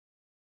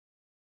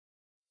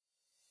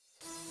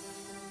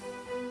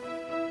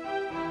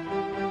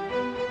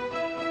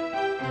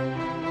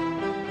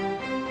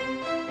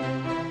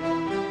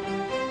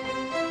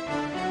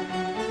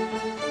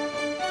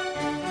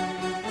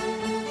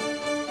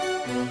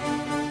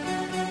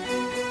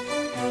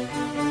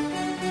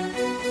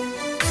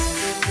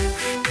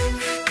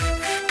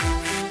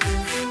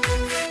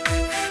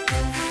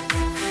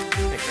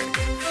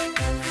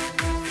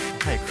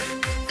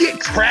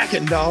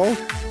cracking, dog.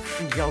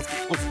 Yeah,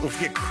 let's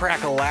get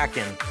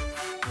crack-a-lacking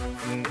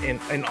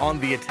and on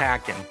the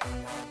attacking.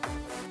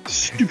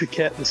 Stupid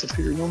cat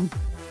disappeared on me.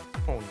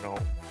 Oh no.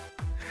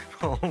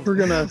 Oh, We're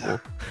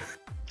gonna.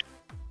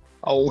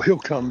 Oh, he'll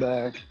come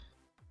back.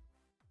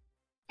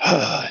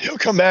 He'll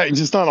come back,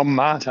 just not on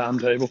my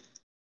timetable.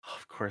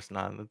 Of course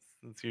not.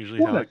 That's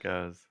usually how it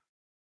goes.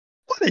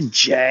 What a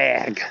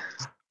jag.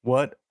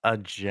 What a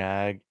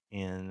jag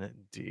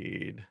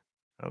indeed.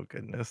 Oh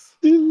goodness.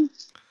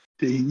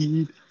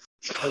 Indeed.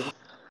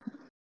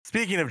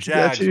 Speaking of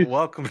jags,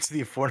 welcome to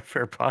the Afford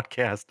Fair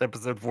Podcast,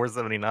 episode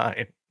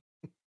 479.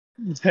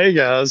 Hey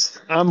guys,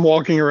 I'm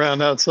walking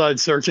around outside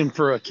searching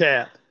for a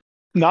cat.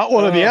 Not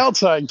one of the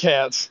outside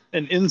cats,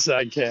 an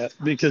inside cat,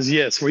 because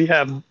yes, we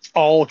have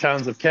all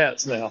kinds of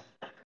cats now.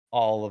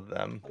 All of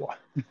them.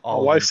 My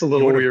wife's a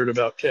little weird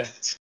about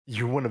cats.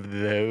 You're one of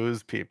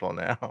those people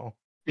now.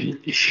 We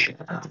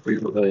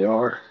really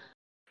are.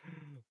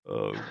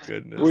 Oh,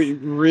 goodness. We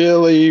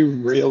really,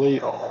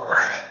 really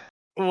are.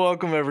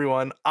 Welcome,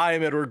 everyone. I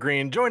am Edward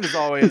Green, joined as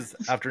always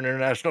after an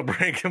international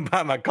break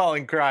by my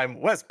calling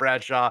crime, Wes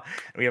Bradshaw.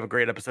 And we have a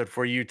great episode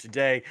for you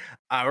today.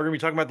 We're going to be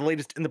talking about the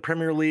latest in the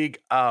Premier League,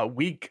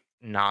 week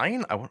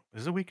 9.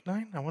 Is it week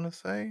 9? I want to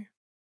say.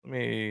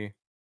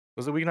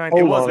 Was it week 9?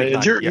 It was week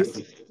 9.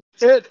 Yes.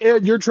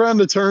 Ed, you're trying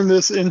to turn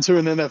this into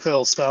an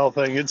NFL style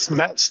thing. It's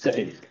match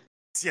day.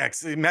 Yeah,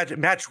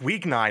 match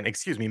week 9.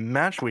 Excuse me,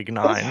 match week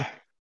 9.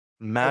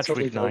 Match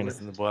week 9 is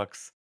in the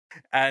books.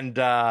 And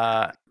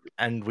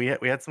we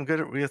had some good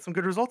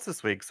results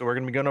this week, so we're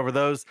going to be going over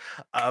those.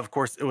 Of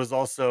course, it was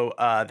also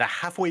the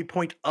halfway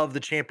point of the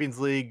Champions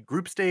League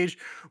group stage.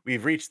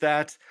 We've reached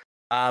that.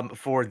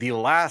 For the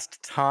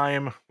last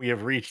time we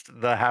have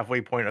reached the halfway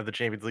point of the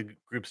Champions League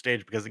group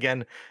stage, because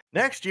again,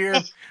 next year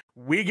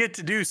we get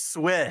to do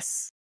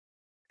Swiss.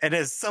 And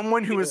as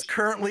someone who is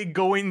currently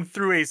going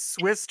through a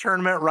Swiss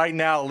tournament right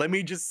now, let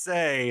me just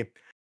say,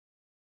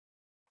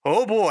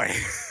 oh boy.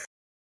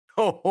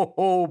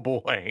 Oh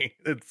boy.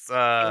 It's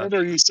Are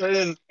you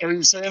saying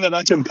that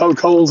I can poke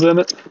holes in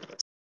it?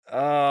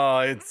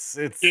 Get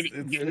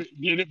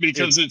it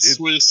because it's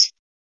Swiss.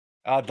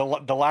 The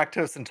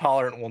lactose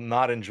intolerant will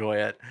not enjoy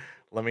it.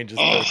 Let me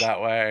just put it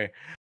that way.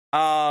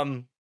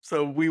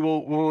 So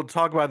we'll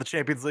talk about the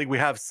Champions League. We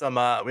have some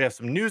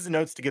news and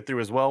notes to get through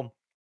as well,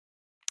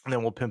 and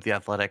then we'll pimp the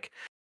Athletic,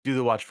 do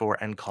the watch for,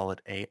 and call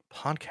it a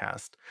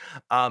podcast.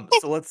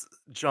 So let's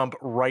jump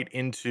right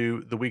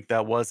into the week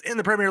that was in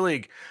the Premier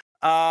League.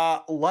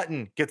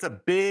 Luton gets a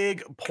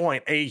big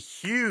point, a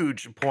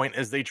huge point,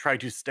 as they try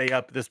to stay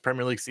up this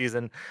Premier League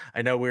season.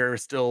 I know we're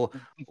still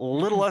a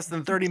little less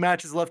than 30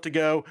 matches left to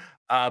go,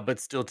 but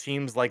still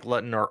teams like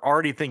Luton are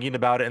already thinking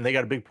about it, and they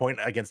got a big point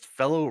against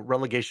fellow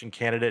relegation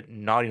candidate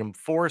Nottingham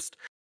Forest.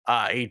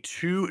 A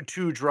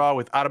 2-2 draw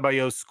with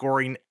Adebayo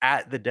scoring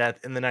at the death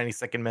in the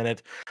 92nd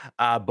minute.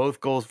 Both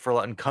goals for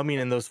Luton coming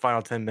in those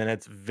final 10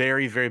 minutes.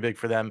 Very, very big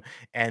for them.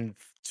 And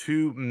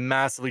 2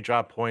 massively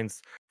dropped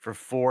points for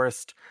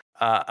Forest.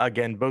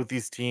 Again, both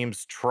these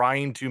teams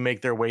trying to make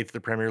their way through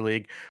the Premier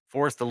League.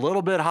 Forest a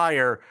little bit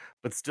higher,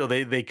 but still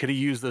they could have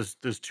used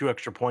those 2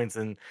 extra points,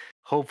 and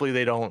hopefully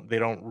they don't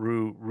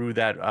rue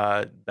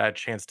that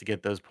chance to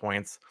get those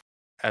points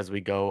as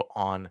we go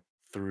on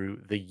through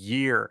the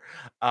year.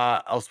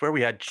 Elsewhere,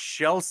 we had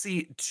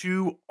Chelsea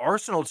 2,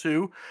 Arsenal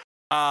 2.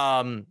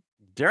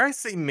 Dare I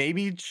say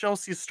maybe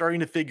Chelsea is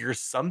starting to figure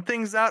some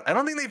things out. I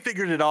don't think they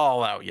figured it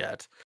all out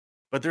yet,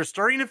 but they're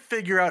starting to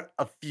figure out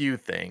a few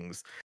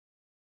things,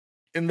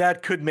 and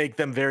that could make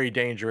them very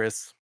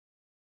dangerous.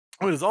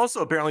 What is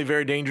also apparently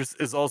very dangerous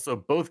is also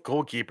both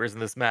goalkeepers in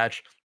this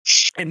match,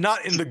 and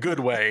not in the good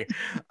way,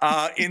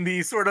 in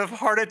the sort of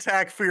heart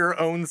attack for your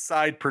own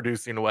side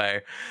producing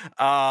way.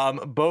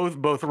 Both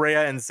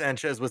Raya and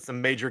Sanchez with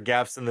some major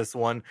gaffes in this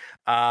one,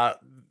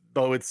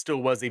 though it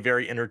still was a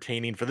very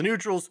entertaining for the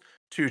neutrals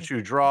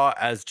 2-2 draw,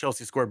 as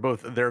Chelsea scored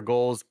both of their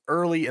goals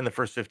early in the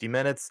first 50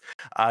 minutes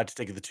to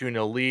take the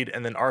 2-0 lead,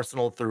 and then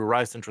Arsenal through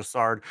Rice and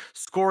Trossard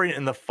scoring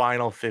in the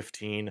final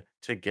 15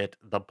 to get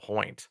the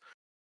point.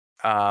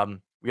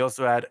 We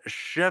also had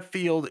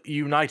Sheffield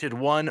United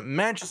 1,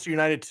 Manchester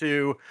United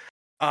 2.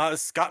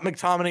 Scott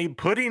McTominay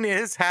putting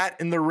his hat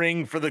in the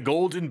ring for the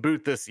Golden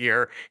Boot this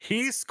year.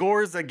 He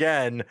scores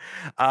again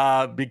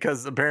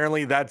because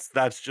apparently that's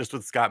just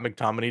what Scott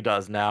McTominay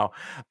does now.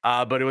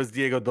 But it was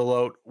Diego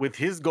Dalot with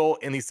his goal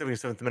in the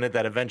 77th minute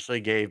that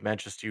eventually gave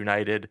Manchester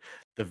United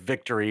the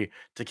victory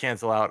to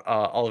cancel out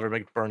Oliver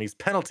McBurney's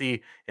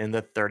penalty in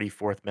the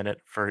 34th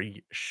minute for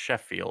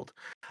Sheffield.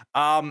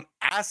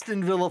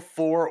 Aston Villa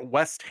 4,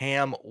 West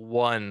Ham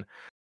 1.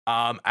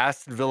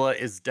 Aston Villa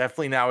is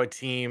definitely now a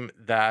team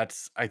that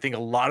I think a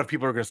lot of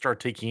people are going to start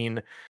taking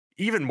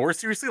even more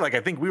seriously. Like,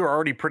 I think we were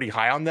already pretty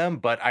high on them,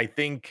 but I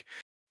think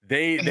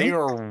they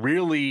are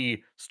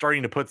really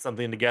starting to put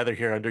something together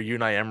here under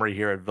Unai Emery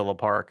here at Villa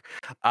Park.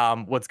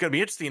 What's going to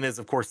be interesting is,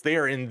 of course, they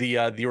are in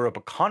the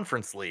Europa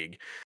Conference League.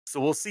 So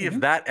we'll see if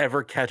that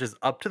ever catches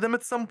up to them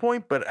at some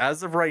point. But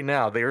as of right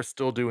now, they are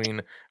still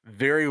doing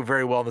very,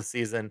 very well this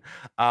season.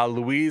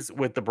 Louise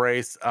with the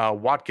brace,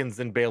 Watkins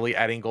and Bailey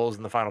adding goals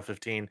in the final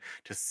 15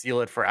 to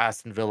seal it for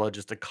Aston Villa.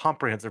 Just a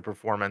comprehensive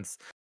performance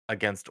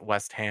against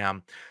West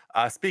Ham.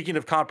 Speaking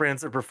of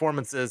comprehensive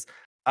performances,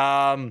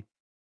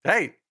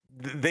 hey,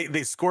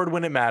 they scored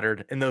when it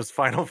mattered in those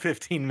final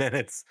 15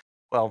 minutes.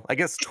 Well, I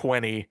guess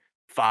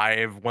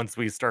 25 once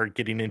we start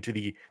getting into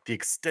the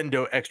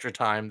extendo extra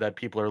time that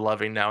people are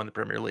loving now in the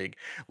Premier League.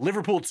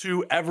 Liverpool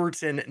 2,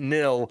 Everton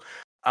 0.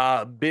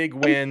 Big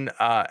win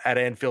at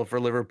Anfield for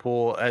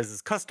Liverpool, as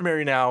is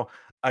customary now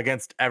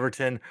against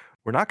Everton.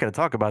 We're not going to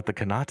talk about the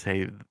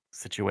Konate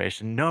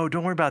situation. No,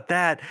 don't worry about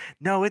that.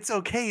 No, it's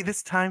okay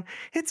this time.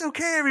 It's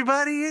okay,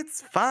 everybody.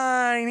 It's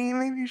fine.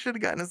 Maybe you should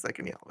have gotten a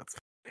second yell. That's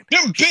fine.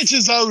 Them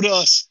bitches owed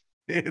us.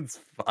 It's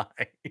fine.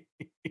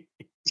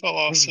 That's all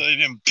I'll say.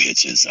 Them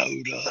bitches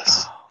owed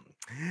us.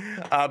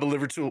 But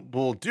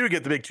Liverpool do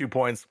get the big 2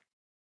 points.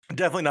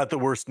 Definitely not the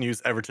worst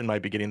news Everton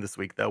might be getting this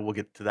week, though. We'll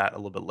get to that a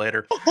little bit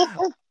later.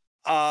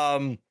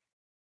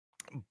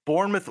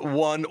 Bournemouth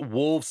 1,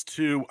 Wolves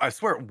 2. I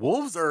swear,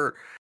 Wolves are...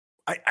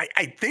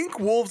 I think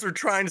Wolves are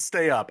trying to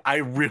stay up. I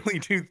really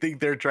do think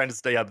they're trying to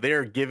stay up. They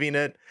are giving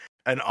it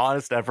an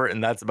honest effort,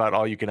 and that's about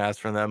all you can ask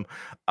from them.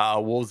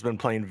 Wolves have been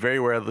playing very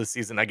well this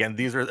season. Again,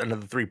 these are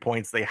another 3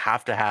 points they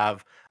have to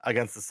have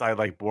against a side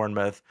like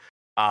Bournemouth.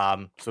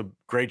 So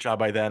great job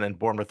by them, and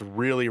Bournemouth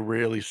really,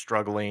 really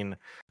struggling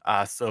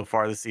so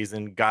far this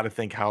season. Got to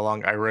think how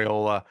long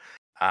Iraola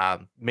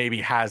maybe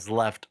has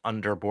left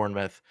under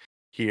Bournemouth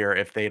here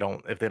if they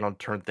don't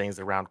turn things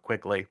around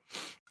quickly.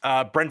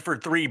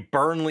 Brentford 3,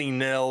 Burnley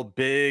 0.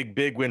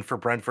 Big win for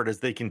Brentford as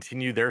they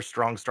continue their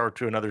strong start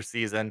to another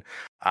season.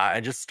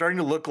 And just starting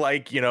to look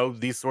like,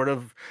 these sort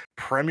of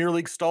Premier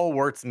League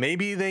stalwarts.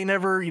 Maybe they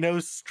never,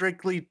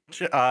 strictly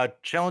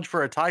challenge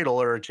for a title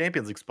or a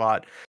Champions League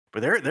spot,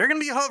 but they're going to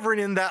be hovering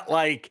in that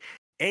like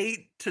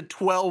 8 to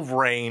 12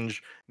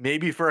 range,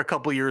 maybe for a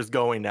couple years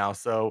going now.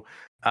 So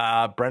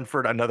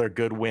Brentford, another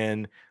good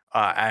win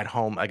at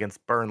home against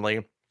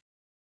Burnley.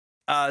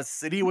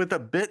 City with a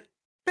bit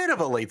of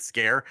a late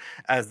scare,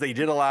 as they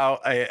did allow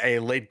a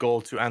late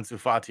goal to Ansu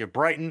Fati of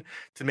Brighton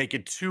to make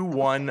it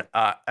 2-1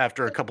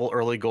 after a couple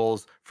early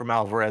goals from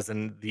Alvarez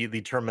and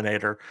the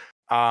Terminator.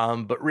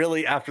 But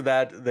really, after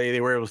that, they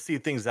were able to see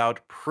things out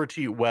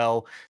pretty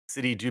well.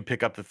 City do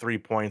pick up the 3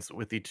 points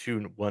with the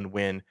 2-1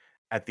 win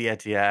at the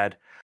Etihad.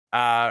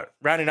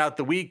 Rounding out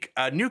the week,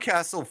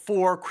 Newcastle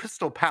 4,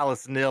 Crystal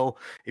Palace 0.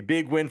 A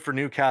big win for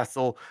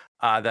Newcastle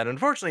that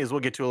unfortunately, as we'll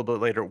get to a little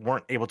bit later,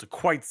 weren't able to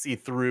quite see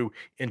through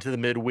into the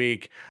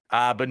midweek.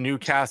 But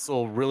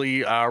Newcastle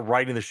really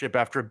riding the ship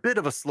after a bit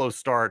of a slow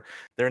start.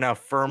 They're now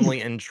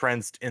firmly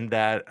entrenched in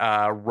that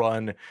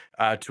run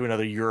to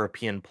another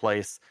European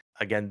place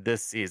again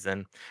this season.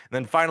 And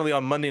then finally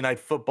on Monday Night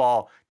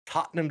Football,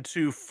 Tottenham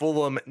 2,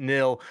 Fulham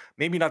 0.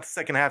 Maybe not the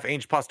second half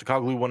Ange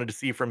Postecoglou wanted to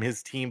see from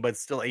his team, but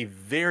still a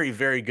very,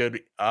 very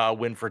good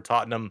win for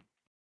Tottenham.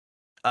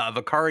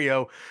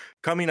 Vicario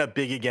coming up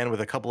big again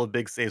with a couple of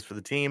big saves for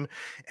the team.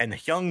 And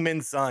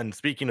Heung-min Son,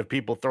 speaking of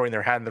people throwing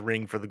their hat in the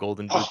ring for the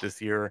Golden Boot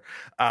this year,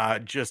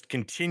 just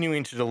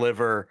continuing to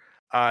deliver.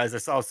 As I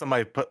saw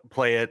somebody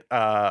play it,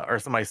 or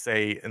somebody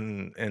say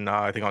in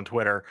I think on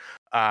Twitter,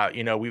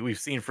 we've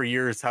seen for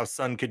years how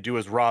Son could do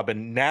as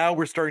Robin. Now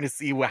we're starting to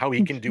see how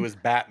he can do as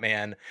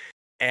Batman,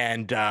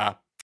 and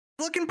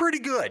looking pretty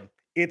good.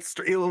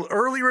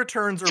 Early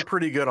returns are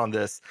pretty good on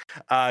this.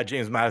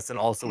 James Maddison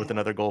also with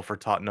another goal for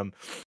Tottenham.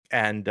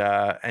 And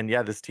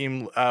yeah, this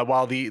team,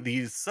 while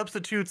the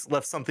substitutes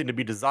left something to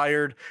be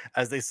desired,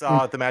 as they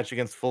saw at the match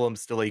against Fulham,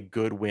 still a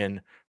good win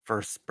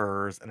for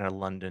Spurs and a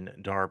London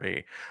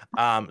derby.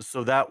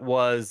 So that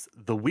was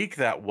the week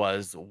that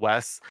was,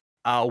 Wes.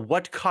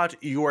 What caught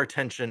your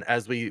attention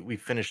as we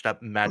finished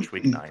up match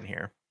week 9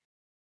 here?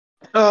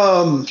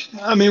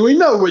 I mean, we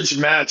know which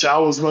match I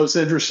was most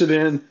interested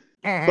in,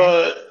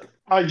 but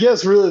I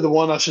guess really the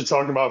one I should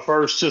talk about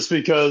first, just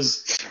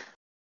because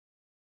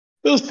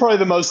it was probably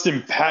the most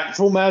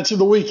impactful match of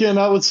the weekend,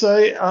 I would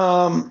say.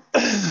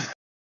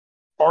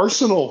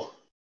 Arsenal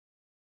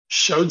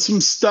showed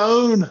some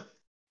stone,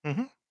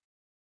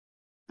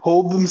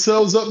 pulled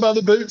themselves up by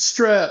the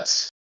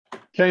bootstraps,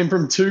 came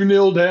from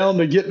 2-0 down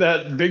to get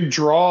that big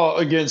draw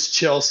against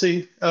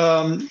Chelsea.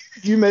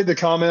 You made the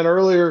comment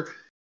earlier,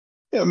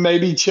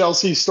 maybe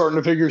Chelsea's starting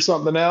to figure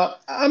something out.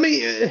 I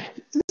mean,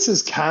 this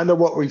is kind of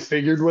what we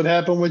figured would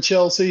happen with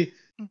Chelsea.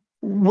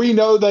 We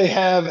know they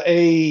have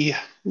a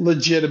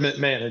legitimate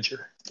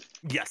manager.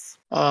 Yes.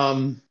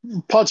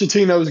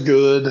 Pochettino's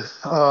good.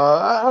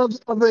 I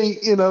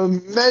think,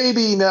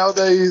 maybe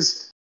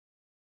nowadays,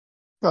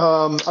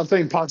 I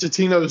think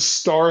Pochettino's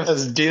star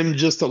has dimmed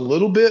just a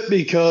little bit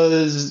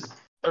because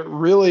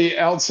really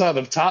outside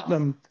of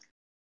Tottenham,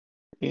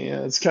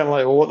 it's kind of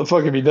like, well, what the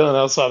fuck have you done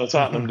outside of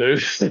Tottenham,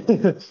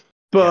 dude?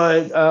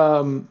 But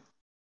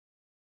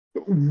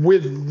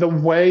with the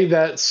way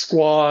that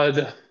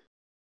squad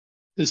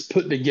is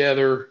put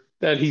together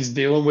that he's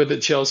dealing with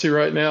at Chelsea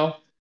right now,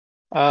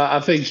 I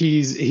think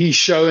he's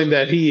showing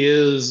that he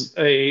is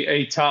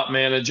a top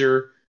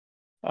manager.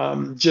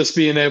 Just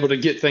being able to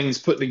get things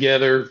put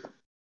together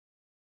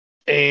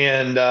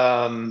and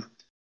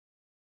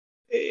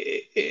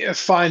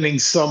finding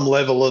some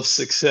level of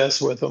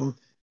success with them.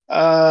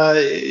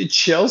 Uh,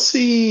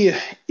 Chelsea,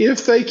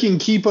 if they can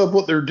keep up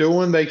what they're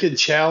doing, they could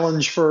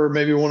challenge for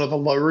maybe one of the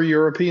lower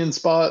European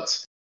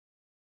spots.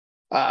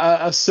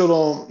 I still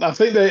don't. I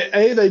think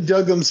they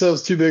dug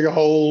themselves too big a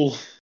hole,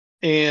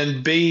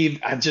 and B,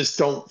 I just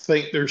don't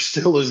think they're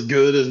still as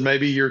good as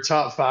maybe your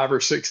top 5 or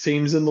 6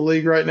 teams in the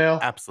league right now.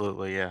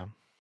 Absolutely, yeah.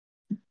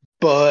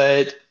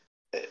 But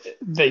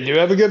they do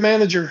have a good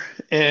manager,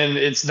 and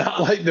it's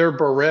not like they're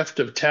bereft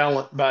of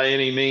talent by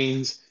any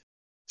means.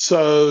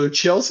 So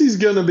Chelsea's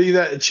going to be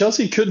that.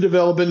 Chelsea could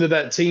develop into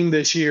that team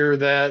this year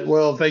that,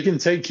 well, if they can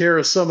take care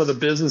of some of the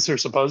business they're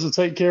supposed to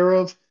take care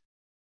of,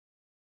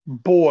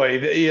 boy,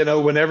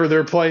 whenever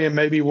they're playing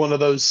maybe one of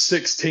those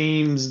 6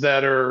 teams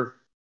that are,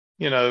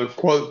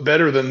 quote,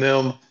 better than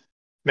them,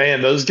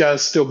 man, those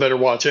guys still better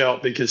watch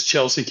out because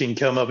Chelsea can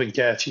come up and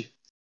catch you.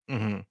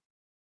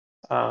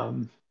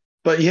 Mm-hmm.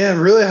 But yeah,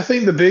 really, I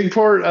think the big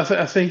part,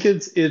 I think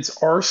it's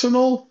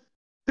Arsenal.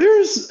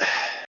 There's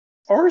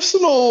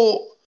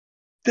Arsenal.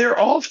 They're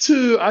off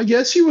to, I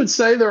guess you would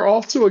say they're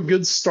off to a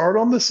good start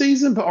on the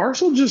season, but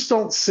Arsenal just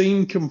don't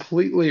seem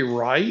completely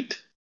right.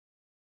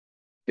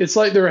 It's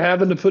like they're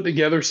having to put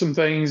together some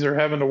things. They're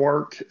having to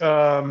work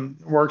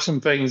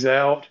some things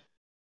out.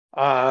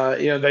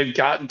 They've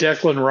got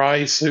Declan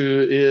Rice,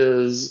 who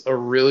is a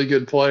really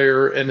good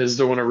player and is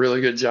doing a really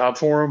good job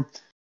for them.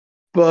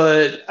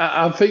 But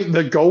I think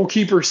the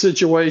goalkeeper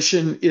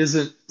situation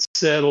isn't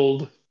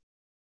settled.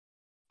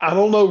 I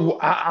don't know.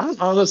 I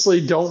honestly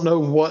don't know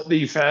what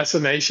the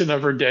fascination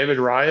over David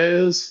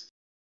Raya is.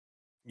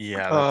 Yeah,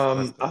 that's I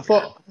been weird.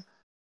 thought.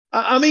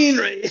 I mean,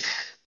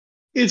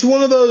 it's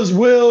one of those.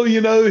 Well,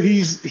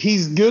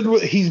 he's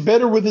good. He's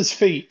better with his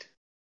feet.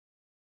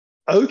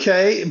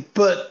 Okay,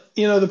 but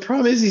the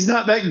problem is he's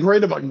not that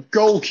great of a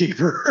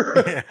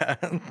goalkeeper. Yeah.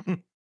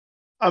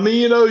 I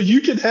mean,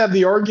 you could have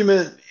the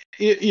argument.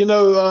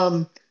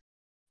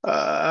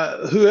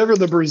 Whoever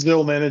the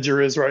Brazil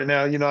manager is right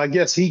now, I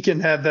guess he can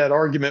have that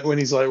argument when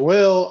he's like,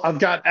 well, I've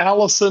got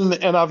Allison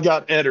and I've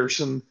got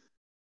Ederson.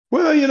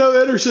 Well,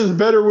 Ederson's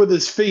better with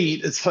his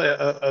feet. It's like,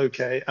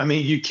 okay. I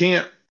mean, you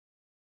can't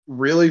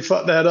really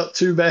fuck that up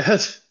too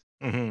bad.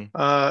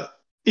 Mm-hmm.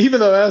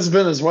 Even though as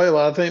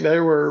Venezuela, I think they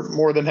were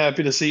more than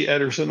happy to see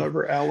Ederson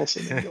over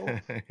Allison in goal.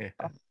 Yeah.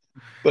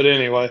 But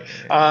anyway,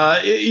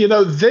 you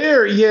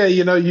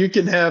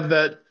can have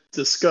that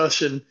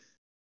discussion.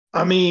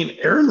 I mean,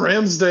 Aaron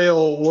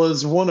Ramsdale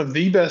was one of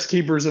the best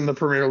keepers in the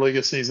Premier League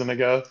a season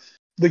ago.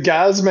 The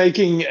guy's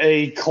making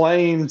a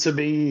claim to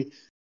be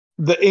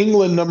the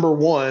England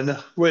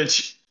 #1,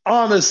 which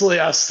honestly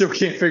I still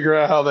can't figure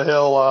out how the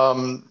hell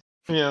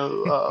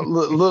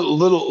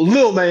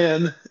little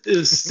man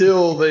is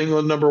still the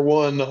England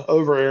 #1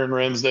 over Aaron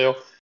Ramsdale.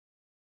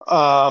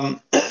 But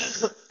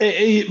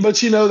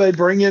they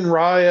bring in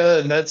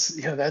Raya, and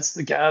that's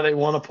the guy they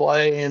want to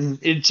play, and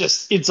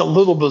it's a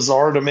little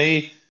bizarre to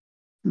me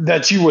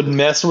that you would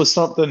mess with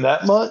something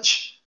that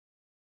much.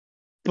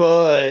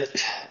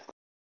 But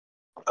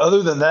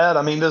other than that,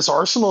 I mean, this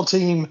Arsenal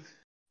team,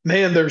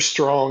 man, they're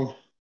strong.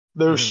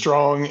 They're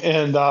strong,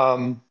 and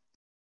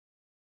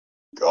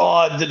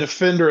God, the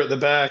defender at the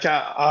back,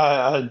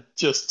 I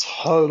just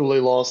totally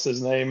lost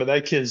his name, but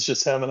that kid's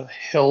just having a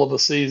hell of a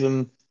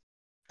season.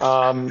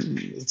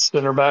 It's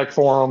center back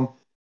for him,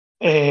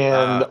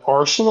 and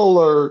Arsenal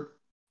are,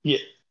 yeah,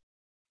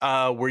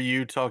 Were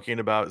you talking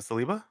about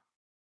Saliba?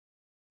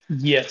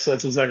 yes,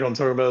 that's exactly what I'm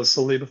talking about,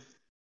 Saliba.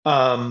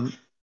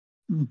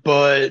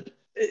 But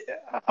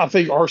I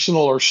think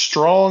Arsenal are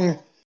strong.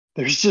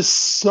 There's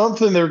just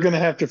something they're going to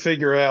have to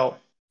figure out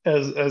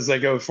as they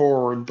go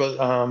forward. But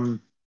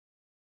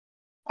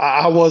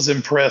I was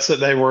impressed that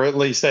they were at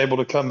least able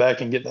to come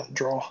back and get that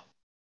draw.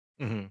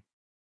 Mm-hmm.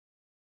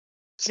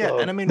 So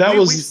Yeah, and I mean that we've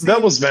was seen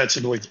match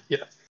of the week.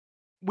 Yeah,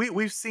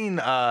 we've seen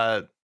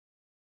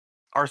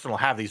Arsenal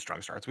have these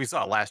strong starts. We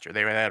saw it last year.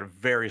 They had a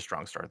very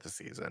strong start this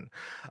season.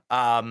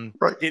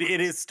 right.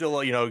 It is still,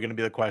 going to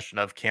be the question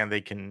of can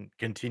they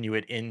continue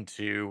it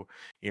into,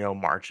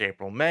 March,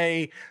 April,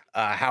 May.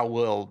 How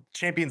will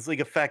Champions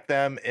League affect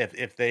them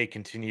if they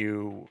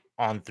continue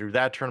on through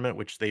that tournament,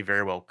 which they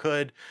very well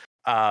could.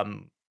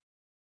 And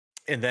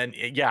then,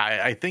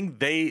 yeah, I think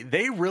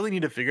they really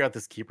need to figure out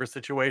this keeper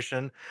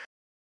situation.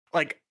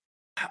 Like,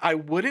 I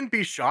wouldn't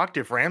be shocked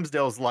if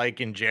Ramsdale's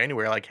like in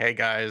January, like, hey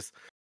guys,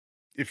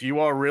 if you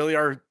all really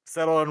are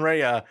settled on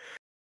Raya,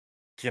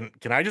 can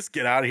I just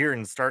get out of here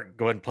and start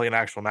going and playing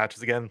actual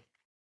matches again?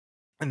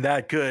 And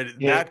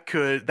Yeah,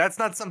 that's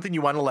not something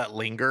you want to let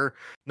linger.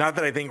 Not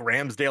that I think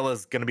Ramsdale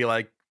is going to be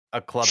like a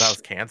clubhouse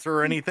cancer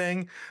or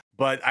anything,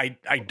 but I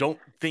don't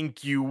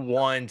think you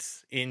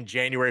want in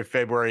January,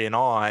 February and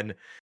on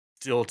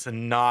still to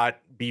not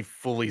be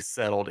fully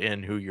settled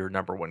in who your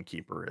 #1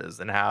 keeper is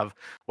and have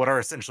what are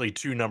essentially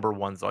 2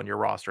 #1s on your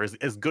roster.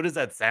 As good as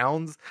that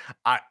sounds,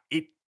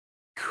 it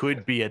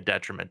could be a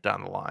detriment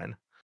down the line.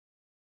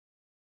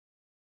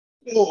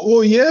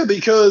 Well, yeah,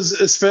 because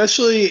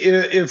especially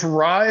if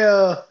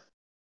Raya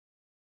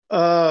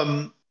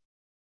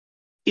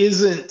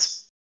isn't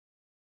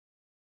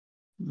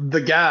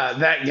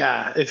that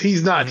guy, if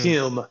he's not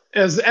him,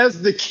 as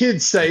the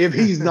kids say, if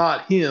he's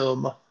not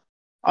him,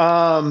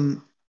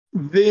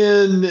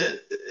 then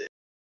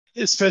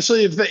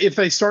especially if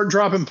they start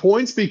dropping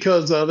points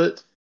because of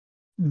it,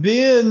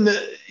 then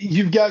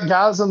you've got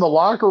guys in the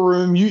locker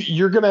room.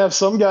 You're going to have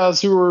some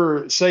guys who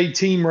are, say,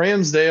 Team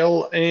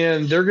Ramsdale,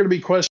 and they're going to be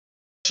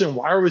questioning,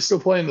 why are we still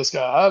playing this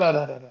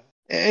guy?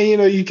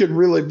 And you could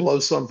really blow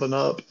something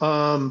up.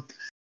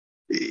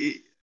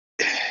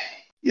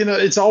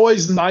 It's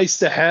always nice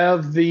to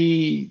have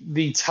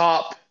the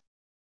top,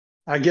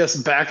 I guess,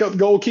 backup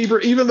goalkeeper,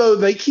 even though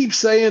they keep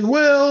saying,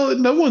 well,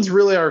 no one's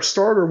really our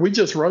starter. We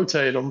just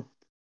rotate them.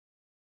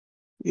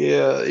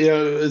 Yeah,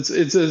 it's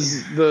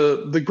as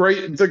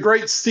the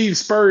great Steve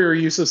Spurrier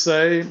used to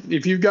say,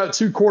 if you've got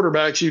two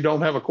quarterbacks, you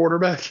don't have a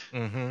quarterback.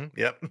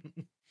 Yep.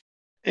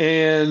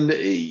 And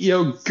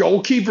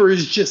goalkeeper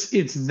is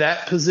it's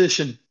that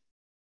position.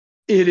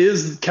 It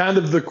is kind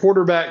of the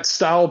quarterback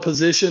style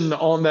position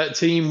on that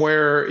team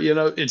where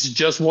it's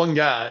just one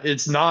guy.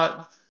 It's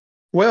not,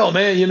 well,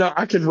 man,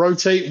 I can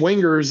rotate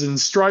wingers and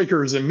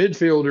strikers and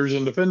midfielders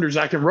and defenders.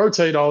 I can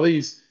rotate all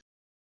these.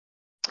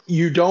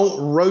 You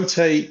don't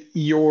rotate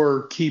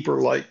your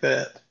keeper like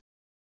that.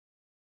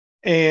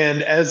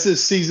 And as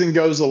this season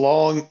goes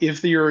along,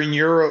 if you're in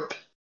Europe,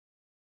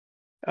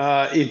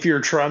 if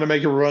you're trying to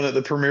make a run at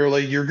the Premier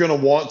League, you're going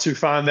to want to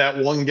find that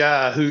one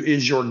guy who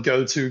is your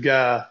go-to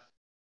guy.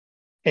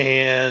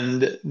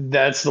 And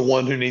that's the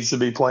one who needs to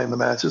be playing the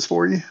matches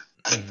for you.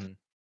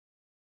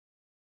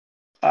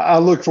 I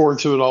look forward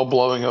to it all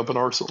blowing up in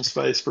Arsenal's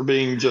face for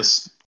being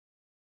just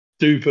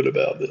stupid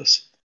about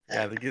this.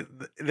 Yeah,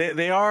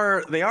 they are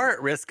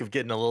at risk of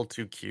getting a little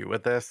too cute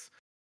with this,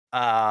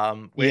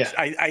 which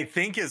I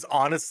think is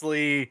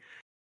honestly,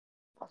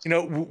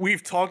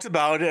 we've talked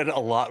about it a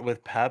lot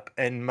with Pep,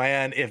 and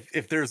man,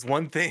 if there's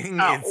one thing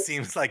it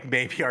seems like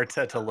maybe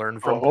Arteta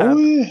learned from Pep,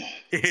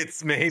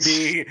 it's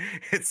the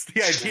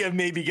idea of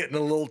maybe getting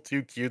a little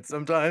too cute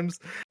sometimes.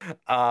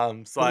 I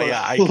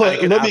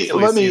can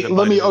absolutely see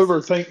let me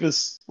overthink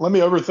this. Let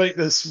me overthink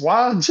this.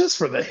 Why? Just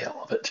for the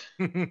hell of it.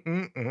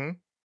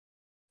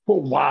 Well,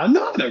 why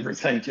not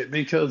overthink it?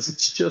 Because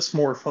it's just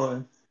more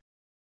fun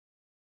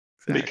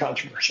to be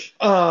controversial.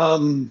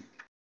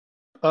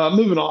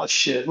 Moving on.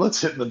 Shit,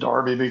 let's hit the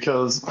derby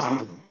because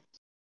fuck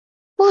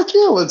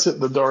yeah, let's hit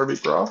the derby,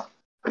 bro.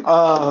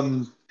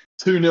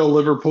 2-0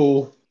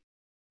 Liverpool,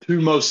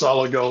 2 Mo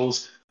Salah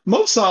goals.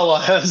 Mo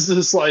Salah has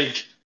this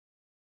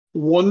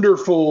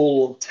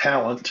wonderful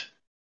talent.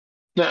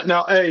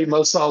 Now,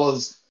 Mo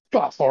Salah's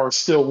by far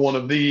still one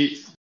of the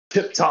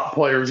tip-top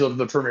players of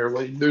the Premier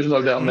League. There's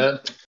no doubt in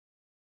that.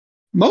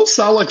 Mo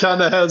Salah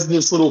kind of has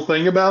this little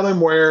thing about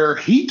him where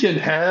he can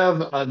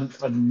have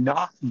a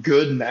not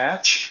good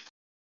match.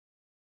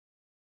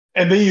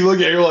 And then you look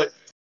at it, you're like,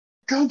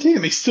 God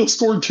damn, he still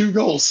scored 2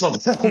 goals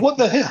somehow. What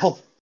the hell?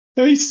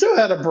 He still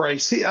had a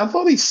brace. I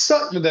thought he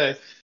sucked today.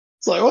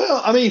 It's like,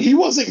 well, I mean, he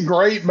wasn't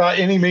great by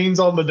any means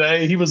on the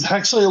day. He was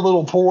actually a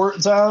little poor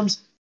at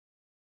times.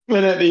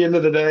 And at the end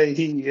of the day,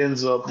 he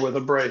ends up with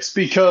a brace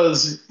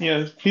because,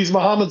 he's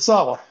Mohamed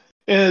Salah.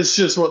 And it's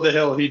just what the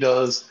hell he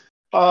does.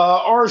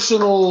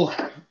 Arsenal,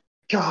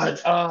 God,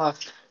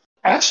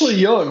 Ashley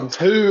Young,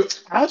 who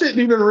I didn't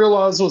even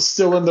realize was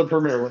still in the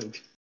Premier League.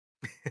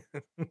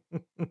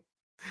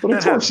 But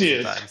of course he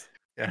is.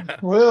 Yeah.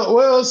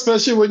 Well,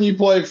 especially when you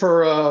play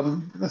for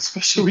Everton,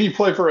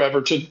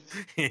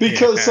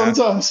 because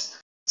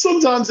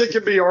sometimes it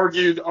can be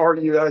argued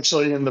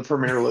actually in the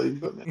Premier League.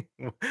 But,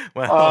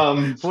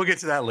 we'll get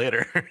to that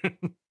later.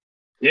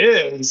 Yeah,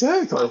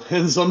 exactly.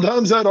 And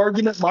sometimes that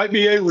argument might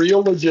be a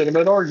real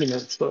legitimate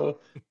argument. So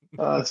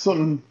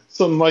something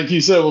like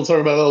you said, we'll talk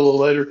about that a little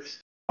later.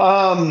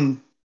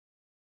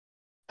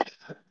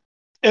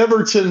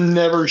 Everton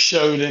never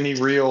showed any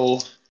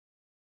real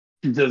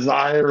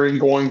desire in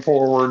going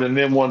forward, and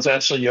then once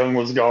Ashley Young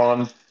was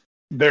gone,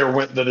 there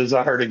went the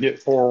desire to get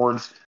forward.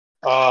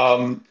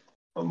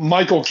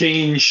 Michael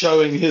Keane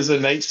showing his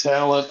innate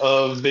talent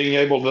of being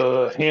able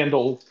to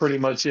handle pretty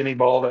much any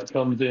ball that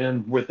comes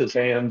in with his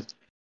hand.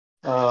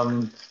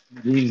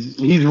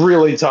 He's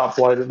really top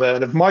flight at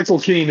that. If Michael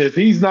Keane, if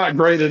he's not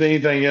great at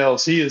anything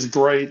else, he is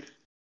great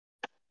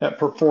at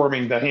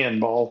performing the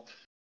handball.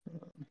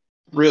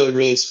 Really,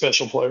 really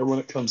special player when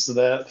it comes to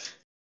that.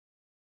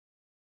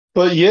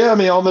 But yeah, I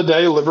mean, on the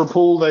day,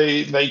 Liverpool,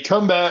 they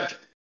come back.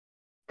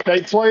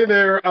 They play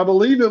their, I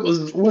believe it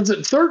was it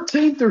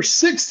 13th or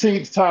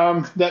 16th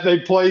time that they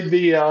played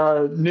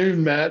the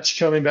noon match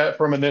coming back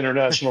from an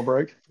international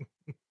break.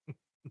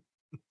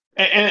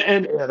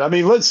 And I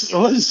mean, let's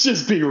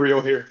just be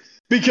real here.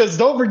 Because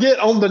don't forget,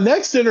 on the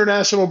next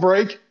international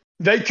break,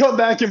 they come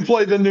back and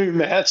play the noon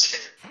match.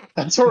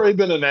 That's already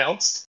been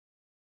announced.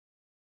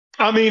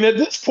 I mean, at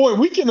this point,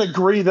 we can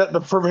agree that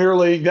the Premier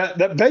League,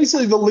 that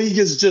basically the league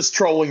is just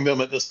trolling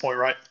them at this point,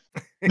 right?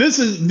 This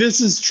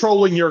is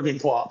trolling Jurgen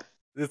Klopp.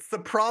 It's the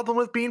problem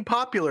with being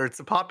popular. It's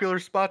a popular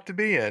spot to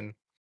be in.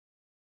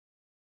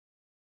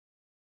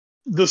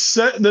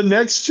 The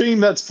next team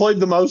that's played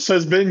the most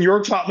has been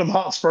your Tottenham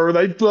Hotspur.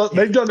 They've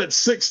done it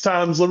 6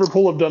 times.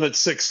 Liverpool have done it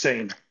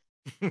 16.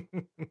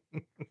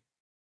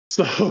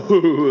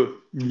 So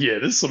yeah,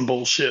 this is some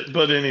bullshit.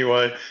 But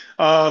anyway,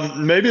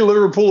 maybe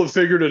Liverpool have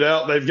figured it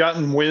out. They've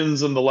gotten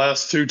wins in the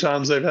last 2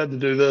 times they've had to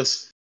do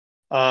this.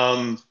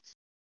 And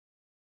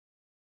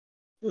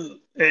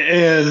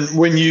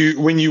when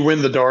you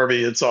win the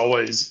derby, it's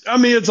always a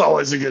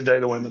good day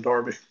to win the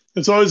derby.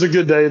 It's always a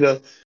good day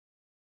to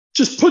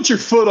just put your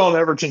foot on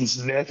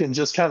Everton's neck and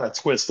just kind of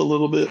twist a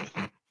little bit.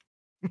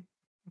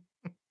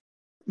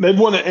 They've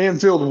won at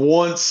Anfield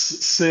once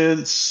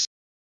since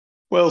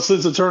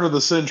the turn of the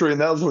century,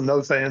 and that was with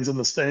no fans in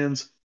the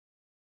stands.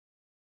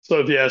 So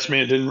if you ask me,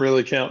 it didn't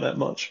really count that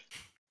much.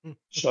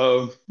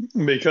 So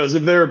because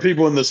if there are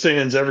people in the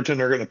stands,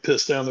 Everton are going to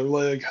piss down their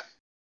leg.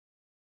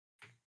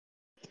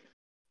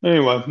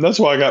 Anyway, that's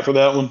what I got for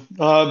that one.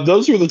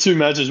 Those were the 2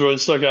 matches where it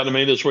stuck out to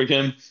me this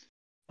weekend.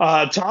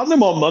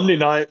 Tottenham on Monday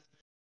night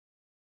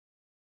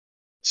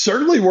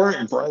certainly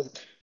weren't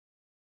great.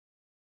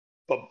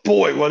 But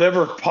boy,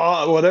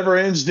 whatever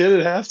Ange did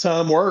at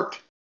halftime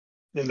worked.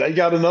 And they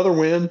got another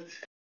win.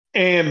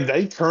 And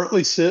they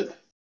currently sit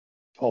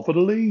top of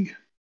the league.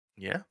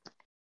 Yeah.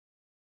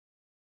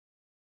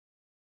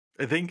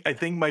 I think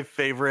my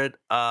favorite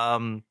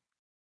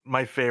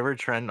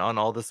trend on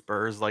all the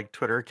Spurs like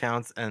Twitter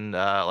accounts and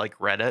like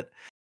Reddit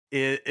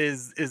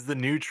is the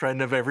new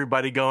trend of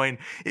everybody going,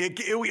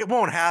 it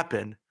won't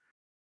happen.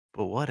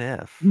 But what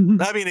if? I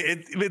mean,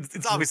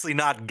 it's obviously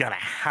not gonna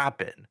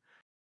happen.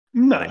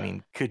 No. But I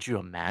mean, could you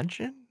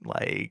imagine?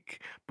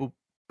 Like, but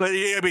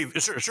I mean,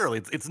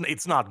 surely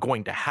it's not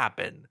going to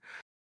happen.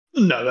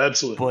 No,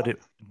 absolutely.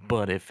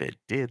 But if it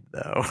did,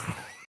 though.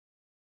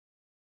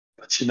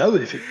 But you know,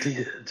 if it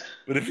did.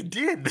 But if it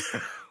did,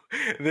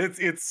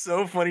 it's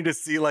so funny to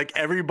see like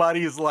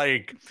everybody's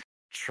like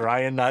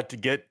trying not to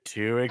get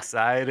too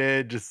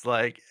excited, just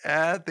like,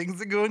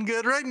 things are going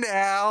good right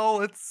now.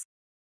 Let's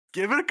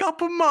give it a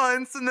couple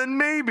months and then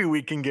maybe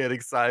we can get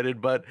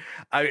excited. But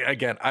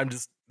I'm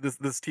just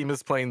this team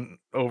is playing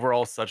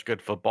overall such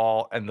good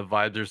football and the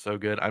vibes are so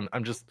good.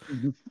 I'm just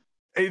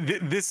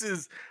this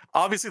is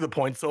obviously the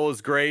point total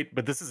is great,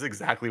 but this is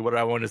exactly what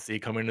I want to see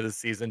coming into the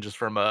season, just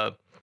from a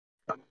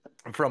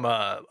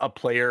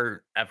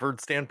player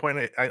effort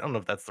standpoint. I don't know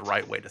if that's the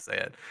right way to say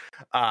it.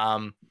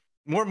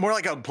 More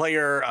like a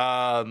player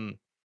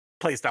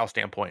play style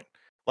standpoint.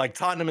 Like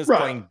Tottenham is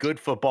playing good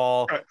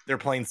football. Right. They're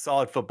playing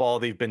solid football.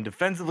 They've been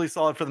defensively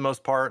solid for the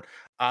most part.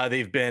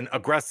 They've been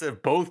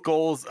aggressive. Both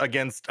goals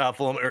against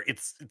Fulham.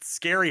 It's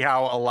scary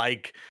how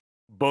alike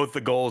both the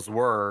goals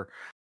were.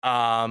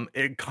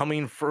 It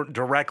coming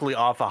directly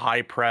off a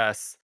high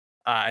press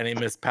and a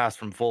missed pass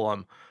from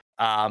Fulham.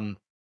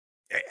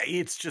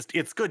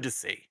 It's good to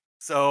see.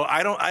 So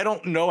I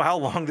don't know how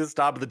long this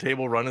top of the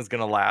table run is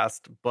going to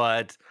last,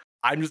 but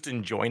I'm just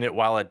enjoying it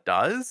while it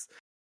does.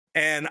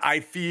 And I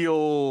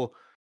feel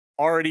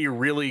already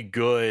really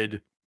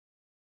good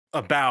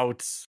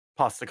about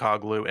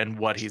Postecoglou and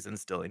what he's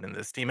instilling in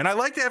this team. And I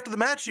liked it after the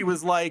match. He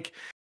was like,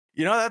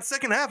 that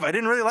second half, I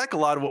didn't really like a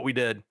lot of what we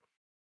did.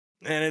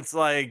 And it's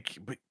like,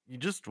 but you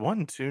just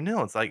won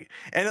 2-0. It's like,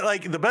 and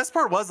like the best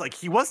part was like,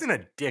 he wasn't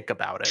a dick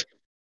about it.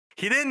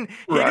 He didn't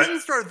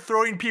start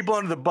throwing people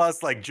under the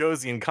bus like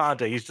Josie and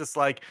Conte. He's just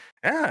like,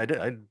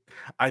 I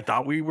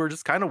thought we were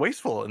just kind of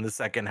wasteful in the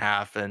second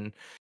half. And,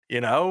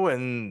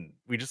 and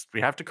we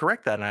have to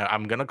correct that. And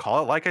I'm going to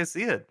call it like I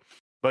see it.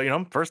 But,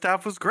 first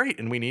half was great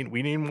and we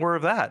need more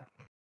of that.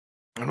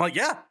 I'm like,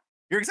 yeah,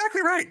 you're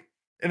exactly right.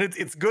 And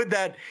it's good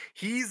that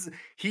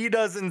he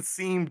doesn't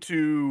seem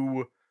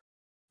to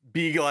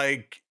be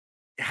like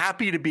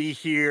happy to be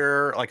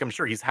here. Like, I'm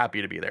sure he's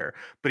happy to be there,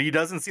 but he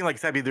doesn't seem like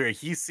he's happy there.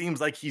 He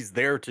seems like he's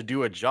there to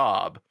do a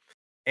job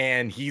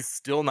and he's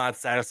still not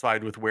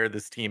satisfied with where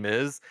this team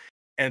is.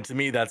 And to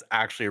me, that's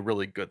actually a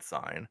really good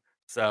sign.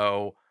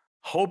 So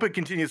hope it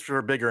continues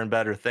for bigger and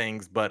better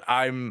things, but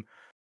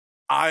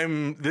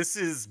this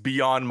is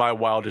beyond my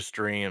wildest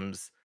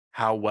dreams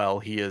how well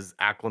he is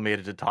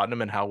acclimated to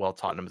Tottenham and how well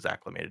Tottenham is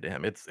acclimated to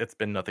him. It's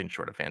been nothing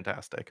short of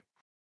fantastic.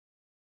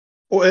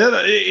 Well,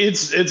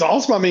 it's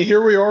awesome. I mean,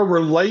 here we are. We're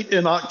late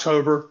in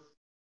October,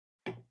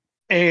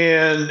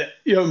 and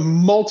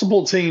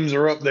multiple teams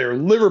are up there.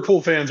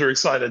 Liverpool fans are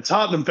excited.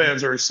 Tottenham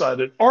fans are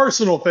excited.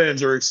 Arsenal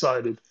fans are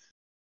excited.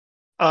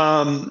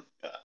 I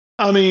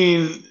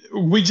mean,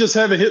 we just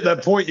haven't hit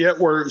that point yet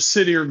where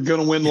City are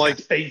going to win like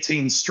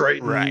 18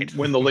 straight and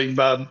win the league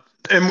by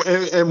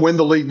and win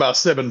the league by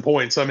 7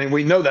 points. I mean,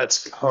 we know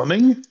that's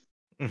coming,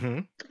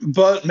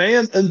 but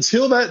man,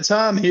 until that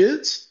time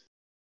hits.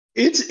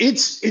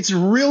 It's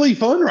really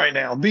fun right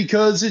now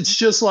because it's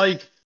just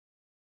like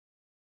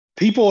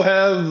people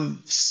have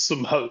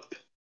some hope.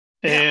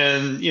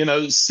 And,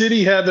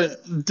 City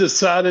haven't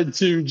decided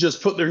to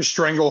just put their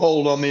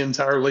stranglehold on the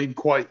entire league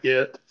quite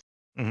yet.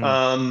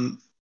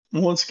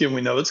 Once again, we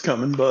know it's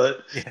coming,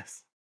 but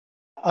yes,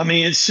 I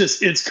mean,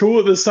 it's cool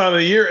at this time of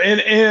the year,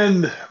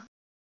 and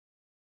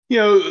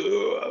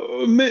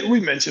we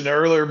mentioned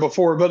earlier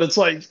before, but it's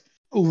like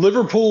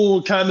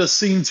Liverpool kind of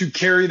seemed to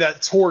carry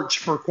that torch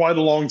for quite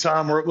a long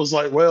time, where it was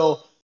like,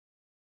 well,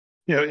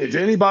 if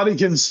anybody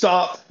can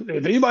stop City,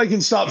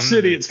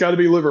 Mm, it's got to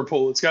be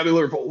Liverpool. It's got to be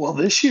Liverpool. Well,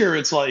 this year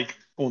it's like,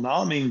 well, no,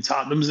 I mean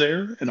Tottenham's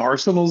there and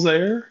Arsenal's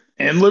there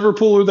and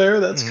Liverpool are there.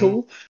 That's mm-hmm.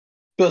 cool.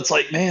 But it's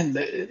like, man,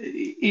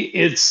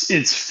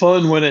 it's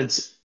fun when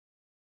it's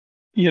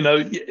you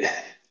know.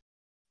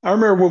 I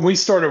remember when we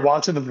started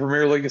watching the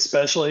Premier League,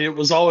 especially, it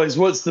was always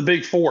what's the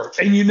big four,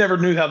 and you never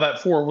knew how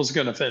that four was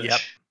going to Yep.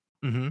 finish.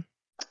 Mm-hmm.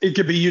 It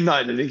could be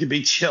United, it could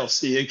be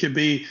Chelsea, it could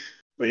be.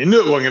 Well, you knew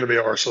it wasn't going to be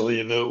Arsenal,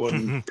 you knew it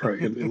wasn't probably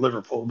going to be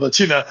Liverpool, but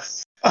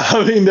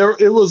I mean,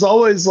 it was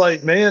always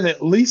like, man,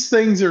 at least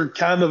things are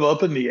kind of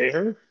up in the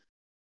air.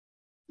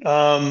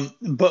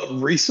 But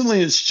recently,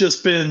 it's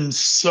just been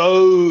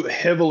so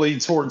heavily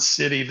towards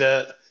City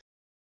that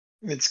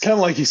it's kind of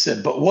like you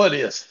said. But what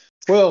if?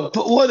 Well,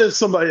 but what if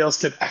somebody else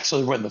could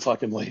actually win the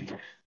fucking league?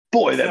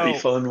 Boy, that'd be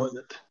So fun, wouldn't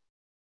it?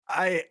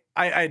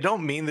 I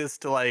don't mean this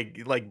to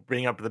like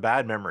bring up the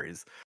bad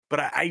memories, but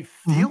I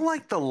Mm-hmm. feel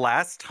like the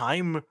last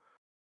time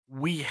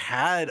we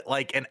had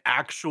like an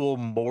actual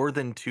more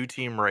than two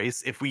team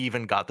race, if we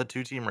even got the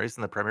two team race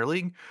in the Premier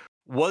League,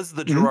 was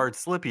the Mm-hmm. Gerrard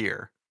slip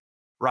year,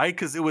 right?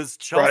 Because it was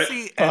Right.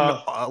 Chelsea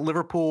and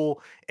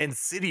Liverpool and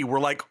City were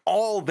like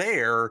all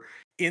there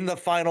in the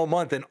final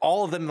month, and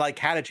all of them like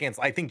had a chance.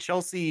 I think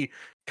Chelsea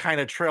kind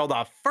of trailed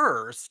off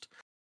first,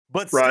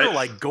 but Right. still,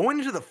 like going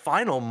into the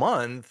final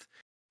month,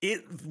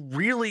 it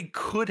really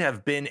could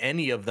have been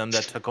any of them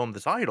that took home the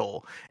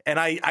title. And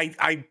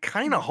I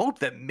kind of hope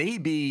that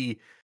maybe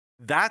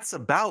that's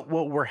about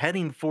what we're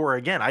heading for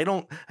again. I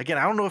don't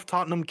know if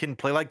Tottenham can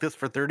play like this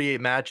for 38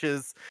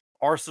 matches.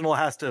 Arsenal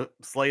has to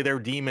slay their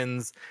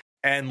demons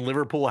and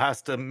Liverpool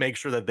has to make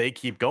sure that they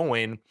keep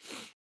going.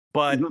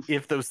 But Mhm.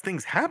 if those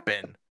things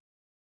happen,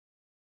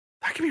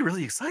 that could be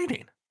really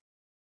exciting.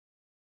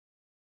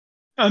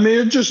 I mean,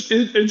 it'd just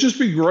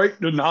be great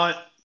to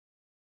not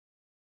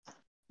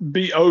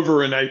be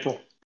over in April,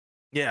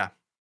 Yeah.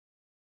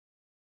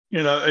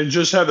 and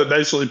just have it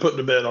basically put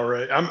to bed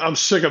already. I'm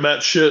sick of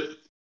that shit.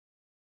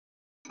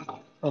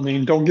 I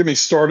mean, don't get me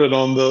started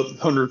on the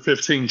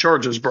 115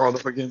 charges brought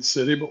up against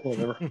City, but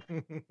whatever.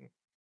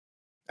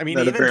 I mean,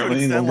 That even to an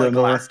apparently ain't extent gonna go like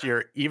nowhere. last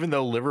year, even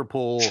though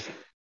Liverpool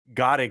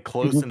got it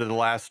close Mhm. into the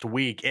last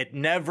week, it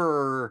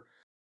never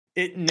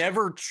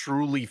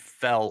truly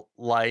felt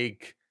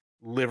like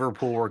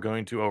Liverpool were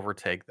going to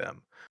overtake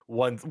them.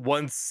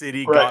 Once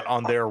City Right. got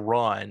on their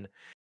run,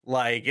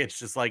 like it's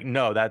just like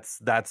no,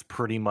 that's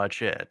pretty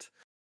much it.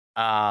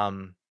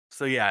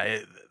 So yeah,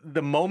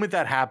 the moment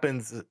that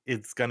happens,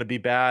 it's going to be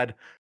bad,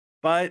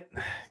 but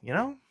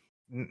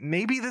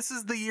maybe this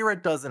is the year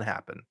it doesn't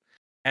happen.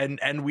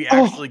 And we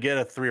Oh, actually get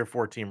a 3 or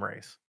 4 team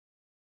race.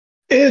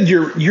 Ed,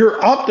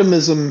 your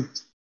optimism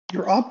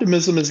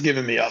is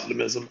giving me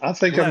optimism. I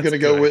think Well, I'm that's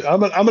gonna go good. with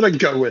I'm gonna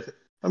go with it.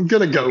 I'm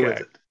gonna go with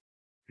Okay. it.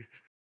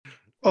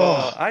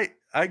 Oh,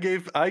 I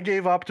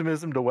gave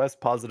optimism to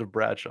West Positive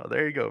Bradshaw.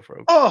 There you go,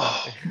 folks.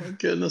 oh my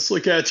goodness,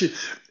 look at you.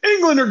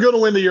 England are gonna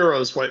win the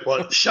Euros. Wait,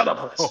 what? Shut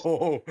up, Wes.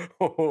 Oh,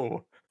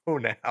 oh, oh,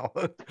 now.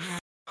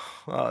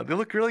 They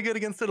look really good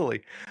against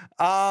Italy.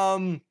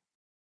 Um,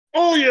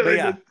 Oh yeah, but they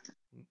yeah, did.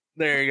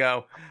 there you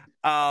go.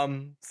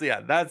 So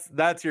yeah,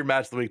 that's your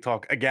match of the week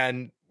talk.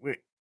 Again,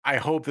 I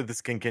hope that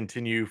this can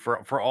continue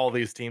for all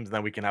these teams, and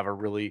then we can have a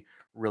really,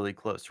 really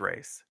close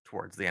race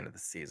towards the end of the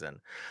season.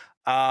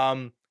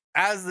 Um,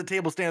 as the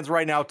table stands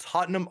right now,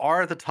 Tottenham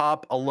are at the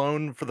top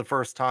alone for the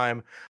first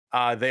time.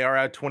 They are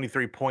at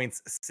 23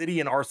 points. City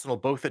and Arsenal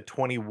both at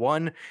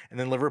 21, and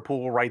then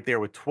Liverpool right there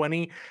with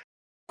 20.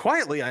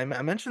 Quietly, I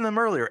mentioned them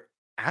earlier.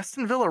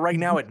 Aston Villa right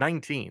now Mhm. at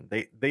 19.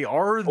 They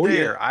are Oh yeah.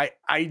 there.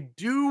 I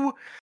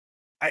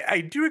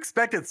do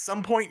expect at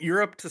some point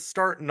Europe to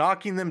start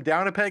knocking them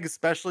down a peg,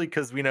 especially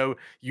because we know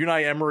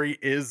Unai Emery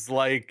is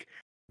like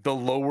the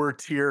lower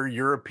tier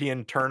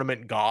European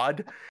tournament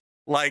god.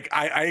 Like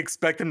I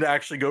expect him to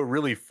actually go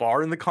really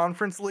far in the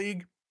Conference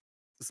League,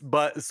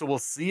 but so we'll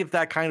see if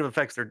that kind of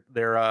affects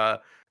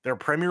their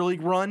Premier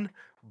League run.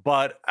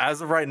 But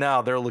as of right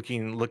now, they're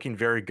looking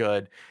very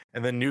good.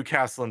 And then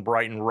Newcastle and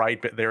Brighton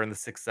right there in the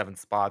 6, 7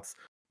 spots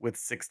with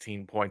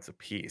 16 points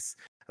apiece.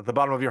 At the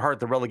bottom of your heart,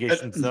 the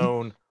relegation Mhm.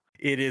 zone.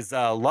 It is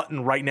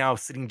Luton right now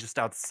sitting just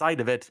outside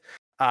of it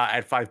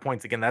at 5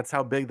 points. Again, that's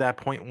how big that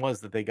point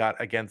was that they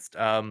got against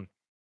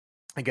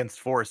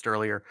Forest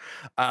earlier.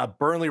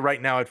 Burnley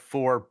right now at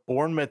 4,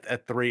 Bournemouth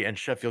at 3, and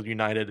Sheffield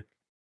United,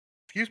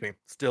 excuse me,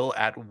 still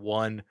at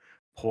 1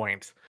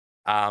 point.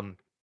 Um,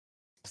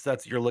 so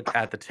that's your look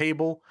at the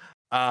table.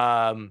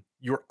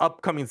 Your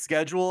upcoming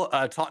schedule: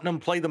 Tottenham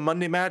play the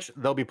Monday match.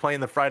 They'll be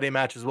playing the Friday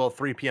match as well.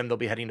 3 p.m. They'll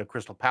be heading to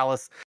Crystal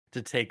Palace.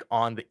 to take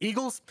on the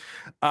Eagles.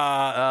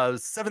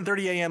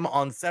 7:30 a.m.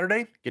 on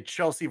Saturday, get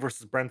Chelsea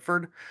versus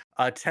Brentford.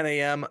 10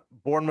 a.m.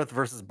 Bournemouth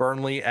versus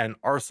Burnley and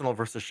Arsenal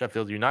versus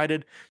Sheffield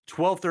United.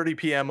 12:30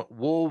 p.m.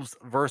 Wolves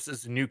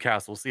versus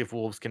Newcastle. See if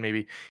Wolves can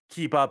maybe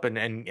keep up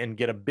and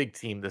get a big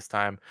team this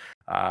time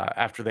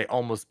after they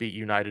almost beat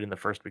United in the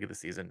first week of the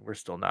season. We're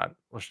still not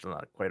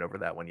quite over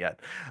that one yet.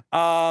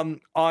 On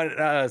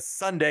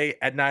Sunday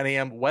at 9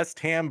 a.m. West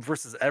Ham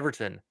versus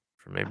Everton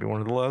for maybe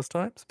one of the last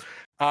times.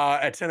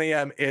 At 10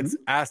 a.m., it's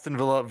Aston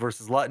Villa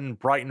versus Luton,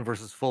 Brighton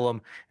versus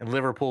Fulham, and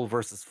Liverpool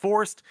versus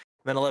Forest.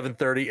 Then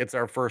 11:30, it's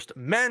our first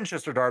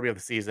Manchester derby of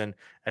the season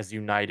as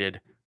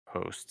United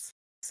hosts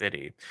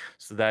City.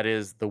 So that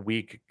is the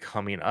week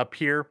coming up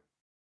here.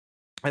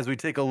 As we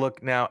take a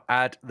look now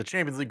at the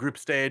Champions League group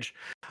stage,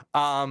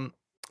 some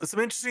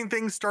interesting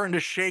things starting to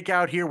shake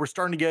out here. We're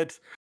starting to get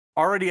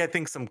already, I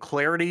think, some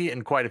clarity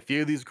in quite a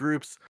few of these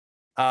groups.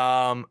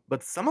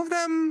 But some of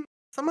them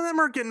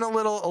are getting a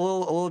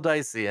little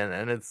dicey,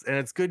 and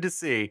it's good to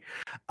see.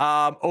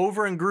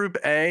 Over in Group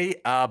A,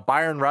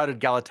 Bayern routed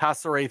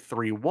Galatasaray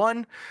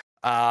 3-1.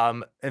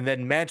 And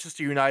then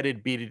Manchester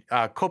United beat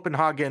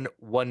Copenhagen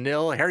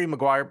 1-0. Harry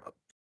Maguire,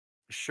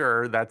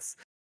 sure, that's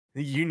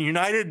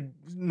United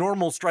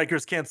normal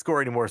strikers can't score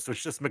anymore, so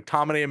it's just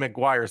McTominay and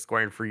Maguire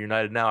scoring for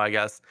United now, I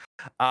guess.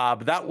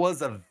 But that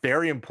was a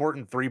very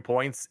important 3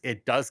 points.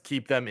 It does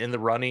keep them in the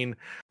running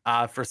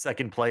for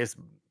second place.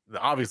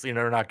 Obviously,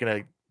 they're not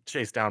going to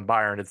chase down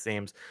Bayern, it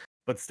seems,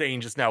 but staying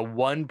just now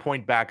 1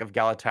 point back of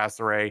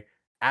Galatasaray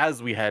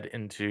as we head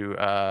into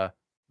the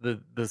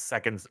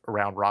second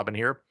round robin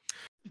here.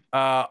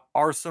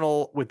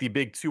 Arsenal with the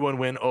big 2-1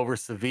 win over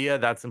Sevilla.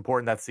 That's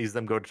important. That sees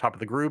them go to top of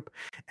the group.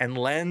 And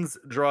Lens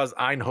draws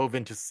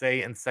Eindhoven to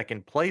stay in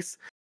second place.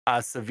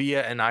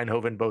 Sevilla and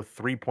Eindhoven both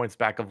 3 points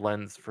back of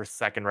Lens for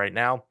second right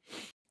now.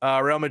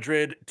 Real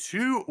Madrid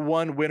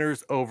 2-1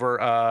 winners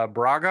over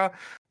Braga.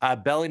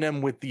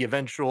 Bellingham with the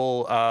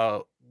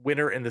eventual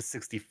winner in the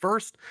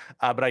 61st.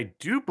 But I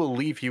do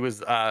believe he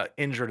was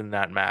injured in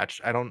that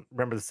match. I don't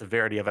remember the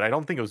severity of it. I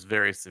don't think it was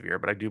very severe,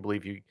 but I do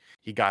believe he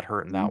got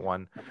hurt in that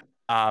one.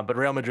 But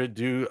Real Madrid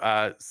do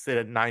sit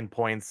at 9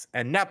 points,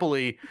 and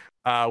Napoli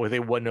with a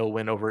 1-0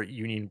 win over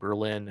Union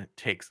Berlin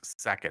takes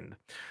second.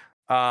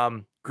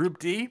 Group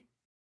D,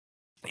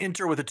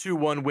 Inter with a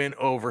 2-1 win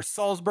over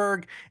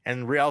Salzburg,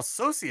 and Real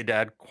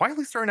Sociedad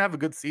quietly starting to have a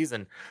good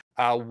season.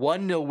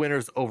 1-0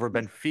 winners over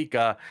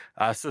Benfica.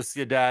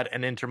 Sociedad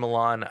and Inter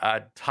Milan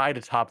tied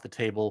atop the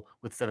table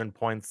with 7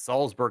 points.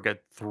 Salzburg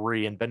at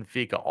 3, and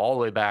Benfica all the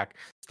way back,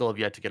 still have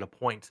yet to get a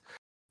point.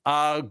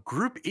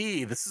 Group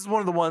E, this is one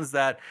of the ones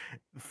that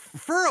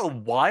for a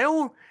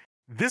while,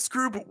 this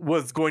group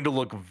was going to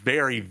look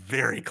very,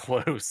 very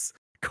close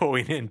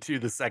going into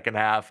the second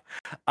half.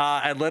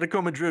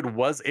 Atletico Madrid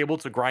was able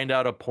to grind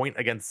out a point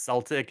against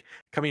Celtic,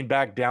 coming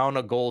back down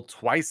a goal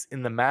twice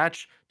in the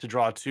match to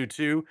draw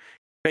 2-2.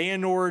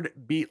 Feyenoord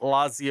beat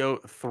Lazio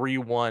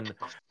 3-1.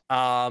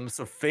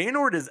 So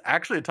Feyenoord is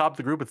actually atop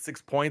the group with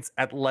 6 points.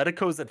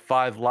 Atletico's at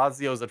 5,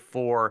 Lazio's at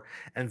 4,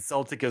 and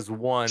Celtic is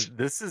 1.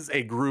 This is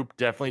a group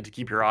definitely to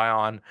keep your eye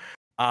on,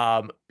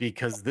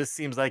 because this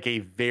seems like a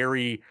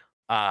very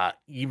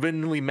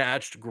evenly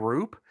matched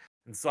group.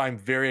 And so I'm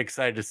very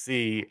excited to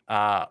see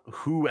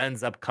who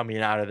ends up coming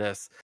out of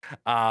this.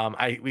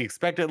 We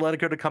expect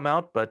Atletico to come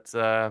out, but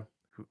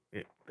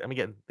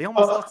again, they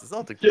almost lost to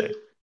Celtic today.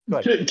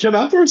 Can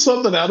I throw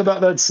something out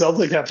about that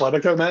Celtic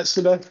Atletico match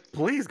today?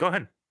 Please, go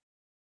ahead.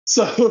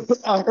 So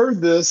I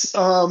heard this.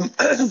 I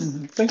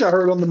think I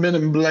heard on the Men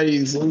in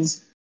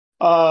Blazes.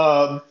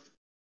 So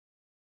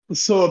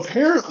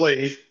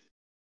apparently,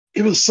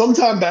 it was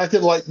sometime back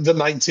in like the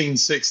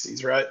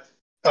 1960s, right?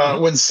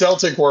 When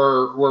Celtic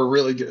were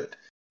really good.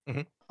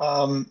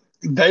 Mm-hmm.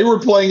 They were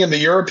playing in the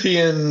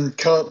European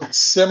Cup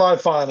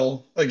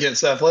semifinal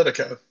against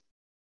Atletico.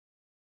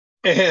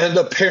 And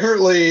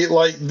apparently,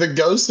 like the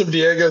ghost of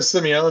Diego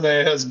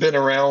Simeone has been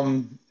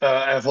around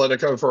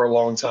Atletico for a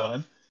long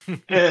time.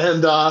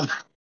 And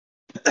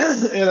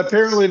and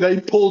apparently they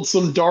pulled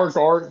some dark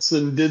arts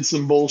and did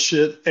some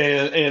bullshit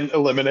and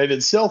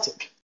eliminated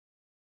Celtic.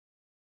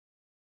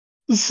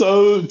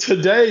 So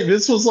today,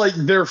 this was like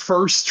their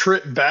first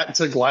trip back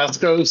to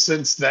Glasgow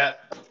since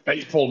that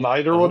fateful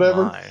night or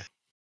whatever. My.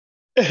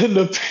 And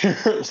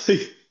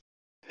apparently,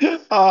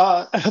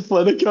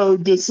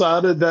 Atletico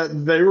decided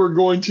that they were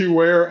going to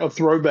wear a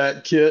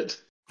throwback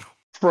kit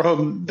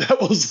that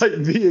was like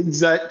the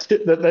exact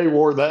kit that they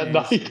wore that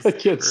night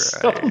against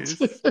Celtic.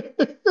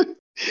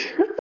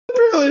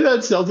 Apparently,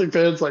 that Celtic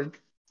fans like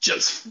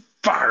just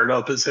fired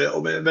up as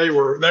hell, man. They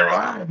were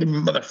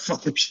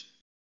motherfuckers.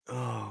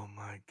 Oh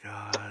my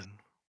god.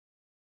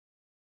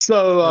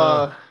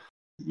 So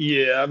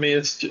yeah, I mean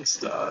it's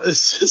just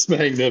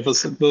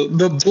magnificent.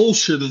 The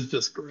bullshit is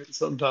just great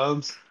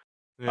sometimes.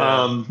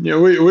 Yeah.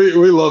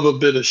 We love a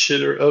bit of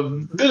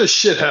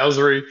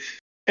shithousery,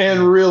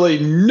 and really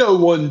no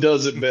one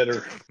does it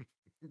better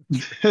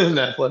than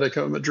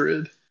Atletico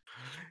Madrid.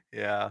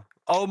 Yeah.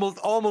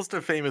 Almost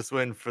a famous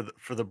win for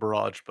the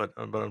Barrage, but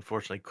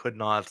unfortunately could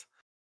not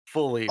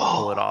fully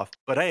pull it Oh, off.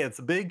 But hey, it's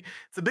a big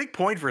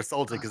point for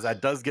Celtic because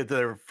that does get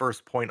their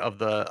first point of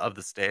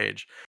the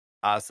stage.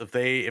 So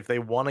if they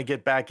want to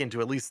get back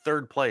into at least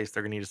third place,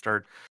 they're gonna need to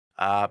start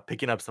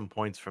picking up some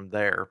points from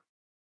there.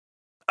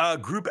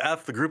 Group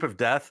F, the group of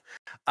death,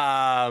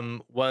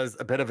 was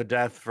a bit of a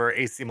death for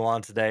AC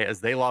Milan today as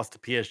they lost to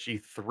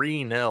PSG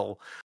 3-0.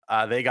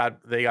 They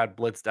got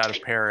blitzed out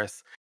of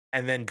Paris.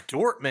 And then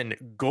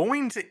Dortmund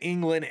going to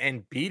England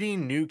and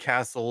beating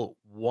Newcastle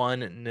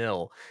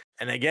 1-0.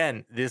 And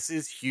again, this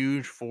is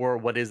huge for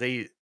what is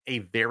a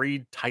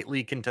very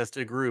tightly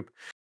contested group.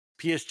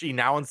 PSG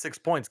now on 6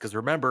 points because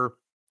remember,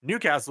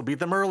 Newcastle beat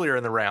them earlier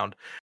in the round.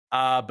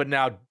 But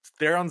now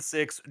they're on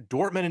 6.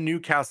 Dortmund and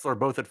Newcastle are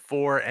both at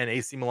 4, and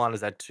AC Milan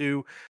is at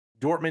 2.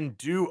 Dortmund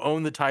do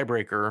own the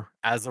tiebreaker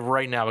as of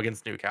right now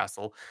against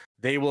Newcastle.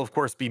 They will, of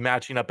course, be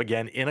matching up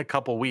again in a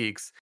couple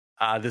weeks.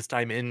 This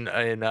time in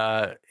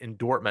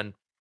Dortmund.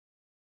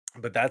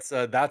 But that's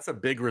a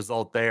big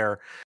result there,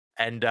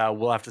 and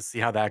we'll have to see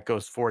how that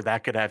goes forward.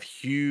 That could have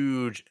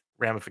huge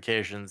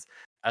ramifications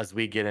as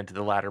we get into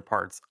the latter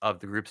parts of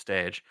the group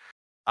stage.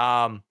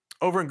 Um,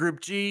 Over in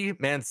Group G,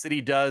 Man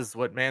City does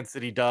what Man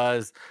City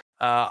does.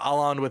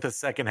 Alon with a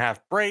second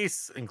half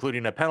brace,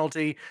 including a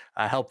penalty,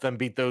 helped them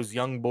beat those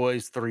young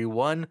boys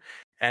 3-1.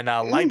 And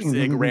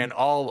Leipzig ran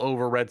all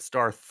over Red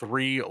Star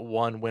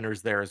 3-1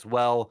 winners there as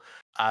well.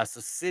 So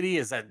City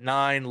is at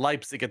 9,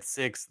 Leipzig at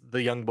 6,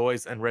 the young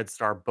boys and Red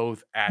Star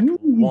both at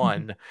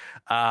 1.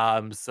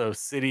 So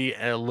City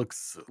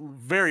looks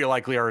very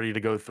likely already to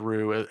go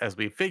through as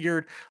we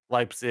figured.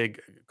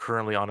 Leipzig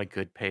currently on a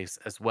good pace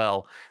as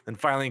well. Then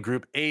finally, in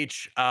Group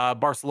H,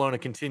 Barcelona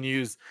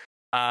continues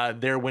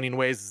their winning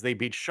ways as they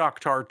beat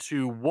Shakhtar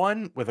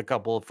 2-1 with a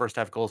couple of first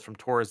half goals from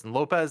Torres and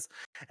Lopez.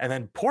 And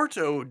then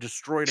Porto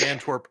destroyed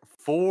Antwerp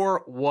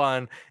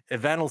 4-1.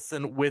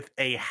 Evanilson with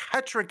a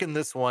hat trick in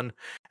this one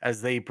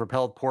as they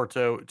propelled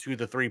Porto to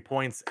the 3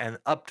 points and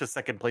up to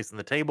second place in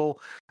the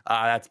table.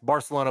 That's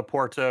Barcelona,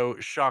 Porto,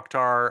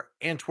 Shakhtar,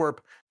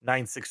 Antwerp,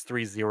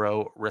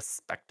 9-6-3-0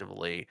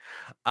 respectively.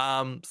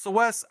 So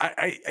Wes,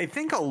 I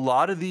think a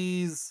lot of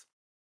these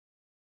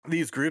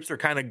groups are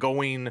kind of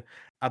going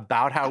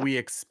about how we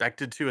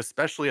expected to,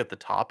 especially at the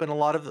top in a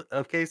lot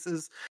of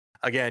cases.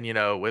 Again,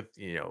 with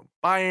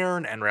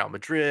Bayern and Real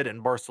Madrid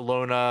and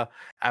Barcelona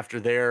after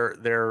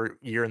their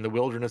year in the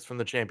wilderness from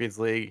the Champions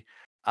League.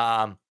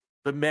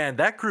 But man,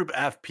 that group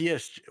F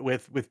PSG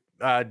with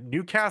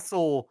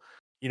Newcastle,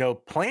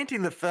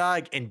 planting the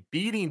flag and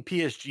beating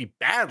PSG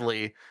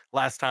badly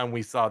last time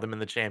we saw them in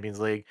the Champions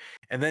League,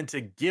 and then to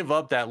give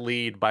up that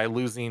lead by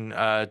losing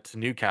to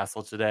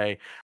Newcastle today.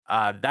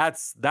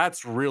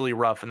 That's really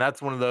rough, and that's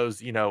one of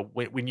those,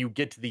 when you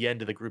get to the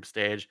end of the group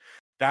stage,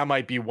 that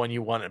might be when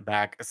you want it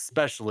back,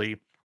 especially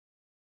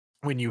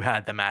when you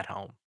had them at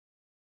home.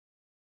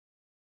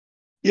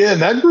 yeah,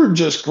 and that group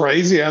just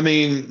crazy. I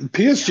mean, Yeah.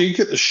 PSG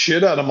kicked the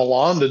shit out of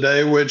Milan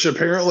today, which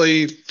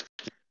apparently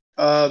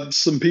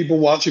some people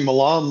watching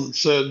Milan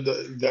said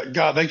that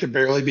God, they could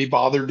barely be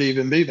bothered to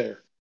even be there.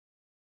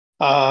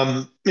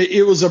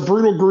 It was a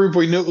brutal group.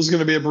 We knew it was going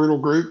to be a brutal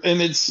group,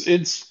 and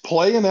it's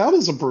playing out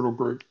as a brutal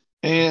group.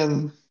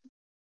 And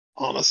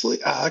honestly,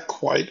 I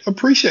quite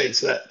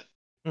appreciates that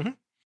Hmm.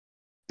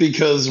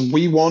 because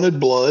we wanted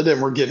blood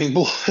and we're getting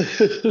blood.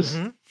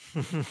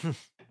 Hmm.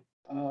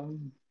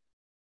 um,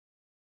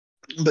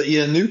 but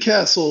yeah,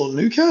 Newcastle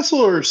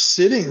are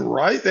sitting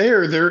right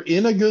there. They're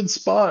in a good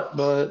spot,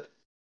 but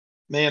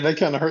man, they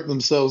kind of hurt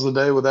themselves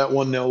today with that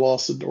 1-0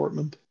 loss to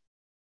Dortmund.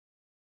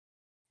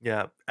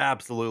 Yeah,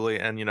 absolutely.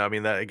 And I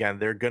mean that again,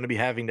 they're going to be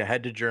having to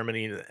head to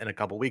Germany in a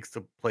couple weeks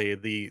to play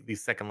the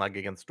second leg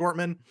against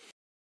Dortmund,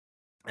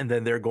 and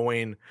then they're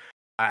going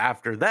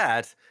after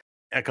that,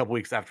 a couple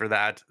weeks after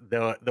that,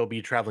 they'll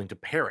be traveling to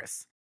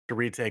Paris to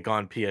retake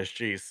on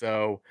PSG.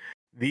 So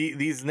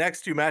these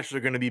next two matches are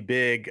going to be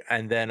big,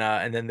 and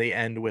then they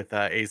end with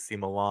AC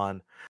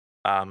Milan.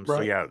 So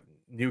Right. yeah,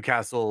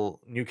 Newcastle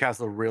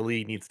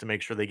really needs to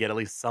make sure they get at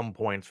least some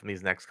points from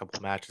these next couple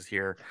of matches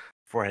here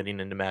before heading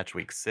into match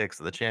week 6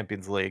 of the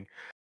Champions League.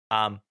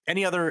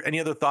 Any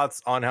other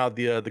thoughts on how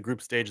the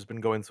group stage has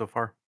been going so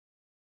far?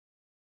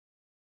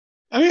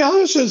 I mean,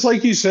 honestly, it's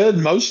like you said,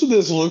 most of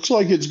this looks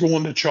like it's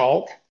going to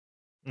chalk.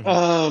 Hmm.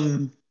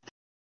 Um,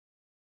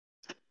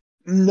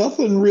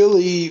 Nothing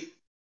really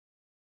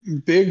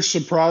big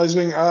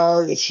surprising.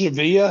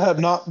 Sevilla have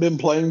not been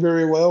playing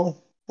very well,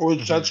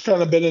 which Hmm. that's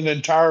kind of been an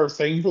entire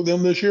thing for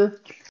them this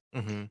year.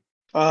 Hmm.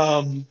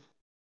 Um,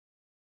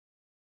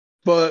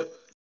 but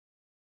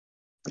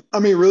I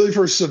mean, really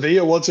for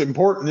Sevilla, what's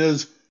important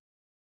is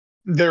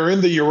they're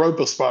in the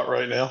Europa spot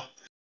right now.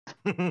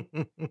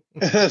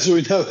 As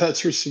we know,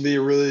 that's where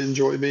Sevilla really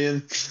enjoy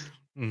being.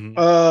 Hmm.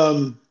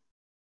 Um,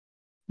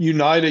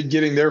 United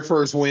getting their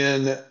first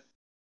win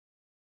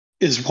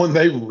is one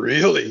they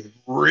really,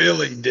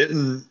 really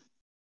didn't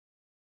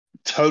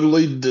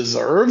totally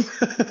deserve.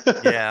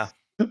 Yeah.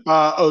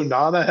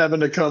 Onana having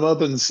to come up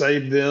and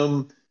save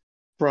them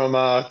from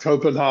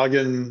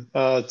Copenhagen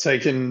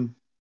taking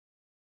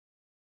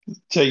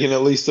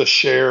at least a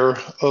share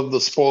of the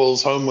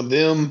spoils home with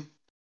them.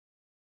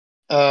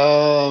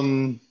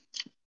 Um,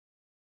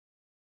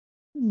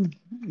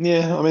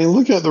 yeah, I mean,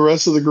 looking at the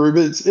rest of the group,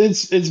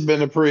 it's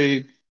been a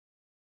pretty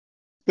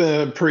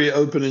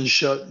open and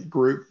shut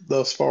group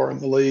thus far in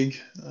the league.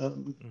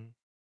 Mhm.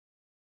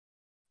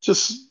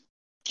 Just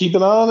keep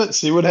an eye on it,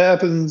 see what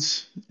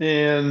happens,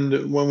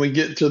 and when we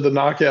get to the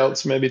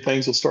knockouts, maybe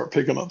things will start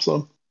picking up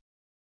some.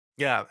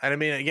 Yeah, and I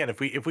mean, again, if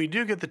we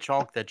do get the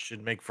chalk, that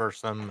should make for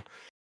some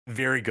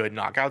very good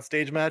knockout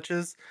stage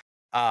matches.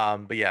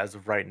 But yeah, as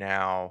of right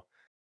now,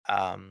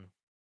 um,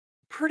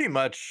 pretty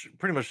much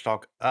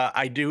talk.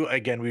 I do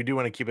again. We do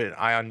want to keep an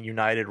eye on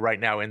United right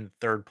now in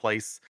third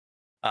place,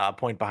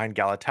 point behind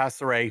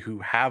Galatasaray, who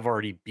have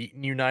already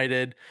beaten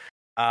United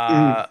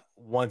Mm,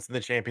 once in the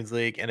Champions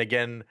League. And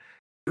again,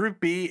 Group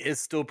B is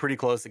still pretty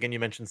close. Again, you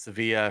mentioned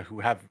Sevilla, who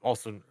have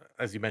also,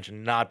 as you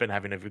mentioned, not been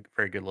having a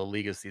very good La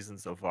Liga season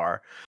so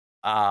far.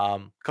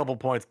 Couple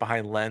points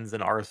behind Lens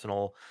and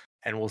Arsenal,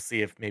 and we'll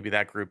see if maybe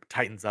that group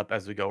tightens up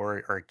as we go, or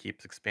it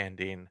keeps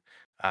expanding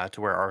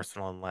to where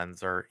Arsenal and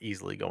Lens are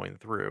easily going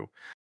through.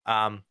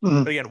 But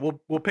mm. again,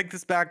 we'll pick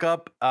this back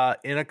up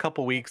in a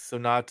couple weeks, so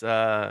not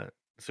so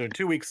in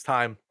 2 weeks'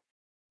 time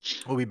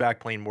we'll be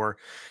back playing more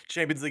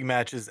Champions League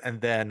matches,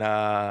 and then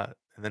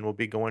we'll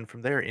be going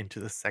from there into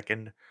the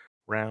second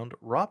round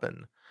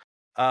robin.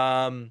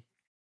 Um,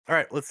 all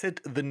right, let's hit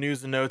the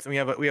news and notes. And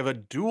we have a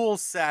dual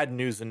sad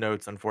news and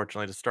notes,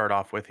 unfortunately, to start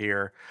off with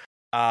here.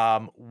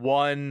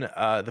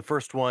 The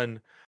first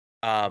one,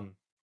 um,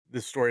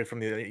 this story from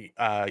the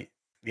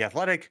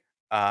Athletic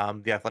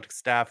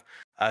staff.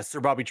 Sir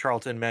Bobby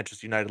Charlton,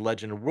 Manchester United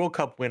legend, World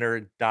Cup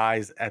winner,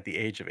 dies at the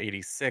age of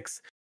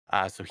 86.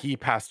 So he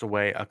passed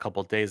away a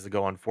couple days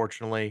ago,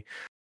 unfortunately.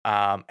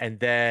 And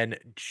then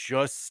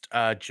just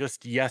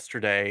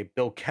yesterday,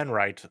 Bill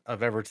Kenwright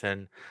of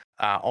Everton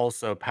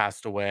also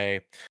passed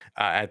away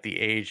at the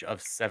age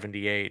of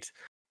 78.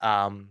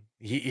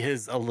 He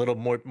is a little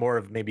more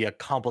of maybe a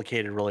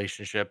complicated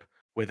relationship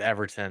with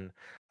Everton,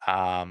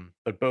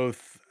 but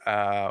both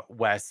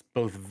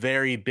both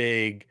very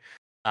big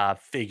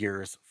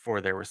figures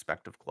for their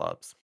respective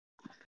clubs.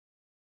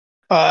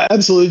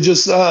 Absolutely.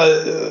 Just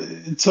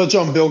touch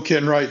on Bill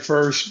Kenwright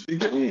first.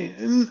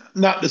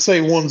 Not to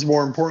say one's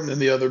more important than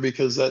the other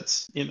because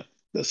that's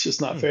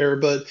just not Hmm, fair.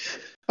 But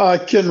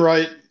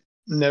Kenwright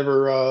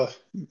never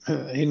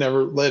he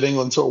never led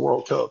England to a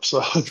World Cup.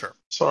 So sure.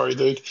 sorry,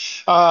 dude.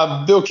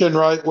 Bill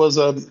Kenwright was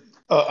a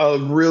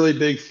really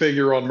big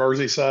figure on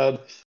Merseyside.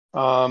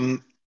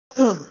 Um,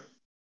 the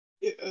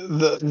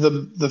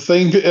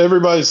thing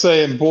everybody's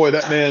saying, boy,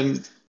 that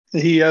man,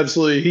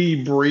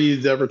 he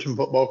breathed Everton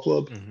Football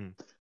Club. Hmm.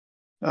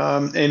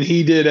 And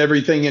he did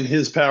everything in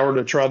his power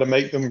to try to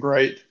make them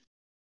great.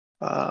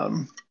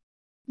 Um,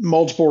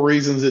 Multiple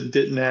reasons it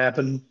didn't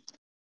happen,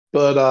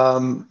 but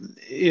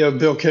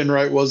Bill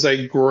Kenwright was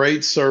a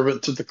great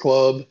servant to the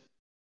club,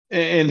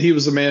 and he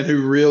was a man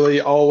who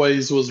really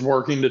always was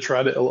working to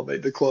try to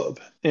elevate the club.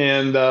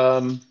 And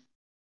I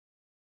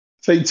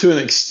think to an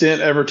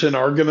extent, Everton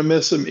are going to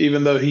miss him,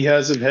 even though he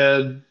hasn't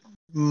had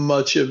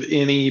much of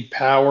any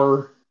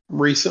power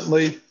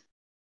recently.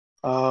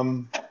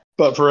 Um,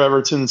 but for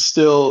Everton,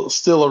 still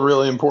a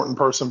really important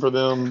person for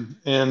them,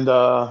 and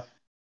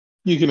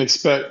you can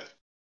expect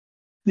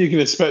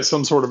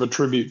some sort of a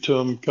tribute to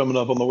him coming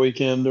up on the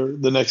weekend or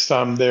the next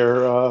time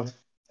they're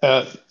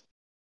at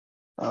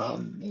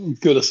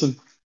Goodison.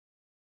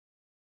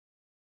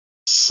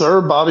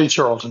 Sir Bobby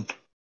Charlton,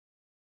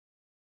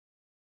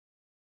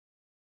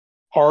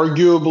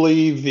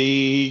 arguably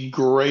the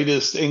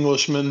greatest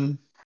Englishman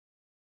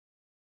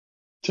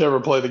to ever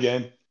play the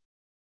game.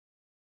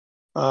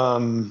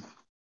 Um,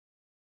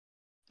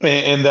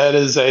 and that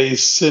is a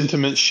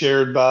sentiment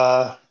shared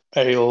by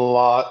a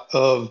lot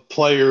of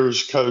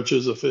players,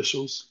 coaches,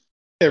 officials,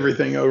 Hmm.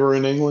 everything over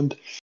in England.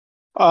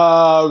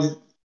 Uh,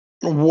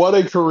 what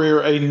a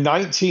career, a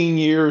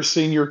 19-year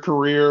senior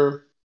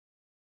career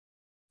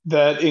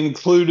that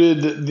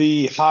included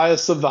the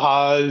highest of the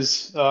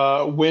highs,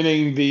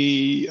 winning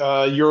the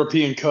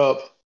European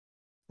Cup,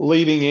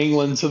 leading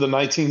England to the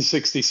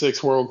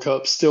 1966 World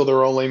Cup, still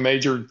their only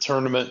major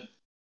tournament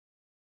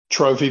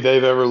trophy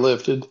they've ever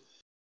lifted,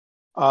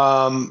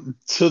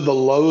 to the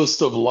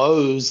lowest of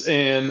lows.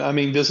 And I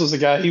mean, this was a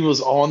guy, he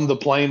was on the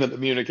plane at the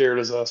Munich air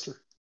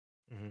disaster.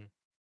 Hmm.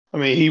 I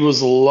mean, he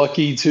was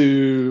lucky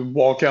to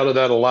walk out of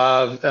that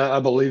alive. I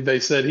believe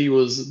they said he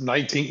was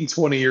 19,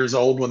 20 years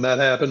old when that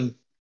happened.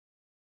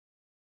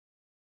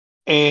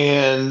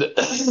 And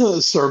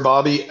Sir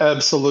Bobby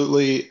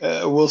absolutely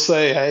will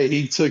say, hey,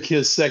 he took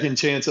his second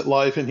chance at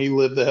life and he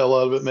lived the hell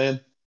out of it, man.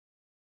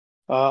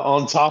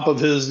 On top of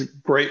his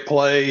great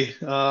play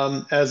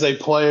as a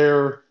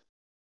player,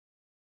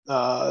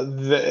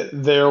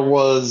 there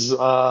was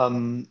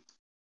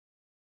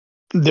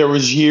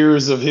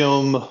years of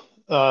him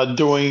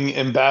doing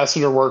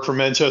ambassador work for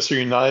Manchester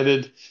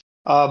United,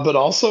 but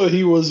also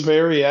he was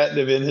very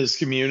active in his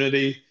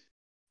community.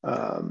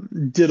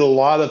 Did a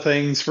lot of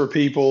things for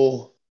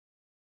people,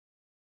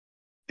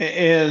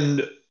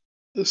 and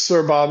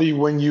Sir Bobby,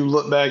 when you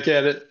look back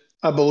at it,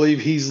 I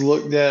believe he's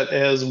looked at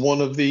as one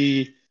of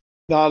the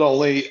not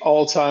only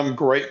all-time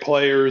great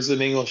players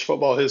in English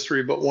football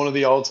history, but one of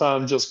the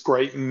all-time just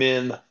great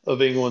men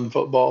of England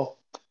football.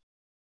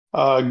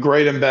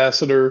 Great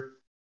ambassador,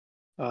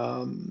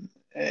 and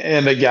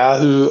a guy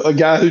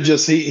who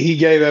just he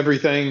gave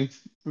everything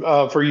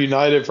for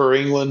United, for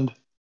England.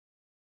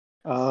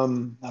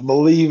 I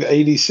believe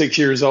 86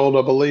 years old.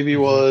 I believe he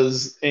Mm-hmm.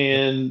 was, Yep.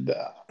 and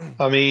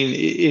I mean,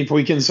 if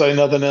we can say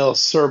nothing else,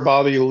 Sir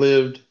Bobby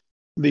lived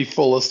the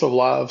fullest of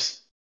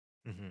lives.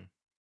 Mm-hmm.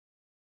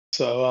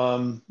 So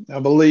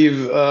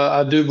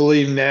I do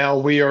believe now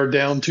we are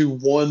down to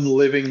one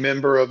living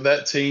member of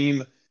that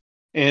team,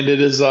 and it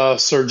is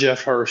Sir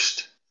Jeff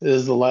Hurst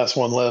is the last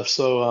one left.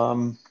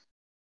 So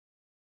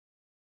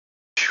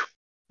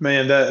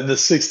man, that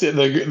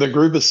the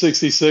group of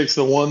 66,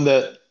 the one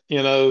that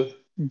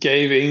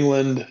gave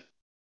England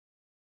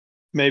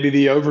maybe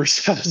the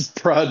oversized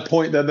pride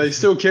point that they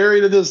still carry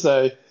to this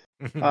day.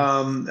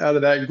 Out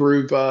of that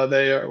group,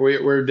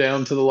 we're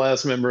down to the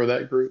last member of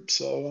that group.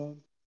 So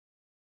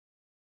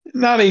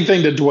not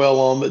anything to dwell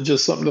on, but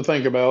just something to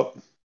think about.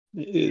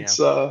 Yeah.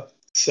 It's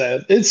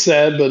sad. It's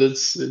sad, but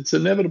it's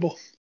inevitable.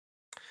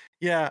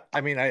 Yeah,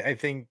 I mean, I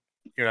think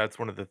that's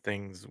one of the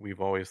things we've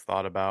always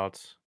thought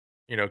about,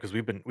 because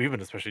we've been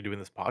especially doing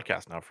this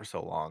podcast now for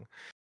so long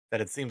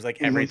that it seems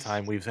like every Hmm.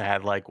 time we've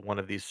had like one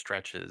of these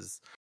stretches.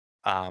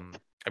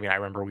 I mean, I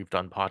remember we've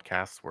done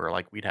podcasts where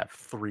like we'd have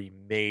three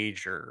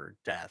major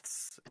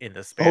deaths in the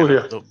Oh span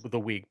of yeah. the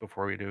week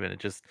before we do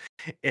it.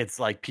 It's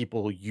like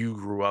people you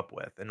grew up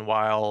with, and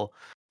while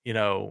you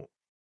know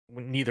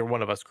neither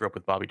one of us grew up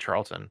with Bobby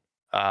Charlton,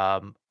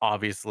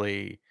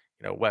 obviously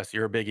Wes,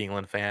 you're a big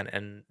England fan,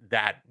 and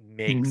that Hmm.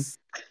 makes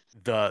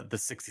the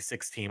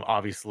 66 team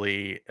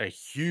obviously a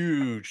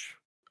huge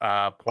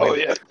Oh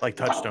point, yeah. like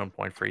touchstone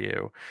point for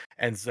you.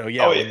 And so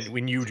yeah, Oh yeah.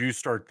 when you do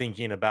start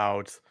thinking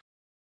about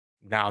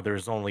now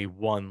there's only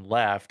one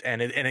left,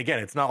 and again,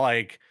 it's not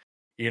like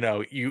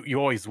you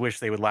always wish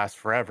they would last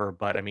forever,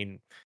 but I mean,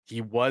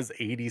 he was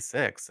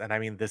 86, and I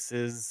mean, this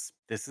is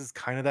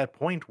kind of that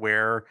point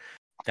where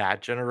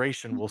that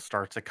generation will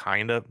start to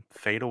kind of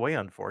fade away,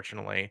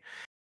 unfortunately.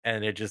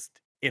 And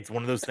it's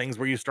one of those things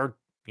where you start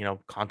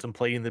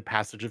contemplating the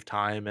passage of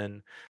time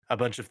and a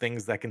bunch of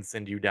things that can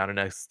send you down an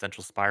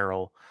existential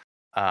spiral.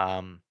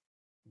 um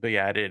but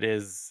yeah, it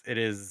is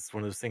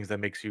one of those things that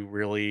makes you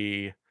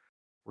really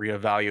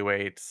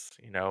reevaluate,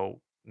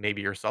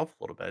 maybe yourself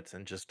a little bit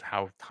and just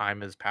how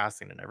time is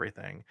passing and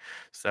everything.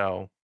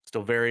 So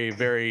still very,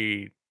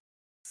 very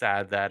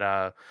sad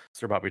that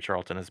Sir Bobby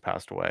Charlton has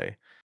passed away,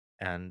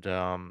 and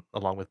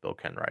along with Bill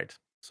Kenwright.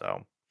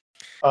 So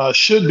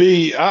Should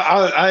be.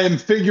 I am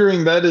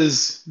figuring that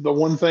is the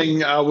one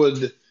thing I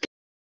would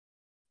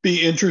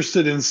be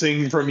interested in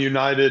seeing from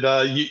United.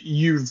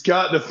 You've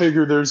got to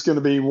figure there's going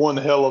to be one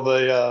hell of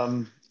a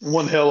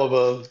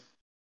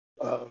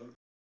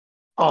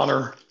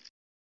honor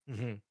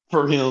mhm.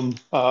 for him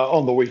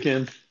on the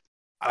weekend,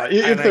 I and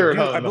if I they're at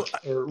do home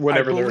or I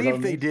whenever they're at believe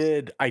home. they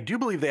did. I do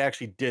believe they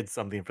actually did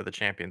something for the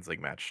Champions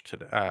League match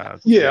today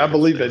Yeah, I or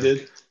believe they yesterday.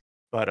 did.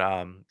 But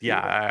yeah,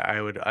 Yeah.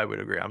 I would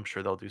agree. I'm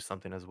sure they'll do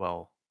something as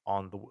well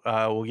on the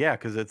well, yeah,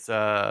 because it's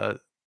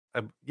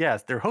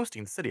yes, they're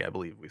hosting City, I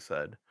believe we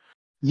said.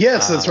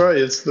 Yes, that's Um right.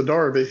 It's the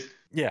Derby.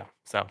 yeah,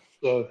 So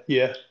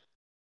yeah,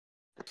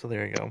 so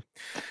there you go.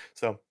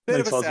 So bit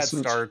of a makes lots of sad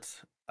sense.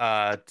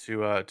 start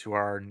to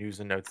our news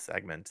and notes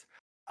segment.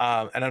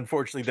 And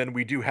unfortunately then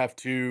we do have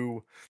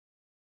to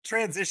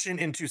transition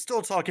into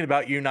still talking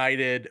about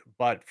United,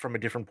 but from a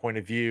different point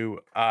of view.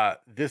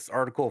 This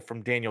article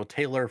from Daniel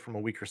Taylor from a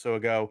week or so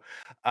ago,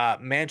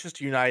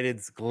 Manchester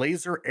United's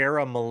Glazer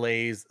era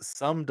malaise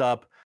summed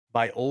up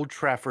by Old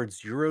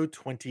Trafford's Euro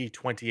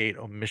 2028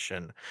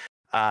 omission.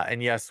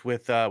 And yes,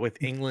 with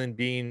England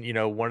being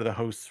one of the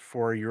hosts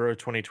for Euro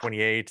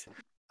 2028,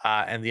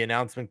 and the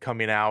announcement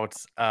coming out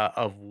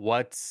of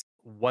what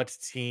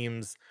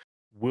teams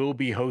will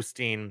be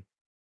hosting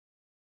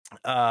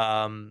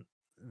um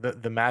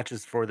the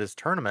matches for this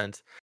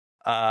tournament.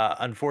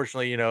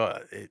 Unfortunately,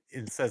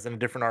 it says in a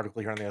different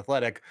article here on the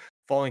Athletic,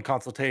 following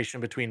consultation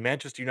between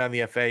Manchester United and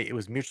the FA, it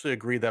was mutually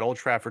agreed that Old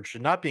Trafford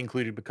should not be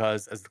included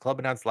because, as the club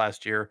announced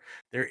last year,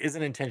 there is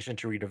an intention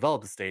to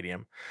redevelop the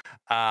stadium.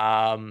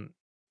 um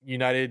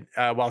United,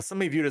 while some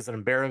may view it as an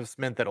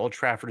embarrassment that Old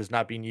Trafford is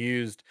not being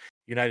used,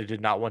 United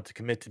did not want to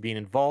commit to being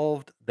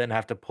involved, then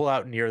have to pull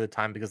out near the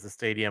time because the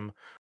stadium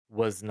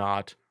was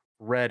not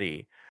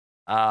ready.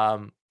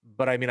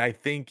 But I mean, I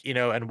think,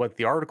 and what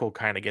the article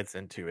kind of gets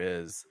into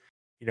is,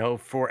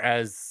 for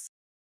as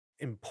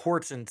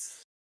important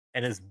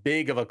and as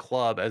big of a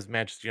club as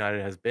Manchester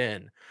United has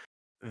been,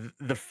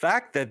 the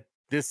fact that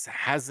this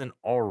hasn't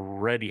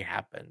already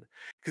happened,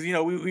 because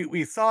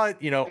we saw it.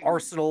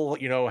 Arsenal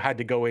had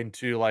to go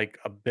into like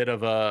a bit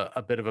of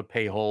a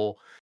pay hole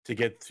to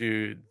get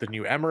to the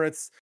new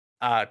Emirates.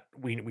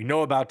 We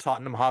know about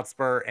Tottenham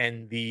Hotspur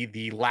and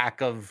the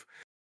lack of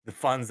the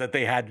funds that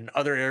they had in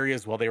other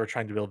areas while they were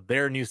trying to build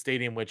their new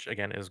stadium, which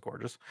again is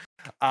gorgeous.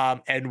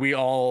 And we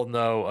all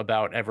know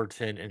about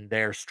Everton and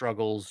their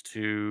struggles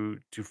to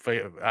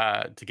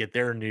get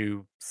their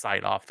new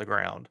site off the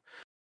ground.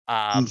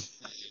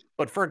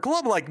 But for a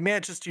club like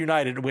Manchester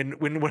United, when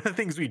one of the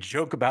things we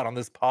joke about on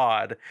this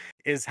pod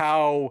is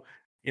how,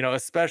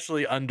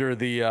 especially under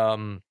the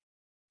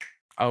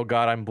oh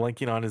god, I'm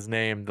blanking on his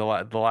name, the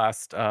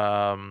last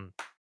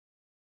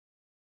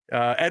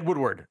Ed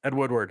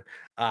Woodward,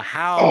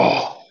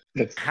 how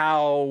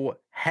Oh,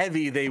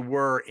 heavy they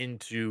were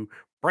into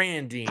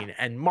branding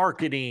and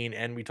marketing,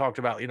 and we talked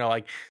about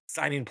like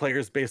signing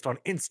players based on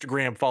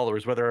Instagram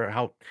followers, whether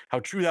how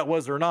true that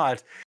was or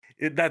not.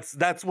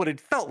 That's what it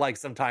felt like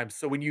sometimes.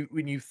 So when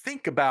you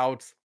think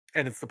about,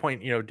 and it's the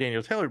point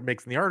Daniel Taylor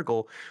makes in the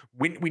article,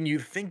 when you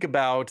think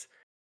about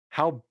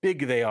how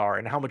big they are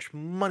and how much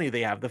money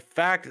they have, the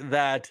fact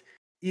that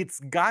it's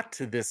got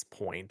to this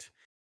point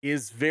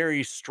is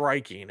very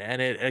striking,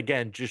 and it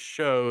again just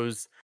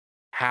shows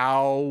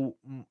how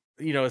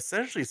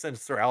essentially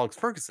since Sir Alex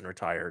Ferguson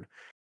retired,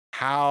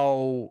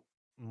 how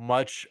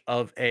much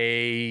of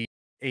a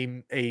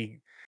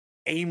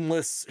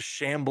aimless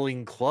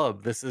shambling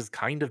club this has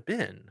kind of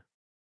been.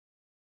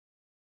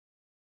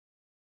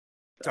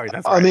 Sorry,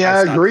 that's I right. mean, I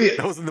I stopped. agree.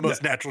 That wasn't the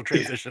most natural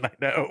transition, I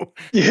know.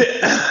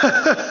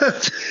 Yeah.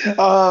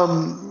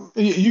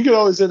 You could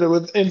always end it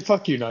with "and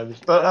fuck United,"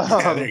 but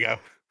Yeah, there you go.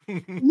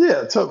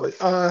 yeah, totally.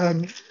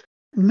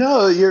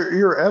 No,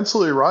 you're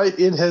absolutely right.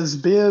 It has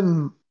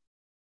been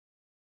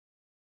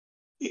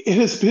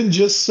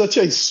just such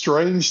a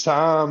strange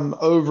time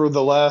over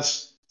the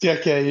last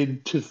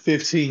decade to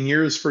 15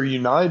 years for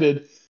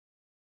United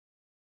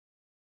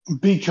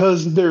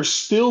because they're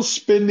still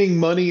spending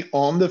money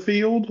on the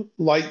field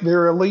like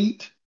they're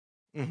elite,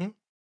 hmm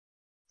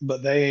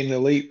but they ain't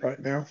elite right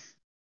now.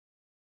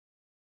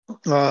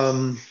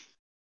 Um,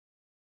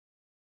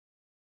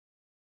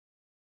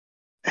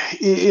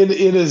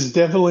 it has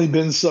definitely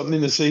been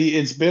something to see.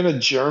 It's been a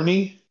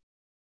journey.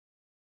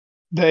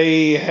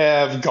 They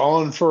have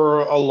gone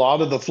for a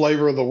lot of the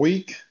flavor of the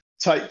week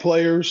type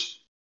players.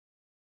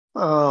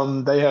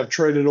 They have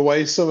traded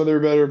away some of their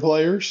better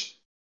players.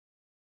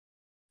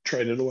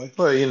 Traded away.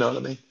 Well, you know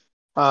what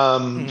I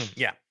mean.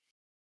 Yeah.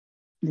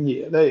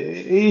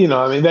 Yeah,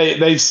 I mean,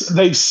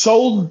 they've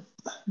sold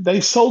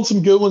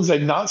some good ones.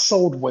 They've not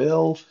sold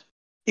well.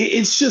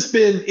 It's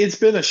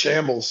been a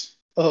shambles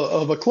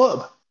of a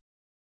club.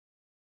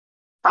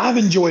 I've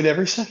enjoyed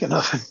every second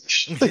of it.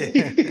 Actually,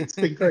 it's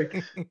been great.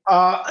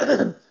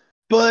 Uh,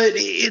 but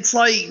it's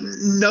like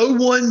no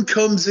one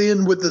comes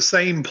in with the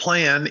same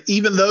plan,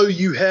 even though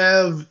you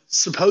have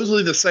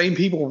supposedly the same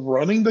people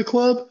running the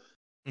club.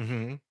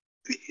 hmm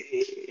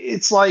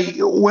It's like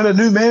when a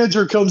new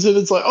manager comes in,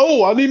 it's like,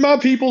 oh, I need my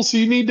people, so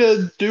you need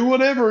to do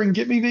whatever and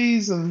get me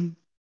these. And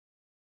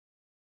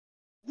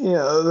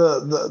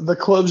the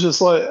club's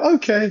just like,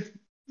 okay.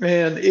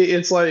 And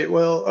it's like,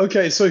 well,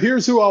 okay, so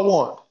here's who I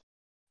want.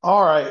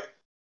 All right.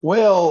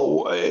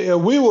 Well,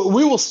 we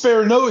will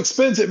spare no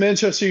expense at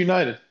Manchester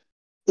United.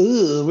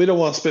 Ugh, we don't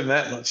want to spend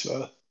that much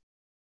though.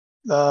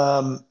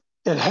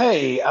 And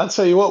hey, I'll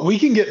tell you what, we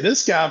can get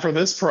this guy for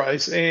this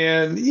price.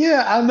 And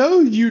yeah, I know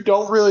you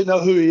don't really know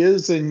who he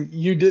is and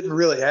you didn't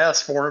really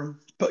ask for him,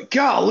 but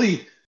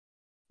golly,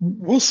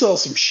 we'll sell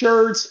some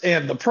shirts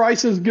and the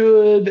price is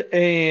good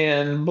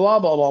and blah,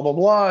 blah, blah, blah,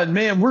 blah. And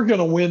man, we're going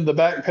to win the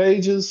back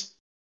pages.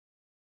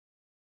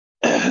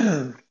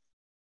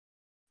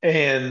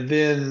 And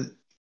then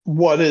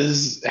what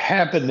has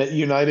happened at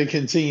United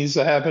continues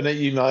to happen at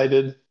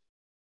United.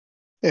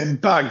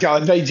 And by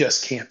God, they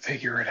just can't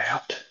figure it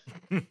out.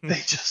 They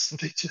just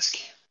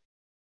can't.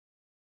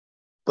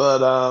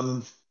 But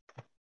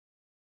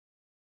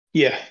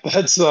yeah,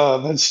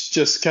 that's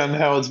just kind of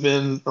how it's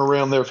been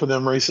around there for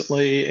them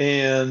recently,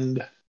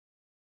 and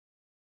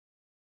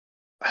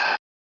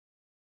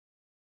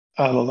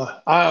I don't know.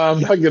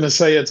 I'm not going to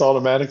say it's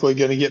automatically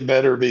going to get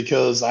better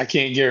because I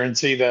can't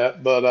guarantee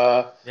that.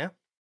 But Yeah.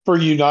 for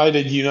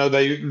United,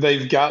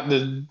 they've got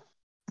to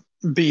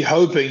be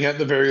hoping at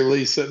the very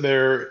least that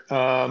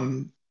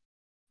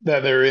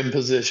they're in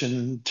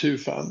position to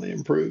finally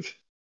improve.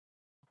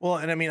 Well,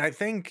 and I mean, I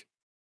think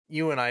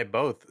you and I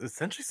both,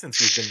 essentially since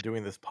we've been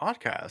doing this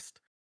podcast,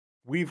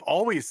 we've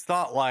always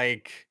thought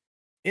like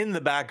in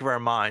the back of our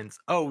minds,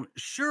 oh,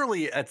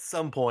 surely at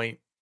some point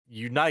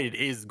United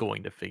is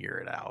going to figure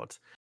it out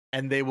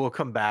and they will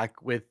come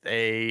back with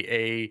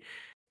a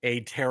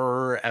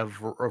terror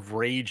of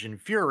rage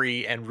and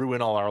fury and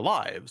ruin all our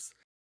lives.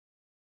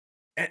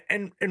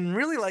 And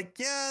really, like,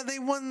 yeah, they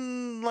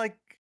won like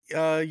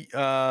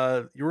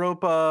Europa,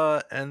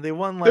 and they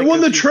won They like won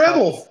a the few cups.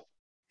 treble.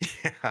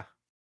 Yeah,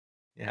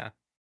 yeah.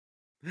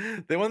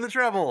 They won the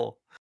treble.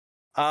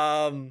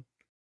 Um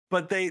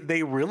but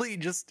they really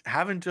just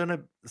haven't done it.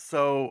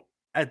 So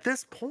at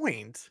this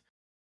point,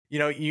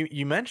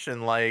 you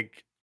mentioned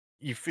like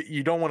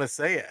you don't want to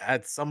say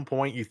at some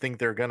point you think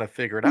they're gonna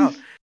figure it out,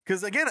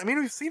 because again, I mean,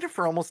 we've seen it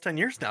for almost 10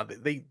 years now.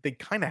 They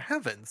kind of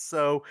haven't.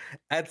 So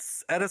at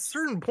a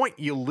certain point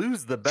you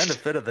lose the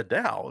benefit of the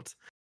doubt,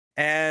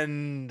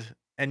 and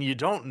And you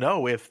don't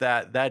know if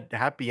that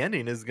happy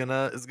ending is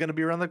gonna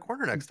be around the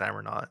corner next time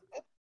or not.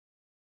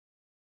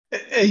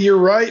 And you're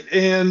right.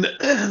 And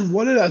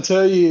what did I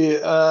tell you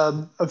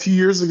a few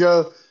years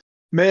ago?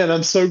 Man,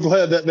 I'm so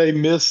glad that they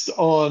missed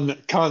on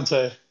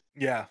Conte.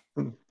 Yeah.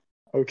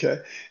 Okay.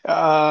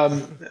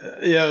 Um,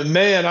 yeah,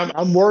 man,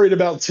 I'm worried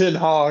about Ten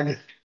Hag.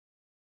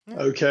 Yeah.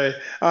 Okay.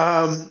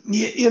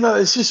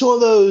 It's just one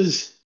of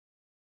those.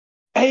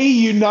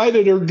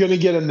 United are going to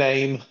get a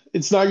name.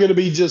 It's not going to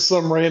be just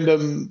some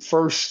random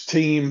first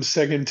team,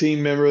 second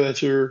team member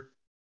that you're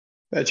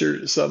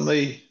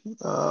suddenly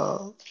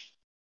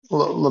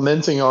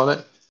lamenting on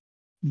it.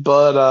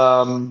 But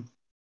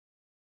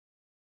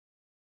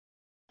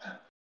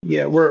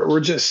yeah, we're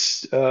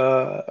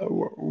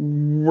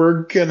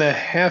gonna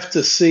have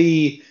to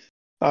see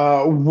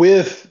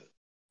with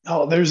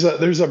there's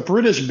a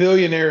British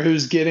billionaire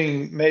who's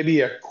getting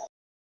maybe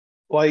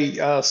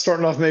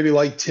starting off maybe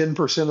like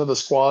 10% of the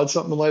squad,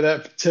 something like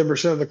that,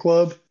 10% of the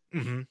club.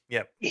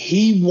 Yep.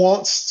 He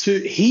wants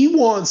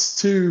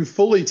to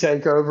fully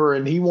take over,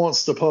 and he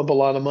wants to pump a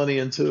lot of money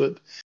into it,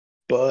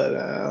 but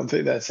I don't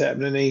think that's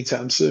happening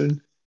anytime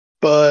soon.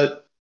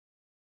 But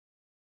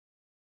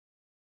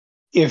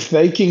if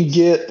they can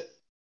get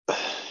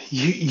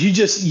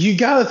you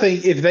got to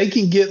think, if they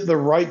can get the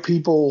right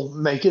people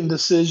making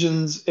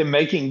decisions and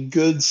making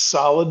good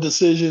solid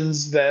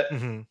decisions that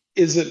Hmm.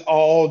 isn't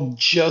all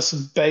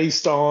just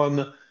based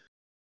on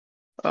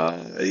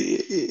well,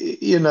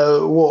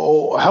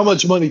 how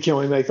much money can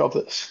we make off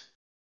this?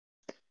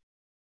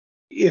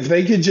 If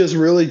they could just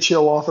really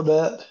chill off of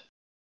that,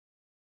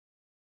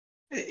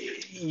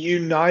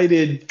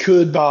 United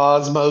could by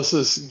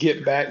osmosis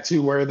get back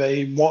to where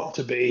they want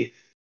to be.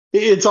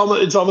 It's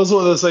almost one of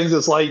those things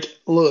that's like,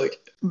 look,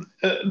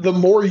 the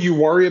more you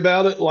worry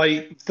about it,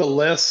 like the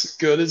less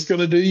good it's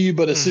going to do you.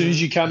 But as soon as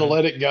Hmm. you kind of Hmm.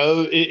 let it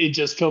go, it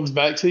just comes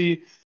back to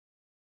you.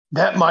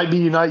 That might be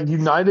United.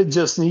 United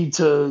just need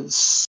to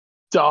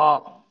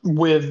stop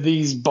with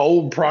these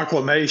bold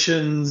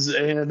proclamations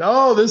and,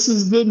 oh, this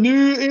is the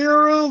new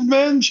era of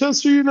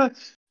Manchester United.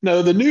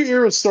 No, the new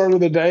era started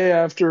the day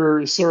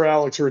after Sir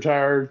Alex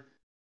retired.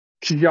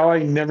 'Cause y'all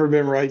ain't never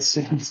been right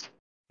since.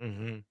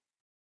 Hmm.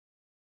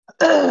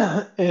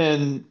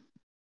 And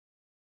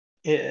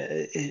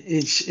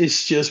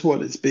it's just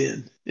what it's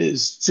been.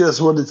 It's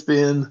just what it's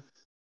been.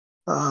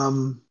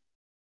 Um,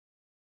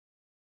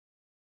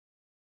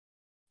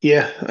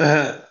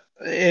 yeah,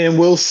 and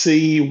we'll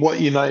see what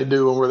United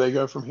do and where they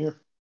go from here.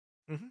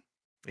 Hmm.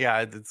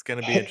 Yeah, it's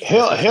gonna be interesting,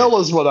 Hell, especially. hell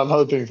is what I'm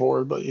hoping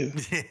for, but yeah.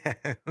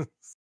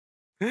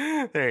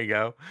 Yeah. There you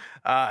go.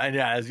 And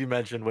yeah, as you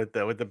mentioned, with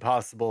the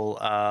possible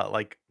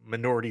like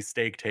minority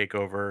stake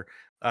takeover,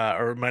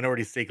 or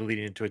minority stake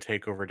leading into a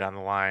takeover down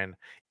the line,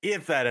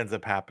 if that ends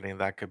up happening,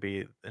 that could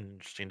be an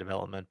interesting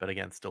development. But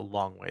again, still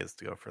long ways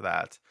to go for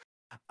that.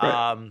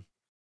 Right. Um,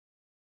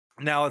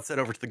 Now let's head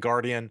over to the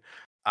Guardian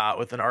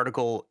with an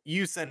article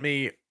you sent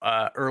me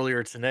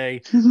earlier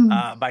today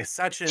by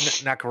Sachin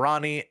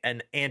Nakarani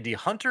and Andy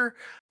Hunter.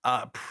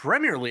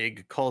 Premier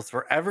League calls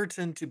for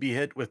Everton to be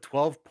hit with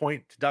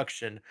 12-point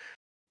deduction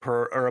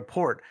per a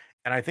report.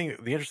 And I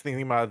think the interesting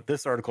thing about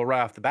this article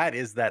right off the bat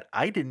is that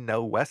I didn't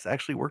know Wes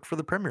actually worked for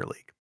the Premier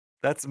League.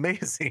 That's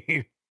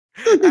amazing.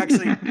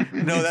 Actually,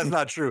 no, that's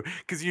not true.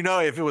 Because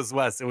if it was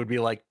Wes, it would be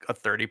like a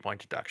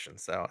 30-point deduction.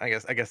 So I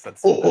guess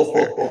that's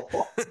fair.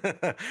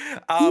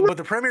 But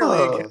the Premier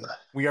League, Uh,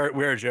 we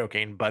are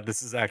joking, but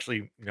this is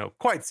actually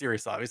quite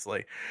serious.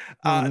 Obviously,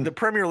 the mhm.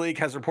 Premier League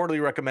has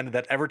reportedly recommended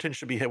that Everton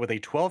should be hit with a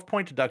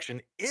 12-point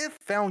deduction if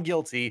found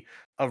guilty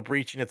of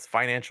breaching its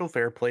financial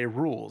fair play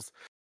rules.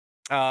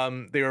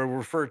 They were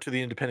referred to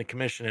the independent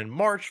commission in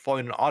March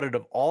following an audit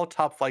of all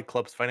top flight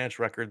clubs'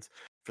 financial records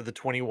for the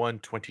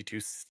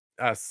 21-22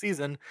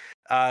 season.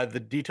 The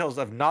details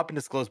have not been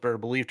disclosed but are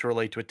believed to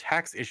relate to a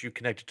tax issue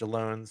connected to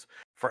loans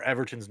for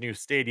Everton's new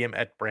stadium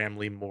at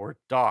Bramley Moor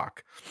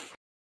Dock.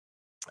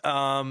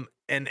 And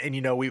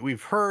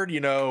we've heard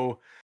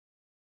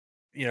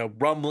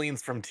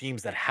rumblings from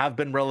teams that have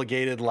been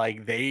relegated,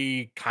 like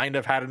they kind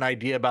of had an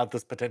idea about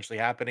this potentially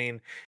happening,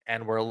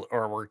 and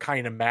we're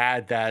kind of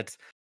mad that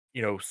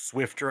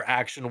swifter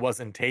action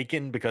wasn't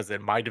taken because it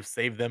might have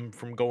saved them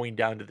from going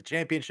down to the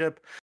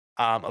championship.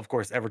 Of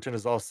course, Everton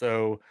is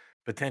also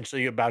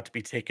potentially about to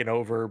be taken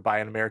over by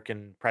an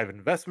American private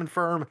investment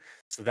firm,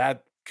 so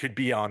that could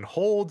be on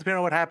hold depending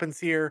on what happens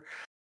here.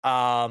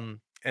 And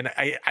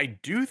I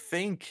do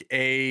think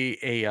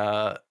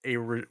a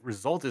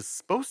result is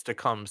supposed to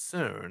come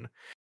soon.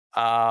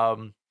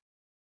 Um,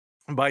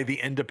 by the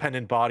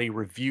independent body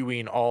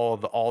reviewing all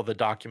the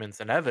documents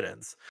and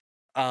evidence.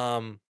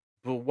 Um,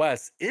 but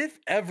Wes, if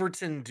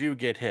Everton do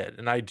get hit,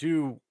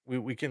 and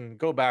we can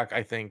go back,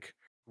 I think,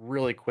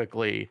 really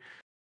quickly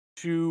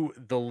to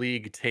the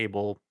league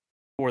table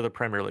for the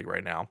Premier League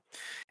right now.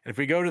 And if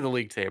we go to the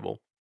league table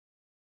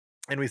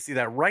and we see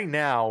that right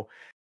now,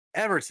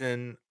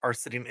 Everton are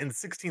sitting in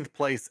 16th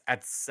place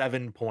at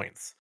 7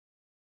 points.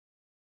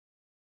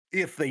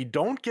 If they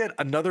don't get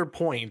another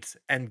point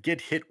and get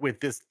hit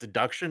with this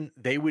deduction,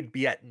 they would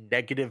be at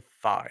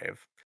 -5.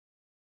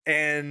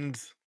 And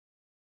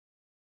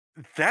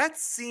that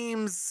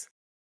seems,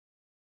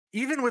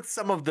 even with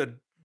some of the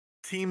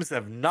teams that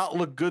have not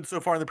looked good so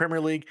far in the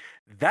Premier League,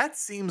 that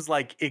seems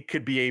like it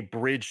could be a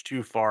bridge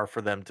too far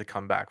for them to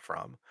come back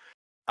from.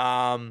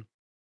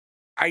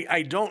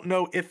 I don't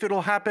know if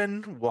it'll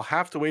happen. We'll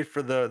have to wait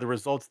for the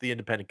results of the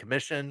independent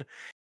commission.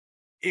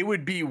 It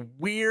would be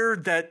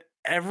weird that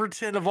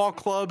Everton of all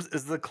clubs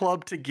is the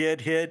club to get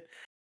hit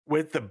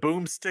with the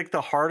boomstick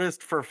the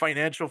hardest for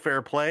financial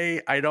fair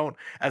play. I don't,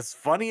 as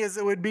funny as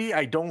it would be,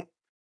 I don't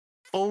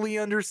fully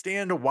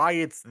understand why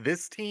it's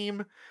this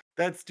team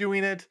that's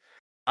doing it.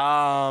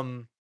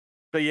 But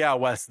yeah,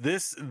 Wes,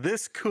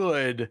 this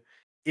could,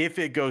 if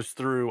it goes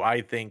through,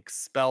 I think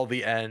spell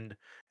the end,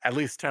 at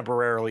least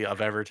temporarily,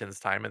 of Everton's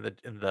time in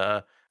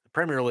the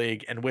Premier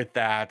League. And with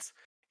that,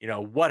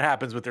 what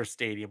happens with their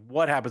stadium,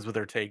 what happens with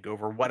their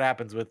takeover, what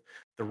happens with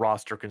the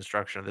roster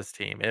construction of this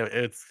team.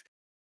 It's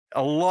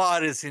a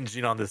lot is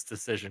hinging on this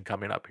decision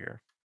coming up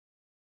here.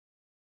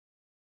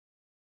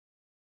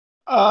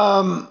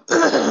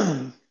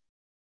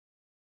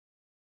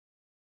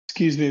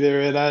 Excuse me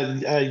there, Ed.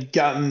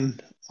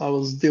 I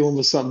was dealing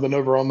with something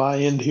over on my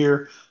end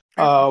here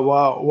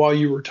while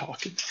you were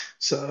talking.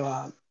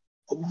 So,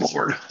 oh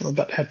Lord, I'm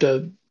about to have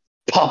to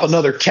pop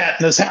another cat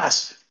in this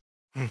house.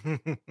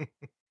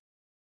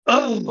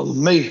 Oh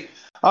me.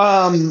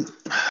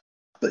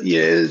 But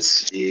yeah,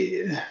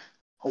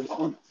 hold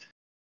on.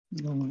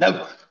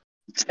 No.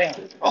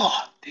 Damn.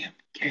 Oh, damn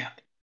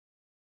cat.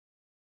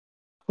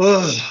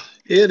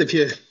 Ed, if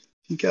you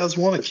guys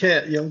want a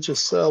cat,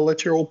 just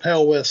let your old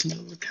pal Wes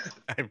know.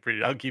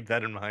 Okay. I'll keep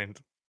that in mind.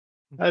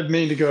 I didn't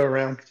mean to go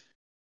around.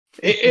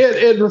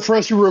 Ed,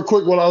 refresh me real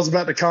quick what I was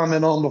about to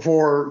comment on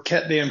before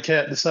Cat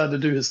decided to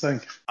do his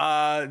thing.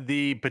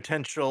 The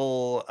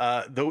potential,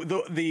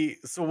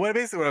 so what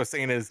I was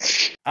saying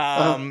is,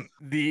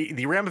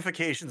 the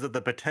ramifications of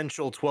the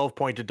potential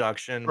 12-point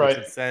deduction, which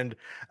would send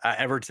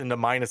Everton to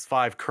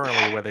 -5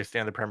 currently where they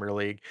stand in the Premier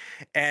League.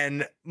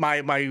 And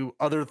my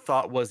other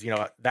thought was,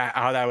 that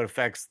how that would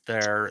affect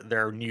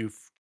their new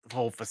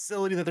whole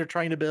facility that they're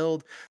trying to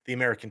build, the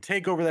American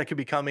takeover that could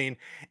be coming,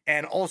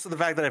 and also the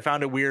fact that I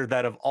found it weird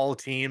that of all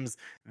teams,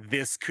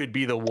 this could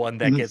be the one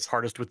that gets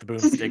hardest with the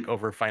boomstick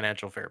over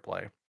financial fair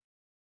play.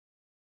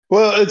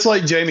 Well, it's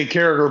like Jamie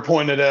Carragher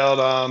pointed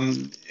out.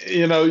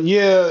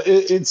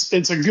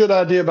 It's a good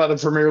idea about the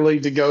Premier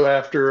League to go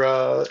after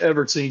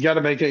Everton. You got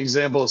to make an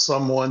example of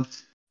someone.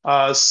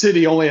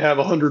 City only have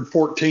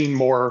 114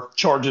 more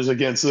charges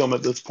against them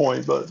at this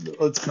point, but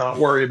let's not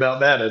worry about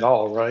that at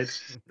all, right?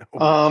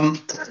 No.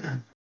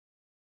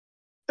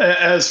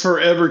 As for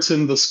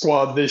Everton, the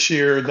squad this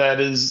year, that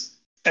is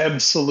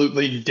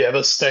absolutely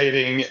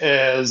devastating.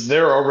 As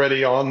they're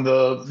already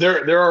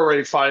they're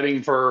already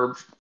fighting for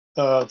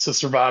to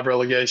survive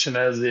relegation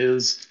as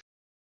is.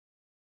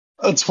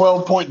 A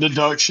 12-point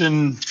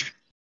deduction,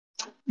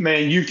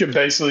 man, you could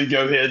basically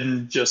go ahead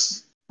and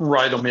just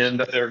write them in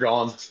that they're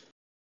gone.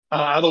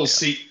 I don't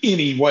see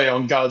any way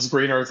on God's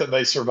green earth that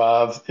they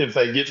survive if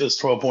they get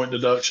this 12-point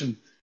deduction.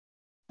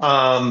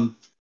 Long-term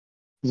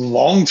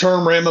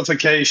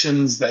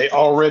ramifications, they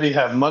already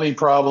have money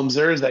problems.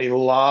 There is a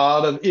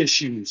lot of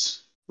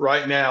issues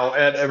right now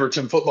at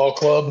Everton Football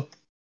Club.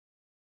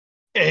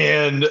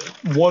 And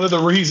one of the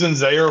reasons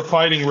they are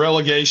fighting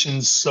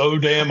relegation so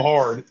damn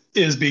hard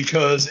is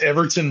because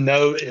Everton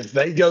know if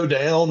they go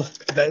down,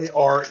 they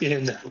are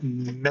in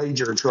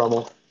major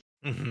trouble.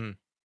 Mm-hmm.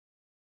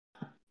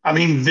 I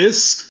mean,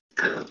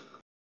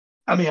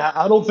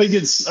 I don't think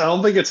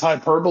it's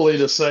hyperbole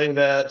to say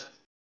that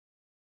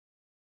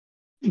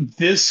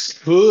this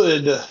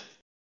could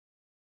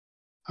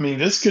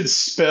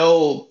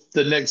spell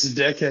the next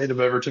decade of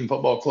Everton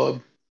Football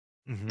Club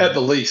at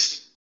the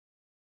least.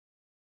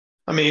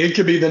 I mean, it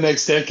could be the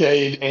next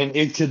decade, and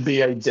it could be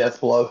a death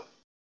blow.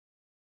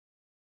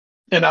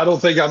 And I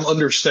don't think I'm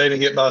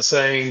understating it by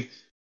saying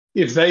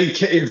if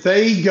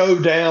they go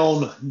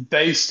down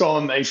based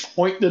on a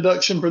point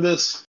deduction for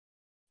this,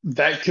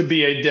 that could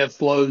be a death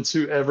blow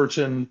to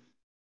Everton,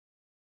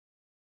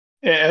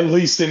 at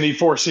least in the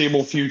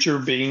foreseeable future,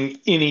 being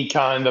any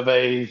kind of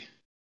a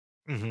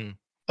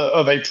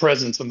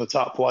presence in the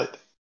top flight.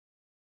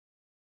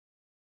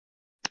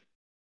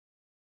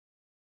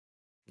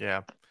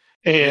 Yeah.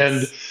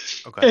 And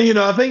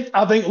I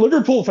think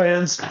Liverpool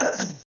fans,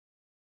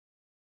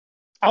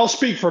 I'll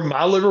speak from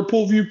my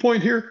Liverpool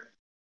viewpoint here.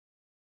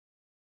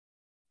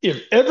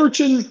 If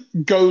Everton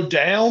go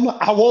down,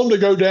 I want them to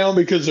go down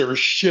because there's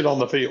shit on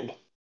the field.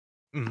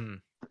 Mm-hmm.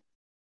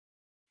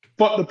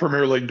 Fuck the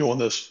Premier League doing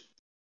this.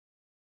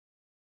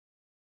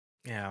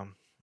 Yeah.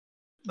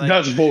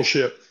 That's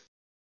bullshit.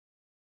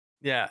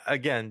 Yeah,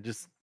 again,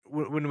 just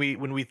when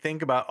we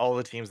think about all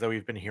the teams that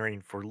we've been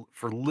hearing for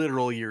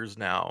literal years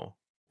now,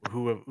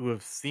 who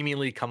have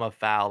seemingly come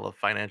afoul of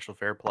financial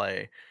fair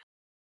play,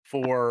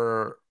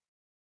 for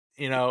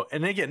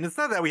and again, it's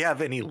not that we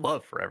have any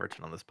love for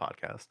Everton on this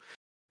podcast,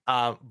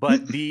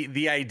 but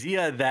the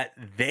idea that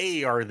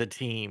they are the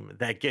team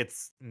that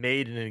gets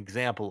made an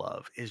example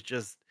of is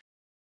just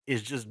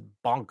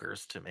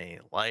bonkers to me.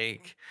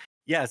 Like,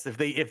 yes, if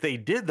they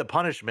did the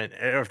punishment,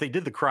 or if they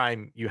did the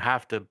crime, you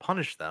have to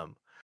punish them.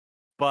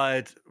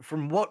 But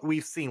from what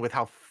we've seen with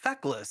how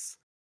feckless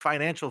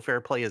financial fair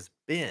play has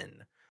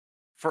been,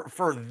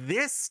 for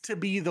this to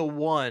be the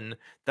one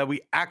that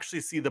we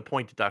actually see the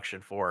point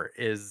deduction for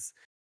is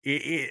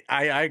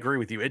I agree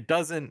with you. It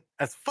doesn't,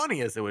 as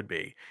funny as it would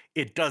be,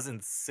 it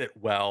doesn't sit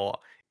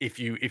well if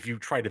you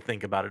try to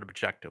think about it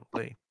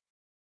objectively.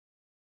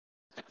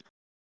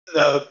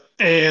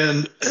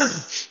 And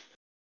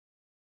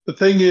the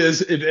thing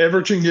is, if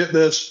Everton get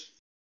this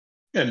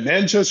and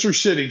Manchester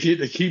City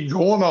keep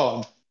going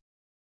on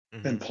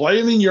and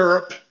playing in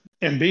Europe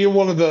and being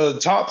one of the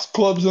top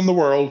clubs in the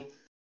world,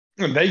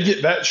 and they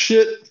get that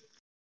shit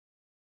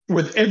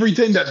with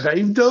everything that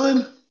they've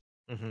done,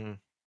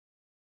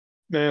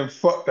 man,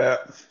 fuck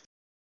that.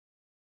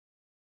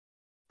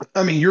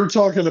 I mean, you're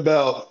talking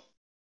about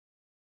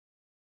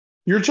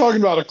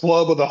a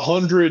club with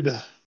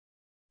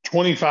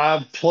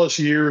 125 plus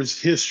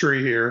years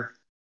history here.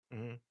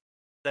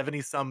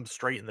 70 some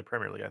straight in the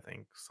Premier League, I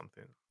think.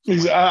 Something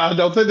I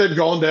don't think they've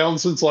gone down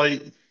since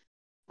like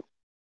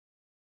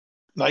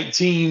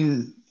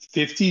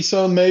 1950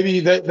 some, maybe.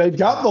 They've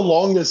got the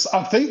longest,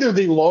 I think they're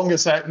the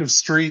longest active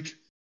streak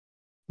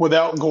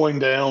without going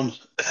down.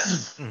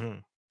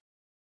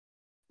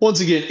 Once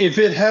again, if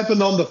it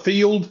happened on the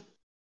field,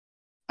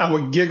 I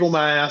would giggle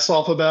my ass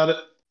off about it.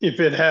 If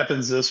it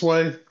happens this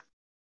way,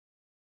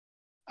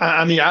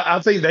 I mean, I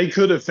think they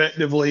could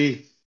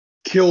effectively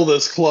kill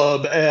this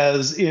club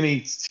as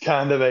any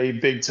kind of a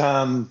big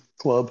time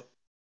club.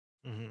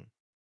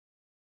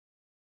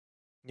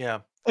 Yeah.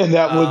 And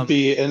that would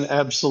be an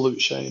absolute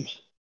shame.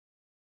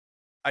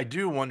 I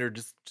do wonder,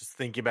 just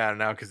thinking about it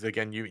now, because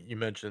again, you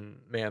mentioned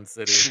Man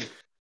City,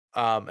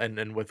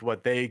 and with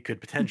what they could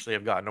potentially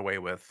have gotten away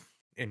with,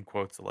 in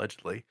quotes,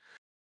 allegedly.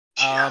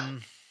 I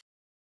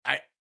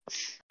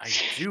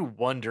do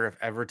wonder if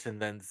Everton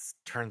then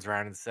turns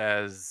around and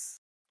says,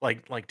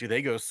 like, do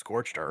they go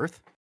scorched earth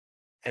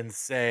and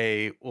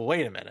say, well,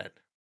 wait a minute.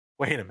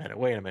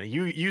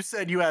 You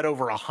said you had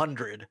over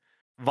 100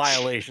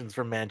 violations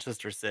from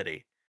Manchester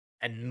City,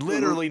 and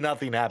literally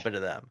nothing happened to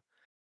them.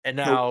 And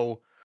now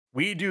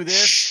we do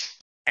this,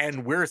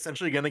 and we're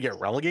essentially going to get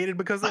relegated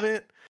because of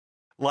it.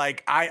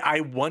 Like,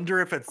 I wonder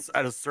if it's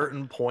at a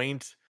certain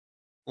point,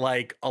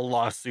 like, a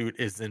lawsuit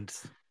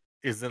isn't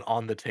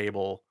on the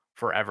table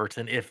for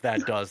Everton if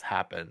that does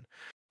happen.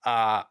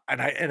 And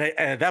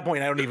at that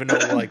point, I don't even know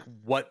like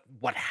what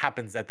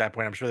happens at that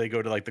point. I'm sure they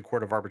go to like the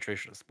Court of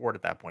Arbitration of Sport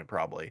at that point,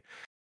 probably.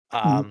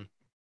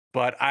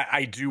 But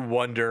I do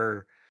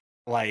wonder,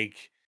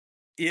 like,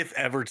 if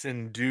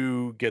Everton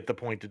do get the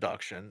point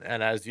deduction,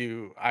 and as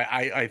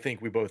I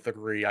think we both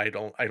agree, I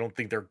don't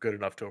think they're good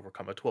enough to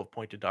overcome a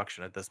 12-point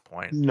deduction at this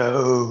point.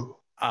 No.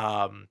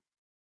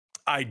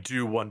 I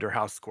do wonder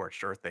how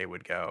scorched earth they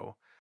would go.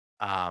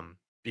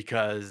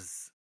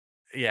 Because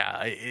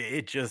yeah,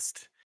 it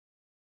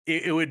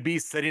would be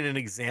setting an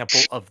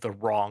example of the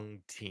wrong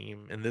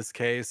team in this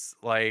case.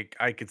 Like,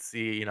 I could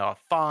see, a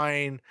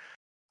fine.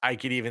 I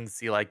could even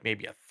see like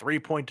maybe a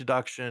 3-point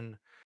deduction,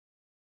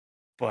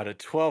 but a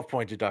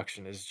 12-point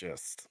deduction is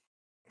just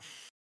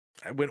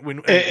when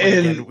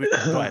again.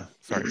 Go ahead.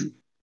 Sorry.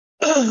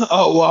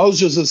 Oh, well, I was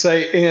just to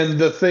say, and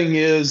the thing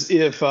is,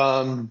 if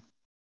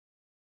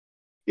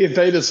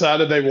they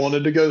decided they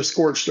wanted to go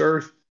scorched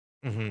earth,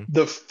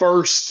 the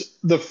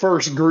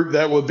first group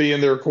that would be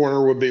in their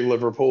corner would be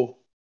Liverpool.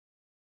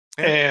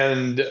 Yeah.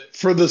 And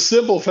for the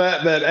simple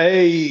fact that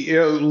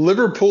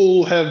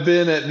Liverpool have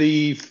been at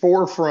the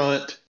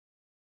forefront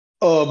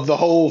of the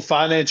whole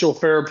financial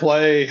fair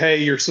play.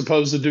 Hey, you're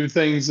supposed to do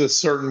things a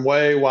certain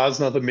way. Why is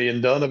nothing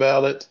being done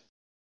about it?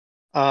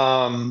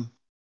 And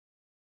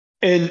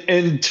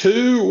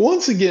two,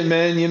 once again,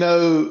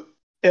 man,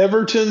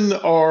 Everton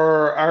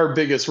are our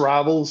biggest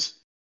rivals.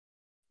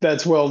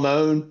 That's well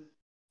known.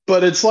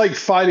 But it's like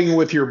fighting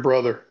with your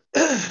brother.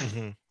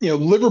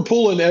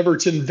 Liverpool and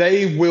Everton,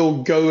 they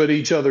will go at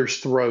each other's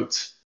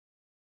throats.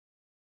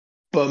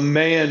 But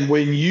man,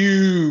 when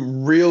you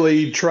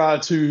really try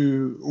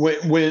to,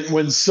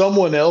 when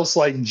someone else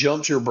like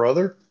jumps your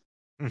brother,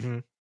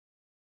 I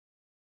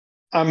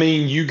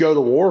mean, you go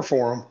to war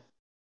for them.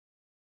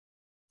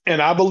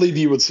 And I believe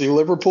you would see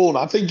Liverpool, and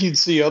I think you'd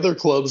see other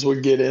clubs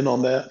would get in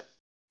on that.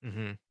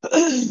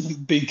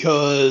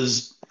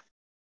 Because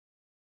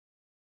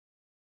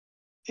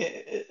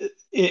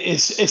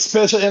it's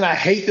especially, and I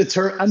hate to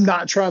turn, I'm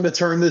not trying to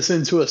turn this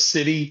into a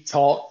city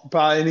talk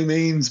by any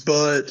means,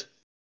 but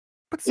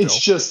it's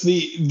just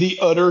the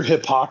utter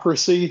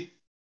hypocrisy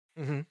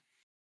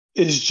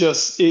is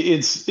just,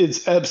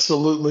 it's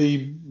absolutely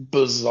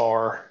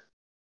bizarre.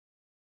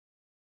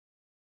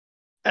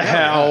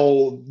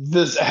 How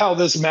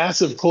this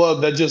massive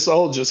club that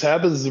just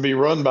happens to be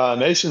run by a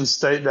nation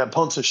state that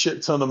pumps a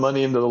shit ton of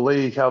money into the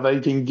league, how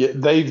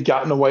they've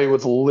gotten away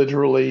with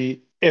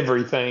literally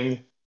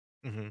everything.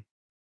 And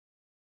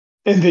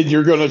then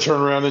you're going to turn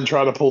around and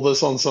try to pull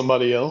this on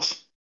somebody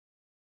else.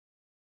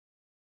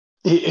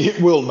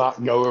 It will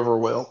not go over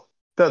well.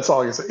 That's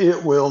all I can say.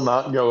 It will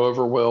not go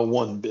over well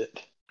one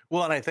bit.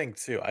 Well, and I think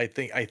too. I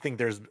think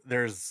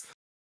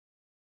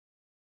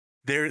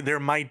there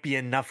might be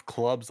enough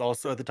clubs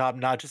also at the top,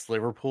 not just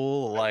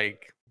Liverpool,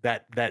 like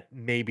that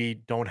maybe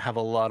don't have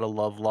a lot of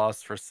love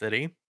lost for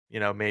City. You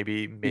know,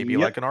 maybe like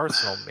Yep. an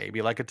Arsenal,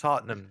 maybe like a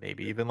Tottenham,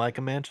 maybe even like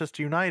a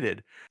Manchester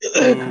United,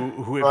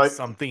 who if Right.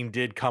 something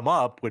did come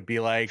up would be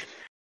like,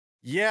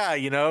 yeah,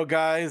 you know,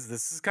 guys,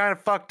 this is kind of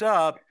fucked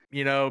up.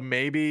 You know,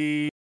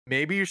 maybe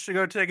you should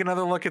go take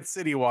another look at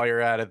City while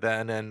you're at it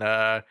then,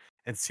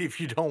 and see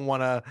if you don't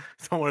want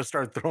to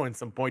start throwing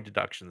some point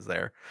deductions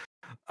there.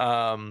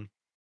 Um,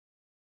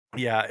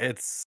 yeah,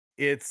 it's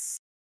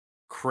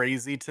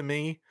crazy to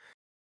me.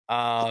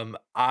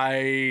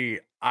 I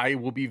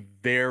will be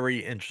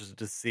very interested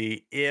to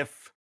see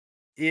if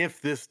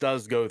this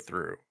does go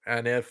through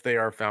and if they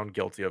are found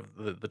guilty of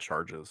the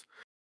charges,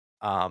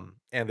 and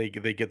they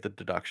get the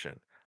deduction.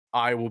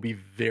 I will be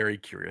very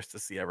curious to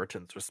see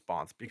Everton's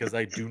response because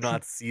I do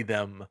not see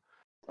them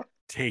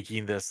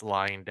taking this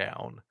lying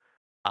down.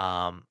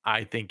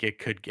 I think it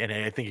could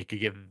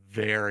get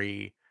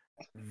very,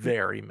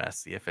 very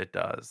messy if it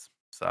does.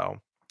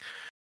 So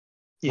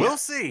Yeah. we'll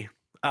see.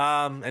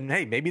 And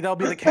hey, maybe that'll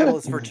be the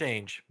catalyst for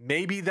change.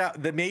 Maybe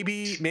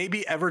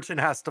Everton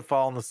has to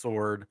fall on the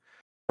sword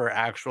for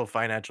actual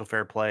financial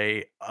fair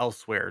play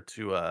elsewhere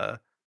to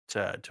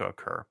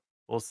occur.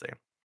 We'll see.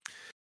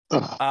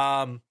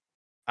 Um,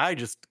 I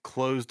just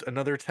closed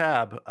another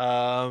tab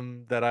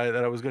that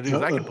I was going to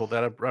do. I can pull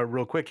that up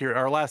real quick here.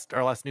 Our last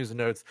news and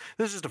notes.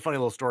 This is just a funny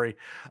little story.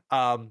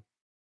 From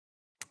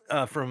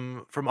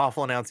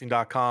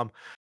awfulannouncing.com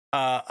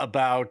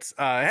about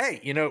hey,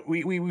 you know,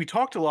 we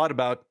talked a lot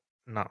about,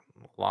 not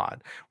a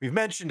lot, we've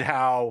mentioned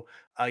how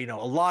you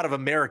know, a lot of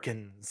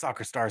American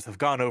soccer stars have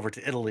gone over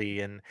to Italy,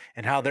 and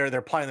how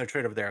they're plying their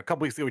trade over there. A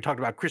couple weeks ago we talked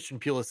about Christian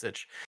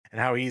Pulisic and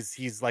how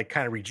he's like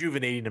kind of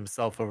rejuvenating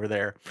himself over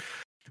there.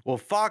 Well,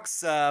 Fox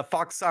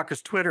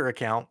Soccer's Twitter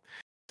account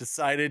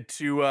decided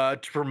to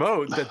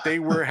promote that they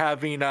were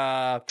having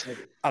a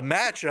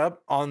matchup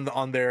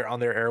on their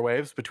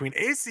airwaves between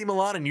AC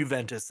Milan and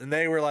Juventus, and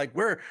they were like,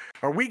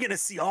 are we going to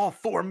see all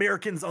four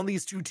Americans on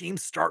these two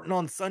teams starting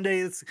on Sunday?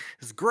 It's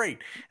great."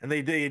 And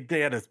they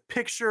had a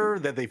picture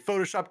that they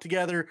photoshopped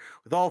together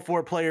with all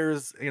four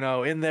players, you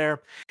know, in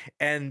there,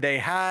 and they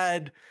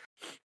had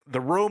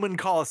the Roman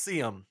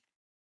Colosseum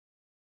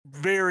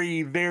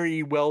very,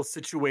 very well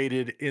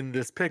situated in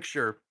this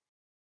picture.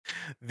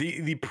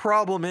 The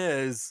problem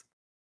is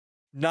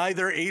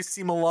neither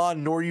AC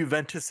Milan nor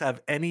Juventus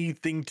have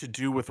anything to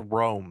do with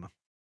Rome.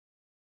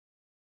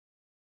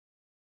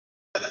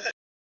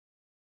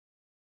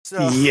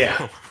 So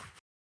Yeah.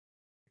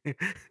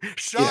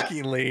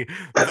 shockingly,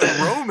 the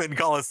Roman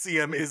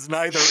Colosseum is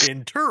neither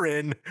in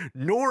Turin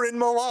nor in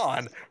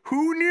Milan.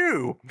 Who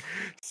knew?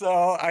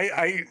 So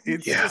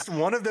it's Yeah. just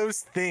one of those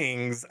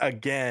things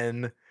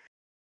again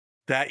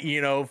that,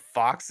 you know,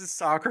 Fox's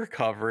soccer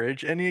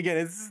coverage, and again,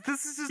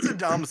 this is just a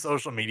dumb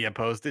social media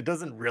post. It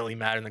doesn't really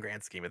matter in the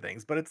grand scheme of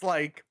things, but it's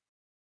like,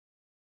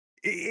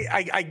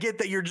 I get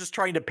that you're just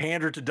trying to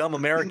pander to dumb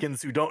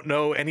Americans who don't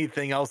know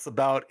anything else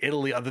about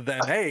Italy other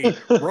than, hey,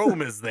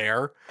 Rome is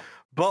there.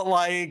 But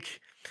like,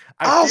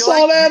 I I feel saw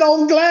like that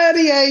on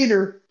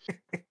Gladiator.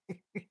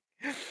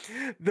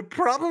 the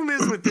problem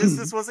is with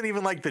this wasn't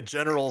even like the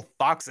general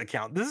Fox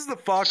account. This is the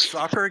Fox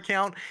soccer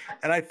account.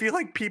 And I feel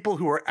like people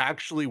who are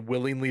actually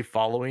willingly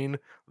following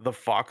the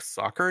Fox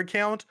soccer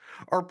account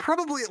are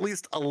probably at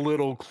least a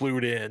little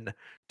clued in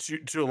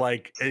to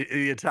like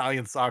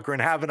Italian soccer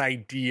and have an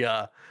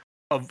idea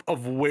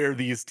of where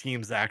these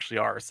teams actually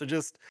are. So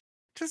just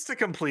a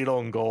complete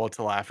own goal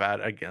to laugh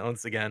at again,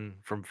 once again,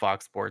 from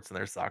Fox Sports and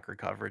their soccer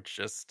coverage.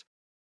 Just,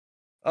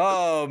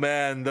 oh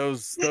man,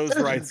 those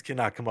rights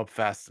cannot come up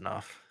fast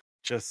enough.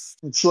 Just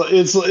It's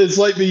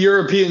like the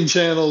European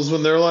channels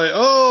when they're like,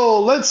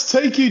 "Oh, let's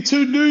take you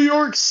to New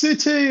York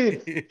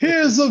City.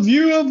 Here's a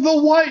view of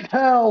the White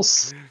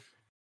House."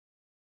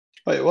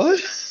 Wait,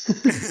 what?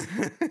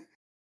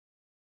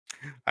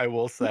 I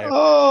will say.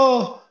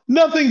 Oh,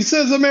 nothing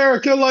says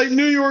America like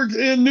New York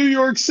in New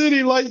York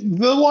City, like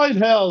the White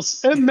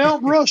House and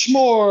Mount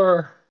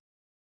Rushmore.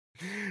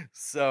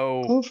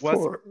 So, Of Wes,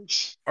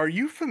 course. are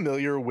you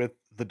familiar with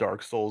the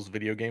Dark Souls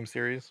video game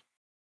series?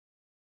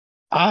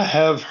 I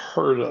have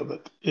heard of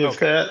it, if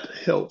Okay. that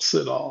helps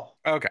at all.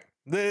 Okay.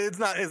 It's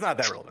not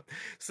that relevant.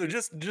 So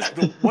just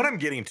the what I'm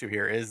getting to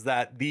here is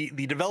that the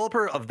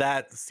developer of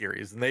that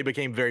series, and they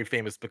became very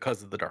famous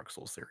because of the Dark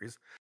Souls series,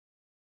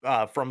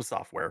 from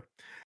Software.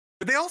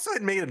 But they also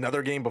had made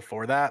another game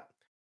before that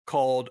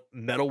called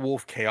Metal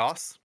Wolf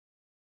Chaos,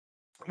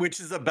 which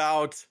is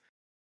about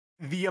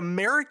the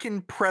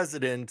American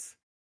president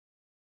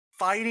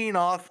fighting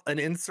off an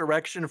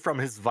insurrection from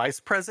his vice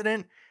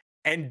president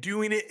and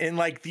doing it in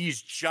like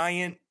these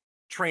giant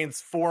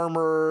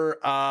transformer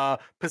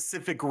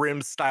Pacific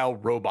Rim style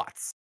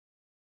robots.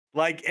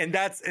 Like, and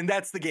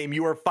that's the game.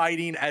 You are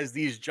fighting as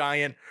these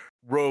giant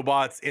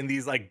robots in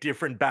these like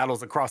different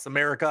battles across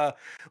America.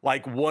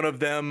 Like one of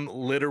them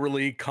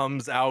literally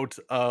comes out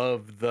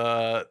of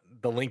the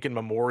Lincoln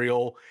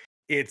Memorial.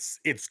 It's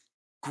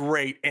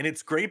great. And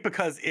it's great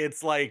because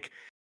it's like,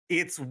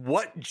 it's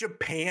what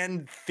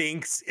Japan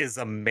thinks is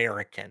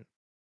American.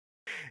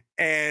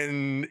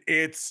 And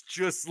it's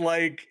just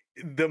like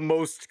the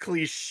most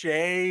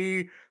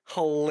cliche,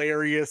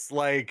 hilarious,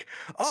 like,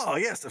 oh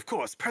yes, of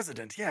course,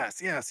 president,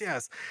 yes, yes,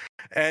 yes.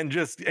 And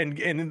just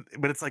and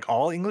but it's like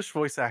all English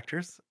voice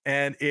actors,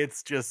 and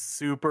it's just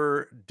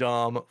super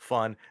dumb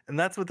fun. And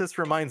that's what this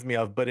reminds me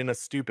of, but in a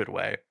stupid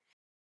way.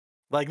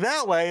 Like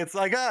that way, it's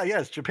like, ah,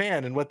 yes,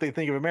 Japan and what they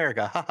think of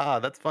America. Haha,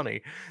 that's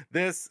funny.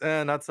 This,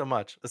 not so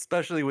much,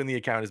 especially when the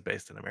account is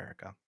based in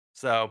America.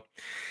 So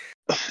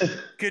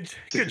good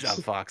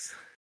job, Fox.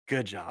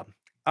 Good job.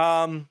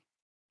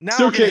 Now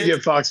Still we're gonna can't hit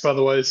get Fox, by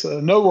the way. So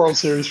no World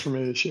Series for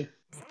me this year.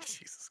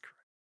 Jesus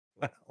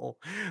Christ. Well,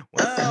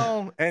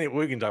 anyway,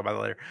 we can talk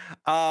about that later.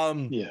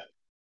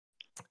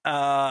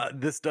 Yeah.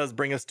 This does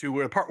bring us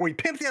to the part where we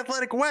pimp the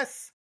Athletic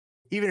West.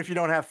 Even if you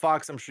don't have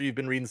Fox, I'm sure you've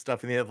been reading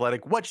stuff in the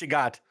Athletic. What you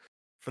got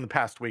from the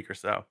past week or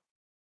so?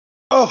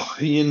 Oh,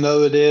 you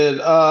know it did.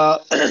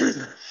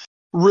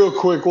 Real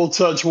quick, we'll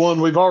touch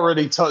one. We've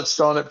already touched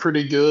on it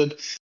pretty good.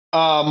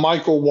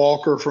 Michael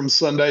Walker from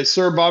Sunday.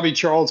 Sir Bobby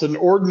Charlton,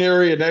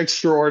 ordinary and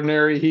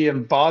extraordinary. He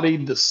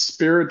embodied the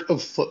spirit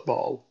of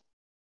football.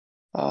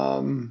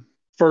 The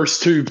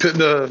first two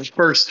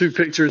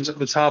pictures at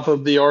the top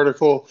of the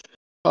article.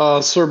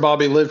 Sir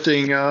Bobby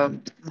lifting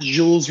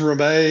Jules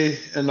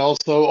Rimet and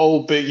also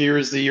Old Big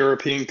Ears, the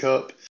European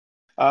Cup.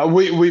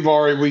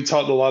 We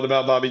talked a lot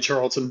about Bobby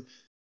Charlton.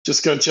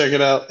 Just go check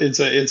it out.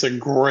 It's a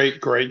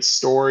great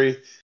story.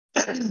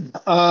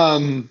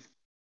 And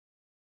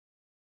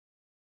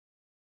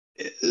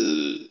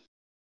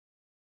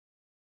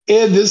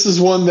this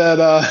is one that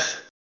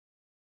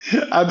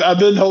I've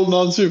been holding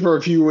on to for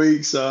a few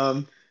weeks.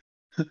 The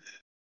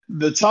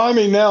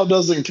timing now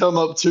doesn't come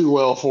up too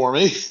well for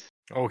me.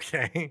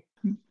 Okay.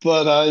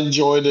 But I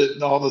enjoyed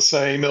it all the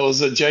same. It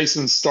was a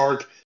Jason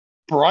Stark,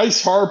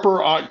 Bryce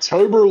Harper,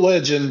 October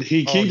legend.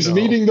 He keeps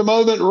meeting the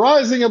moment,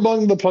 rising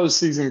among the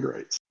postseason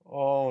greats.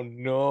 Oh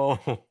no!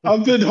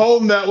 I've been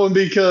holding that one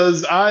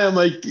because I am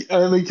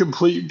a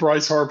complete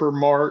Bryce Harper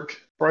mark.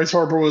 Bryce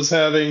Harper was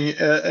having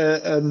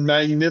a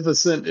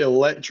magnificent,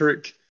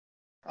 electric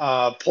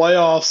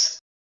playoffs.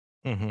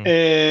 Mm-hmm.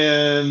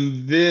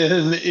 And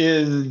then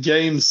in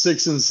games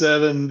 6 and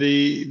 7,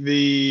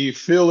 the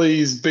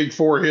Phillies big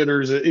four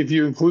hitters, if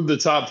you include the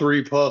top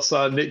three plus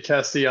Nick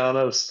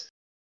Castellanos,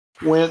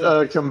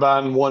 went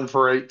combined 1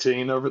 for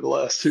 18 over the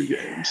last two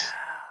games.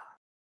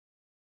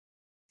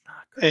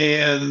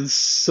 And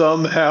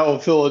somehow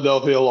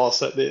Philadelphia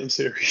lost that damn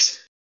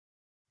series.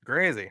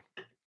 Crazy.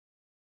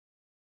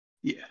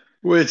 Yeah.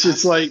 Which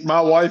it's like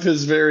my wife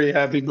is very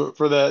happy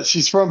for that.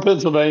 She's from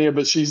Pennsylvania,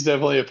 but she's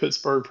definitely a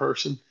Pittsburgh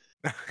person.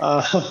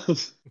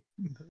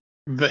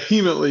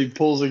 Vehemently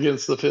pulls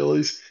against the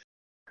Phillies.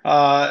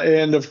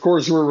 And of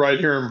course, we're right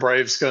here in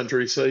Braves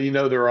country, so you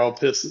know they're all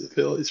pissed at the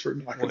Phillies for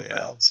knocking them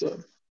out. So,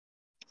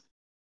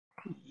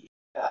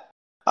 yeah.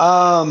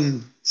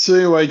 So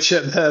anyway,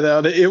 check that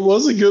out. It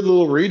was a good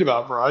little read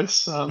about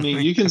Bryce. I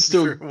mean, you can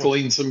still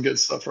glean some good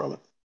stuff from it.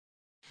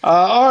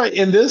 All right,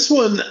 and this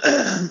one,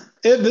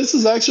 this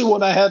is actually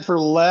what I had for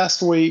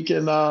last week,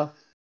 and of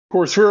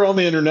course, we're on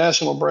the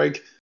international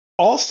break.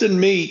 Austin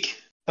Meek.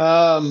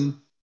 And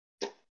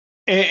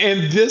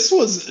this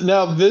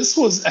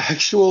was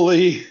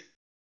actually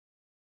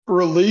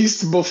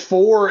released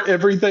before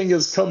everything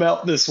has come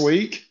out this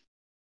week.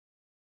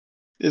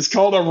 It's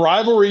called A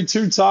Rivalry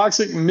Too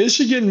Toxic.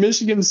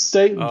 Michigan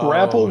State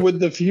grapple with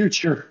the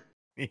future.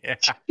 Yeah.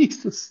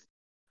 Jesus.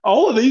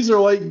 All of these are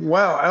like,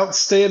 wow,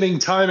 outstanding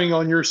timing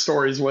on your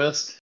stories,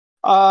 Wes.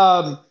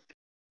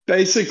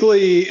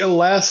 Basically,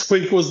 last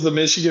week was the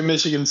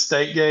Michigan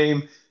State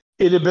game.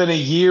 It had been a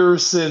year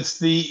since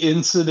the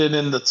incident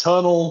in the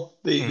tunnel,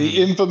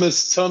 the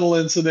infamous tunnel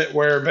incident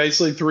where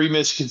basically 3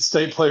 Michigan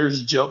State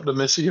players jumped a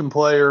Michigan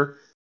player.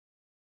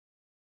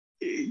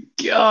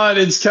 God,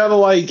 it's kind of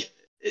like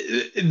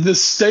the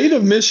state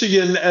of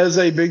Michigan as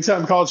a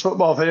big-time college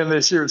football fan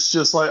this year. It's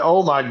just like,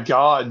 oh my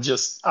God,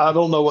 I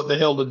don't know what the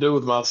hell to do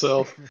with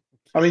myself.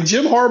 I mean,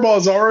 Jim Harbaugh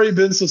has already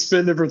been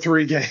suspended for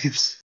 3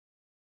 games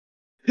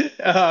due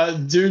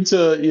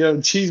to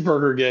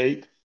Cheeseburger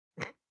Gate.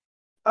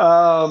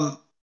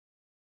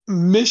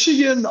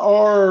 Michigan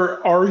are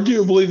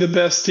arguably the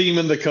best team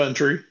in the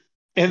country,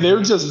 and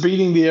they're just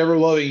beating the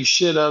ever-loving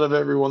shit out of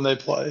everyone they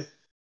play.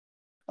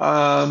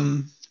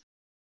 And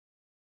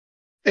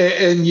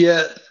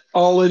yet,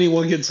 all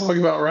anyone can talk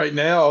about right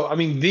now, I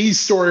mean, the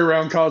story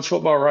around college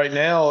football right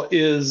now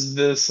is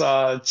this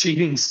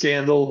cheating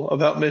scandal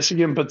about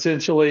Michigan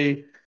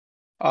potentially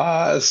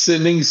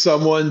sending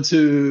someone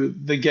to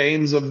the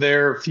games of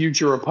their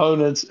future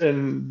opponents,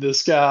 and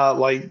this guy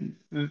like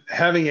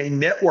having a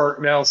network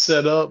now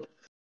set up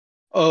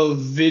of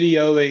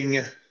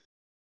videoing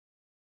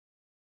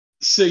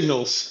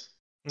signals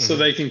so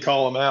they can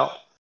call them out.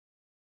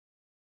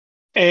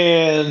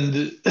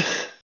 And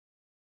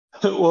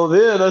well,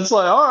 then it's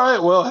like, all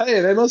right, well, hey,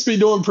 they must be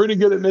doing pretty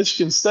good at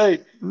Michigan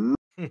State. No.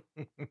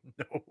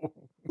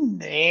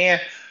 Nah.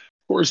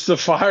 course, the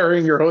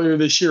firing earlier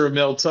this year of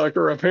Mel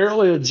Tucker.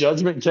 Apparently, a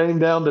judgment came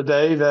down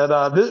today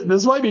that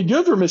this might be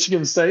good for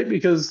Michigan State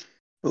because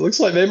it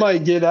looks like they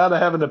might get out of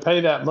having to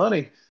pay that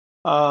money.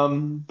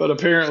 But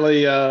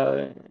apparently,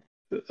 a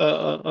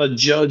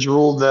judge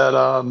ruled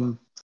that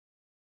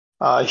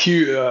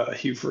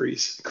Hugh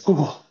Freeze.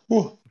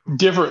 Cool.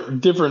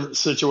 Different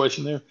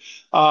situation there.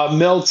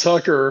 Mel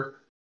Tucker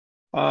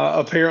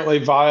apparently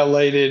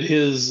violated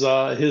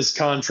his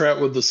contract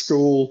with the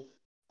school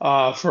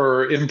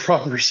for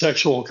improper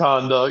sexual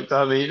conduct.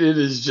 I mean, it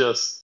is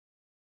just,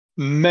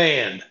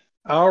 man,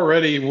 I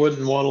already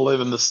wouldn't want to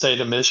live in the state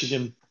of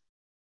Michigan,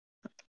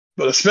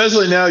 but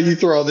especially now you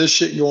throw all this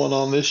shit going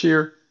on this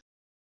year.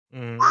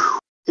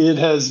 It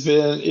has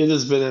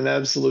been an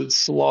absolute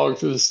slog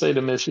through the state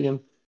of Michigan.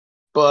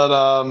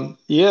 But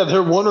yeah,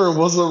 they're wondering,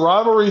 was the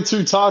rivalry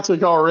too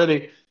toxic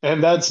already?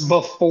 And that's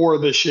before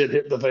the shit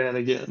hit the fan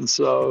again.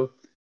 So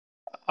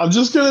I'm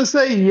just gonna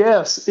say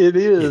yes, it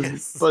is.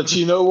 Yes. But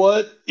you know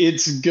what?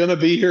 It's gonna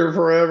be here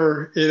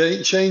forever. It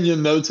ain't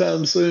changing no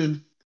time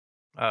soon.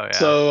 Oh yeah.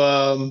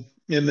 So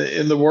in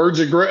the words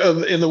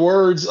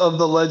of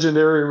the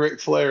legendary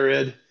Ric Flair,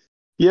 Ed,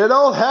 you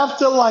don't have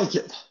to like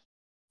it,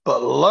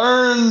 but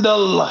learn to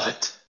love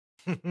it.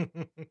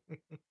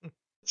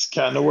 It's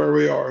kind of where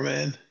we are,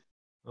 man.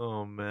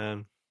 Oh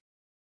man.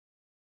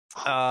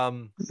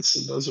 So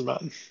those are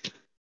mine.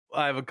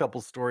 I have a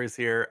couple stories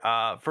here.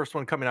 First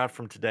one coming out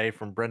from today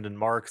from Brendan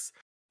Marks.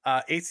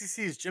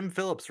 ACC's Jim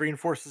Phillips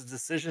reinforces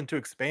decision to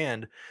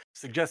expand,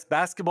 suggests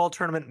basketball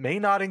tournament may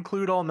not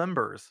include all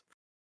members.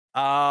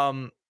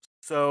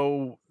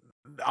 So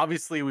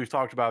obviously we've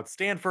talked about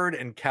Stanford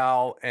and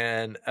Cal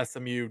and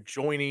SMU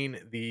joining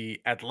the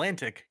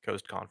Atlantic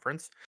Coast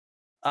Conference.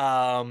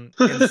 And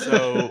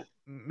so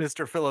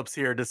Mr. Phillips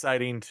here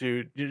deciding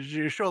to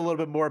show a little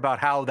bit more about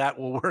how that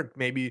will work,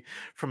 maybe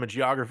from a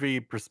geography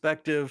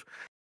perspective,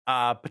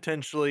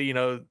 potentially,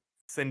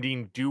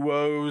 sending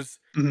duos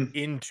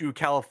into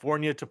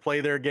California to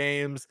play their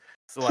games.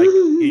 So like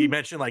he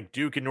mentioned, like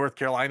Duke and North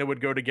Carolina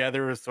would go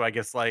together. So I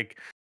guess like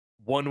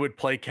one would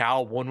play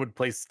Cal, one would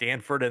play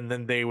Stanford, and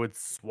then they would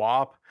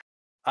swap.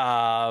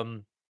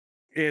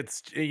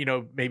 It's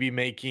maybe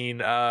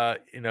making all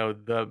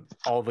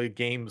the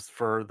games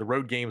for the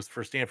road games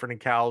for Stanford and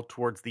Cal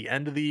towards the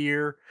end of the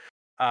year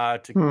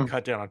to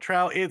cut down on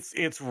travel.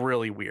 It's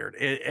really weird.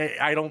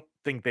 I don't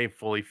think they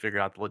fully figured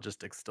out the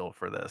logistics still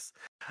for this.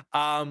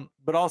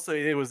 But also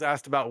it was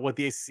asked about what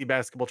the ACC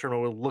basketball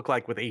tournament would look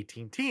like with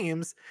 18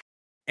 teams,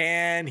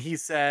 and he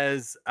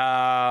says,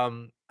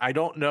 I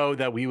don't know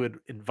that we would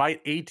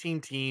invite 18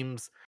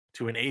 teams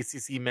to an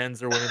ACC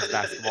men's or women's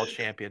basketball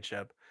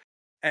championship.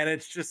 And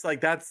it's just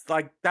that's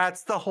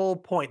the whole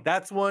point.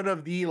 That's one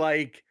of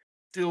the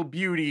still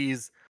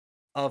beauties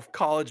of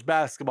college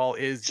basketball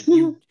is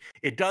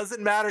it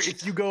doesn't matter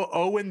if you go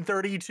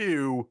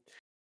 0-32,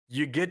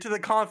 you get to the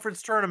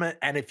conference tournament,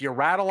 and if you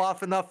rattle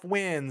off enough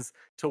wins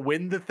to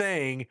win the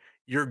thing,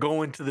 you're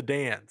going to the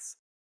dance.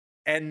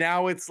 And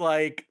now it's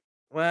like,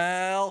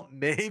 well,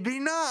 maybe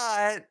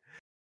not.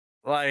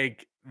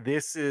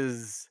 This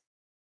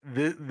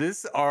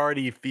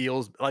already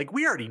feels like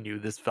we already knew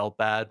this felt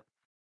bad.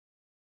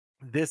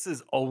 This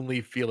is only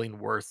feeling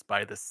worse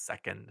by the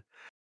second.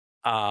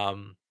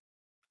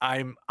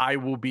 I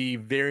will be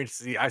very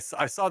interested. I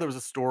saw there was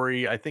a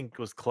story, I think it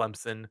was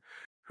Clemson,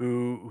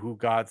 who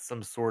got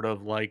some sort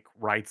of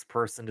rights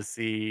person to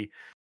see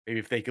maybe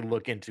if they could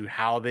look into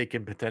how they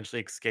can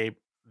potentially escape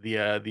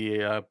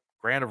the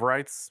grant of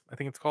rights, I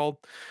think it's called.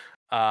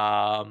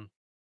 That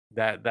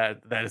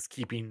is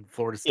keeping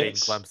Florida State and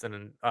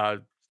Clemson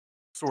and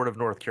sort of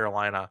North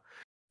Carolina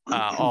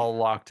all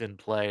locked in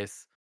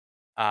place.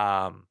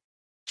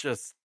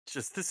 Just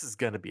this is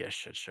gonna be a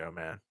shit show,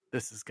 man.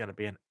 This is gonna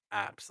be an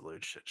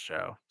absolute shit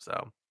show.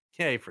 So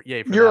yay for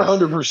You're that.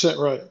 100%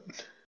 right.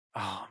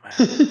 Oh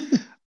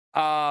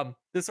man.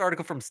 This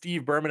article from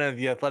Steve Berman of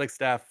the Athletic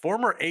staff: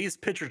 former A's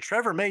pitcher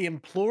Trevor May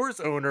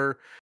implores owner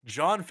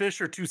John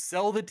Fisher to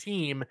sell the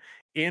team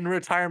in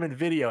retirement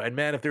video. And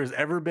man, if there's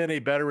ever been a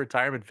better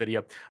retirement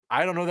video,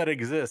 I don't know that it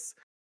exists.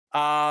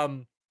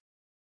 I'm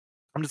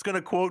just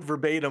gonna quote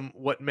verbatim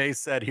what May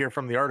said here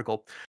from the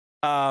article.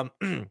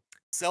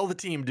 Sell the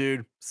team,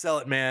 dude. Sell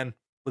it, man.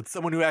 Let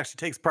someone who actually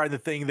takes pride in the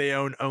thing they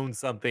own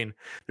something.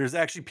 There's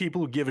actually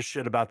people who give a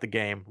shit about the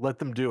game. Let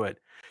them do it.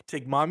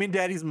 Take mommy and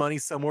daddy's money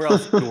somewhere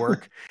else,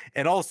 dork.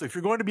 And also, if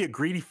you're going to be a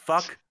greedy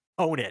fuck,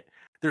 own it.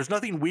 There's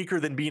nothing weaker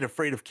than being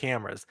afraid of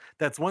cameras.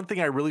 That's one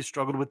thing I really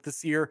struggled with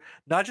this year.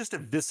 Not just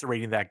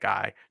eviscerating that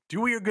guy.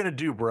 Do what you're going to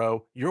do,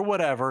 bro. You're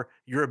whatever.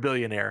 You're a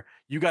billionaire.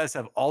 You guys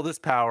have all this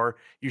power.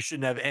 You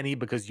shouldn't have any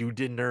because you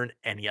didn't earn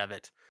any of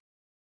it.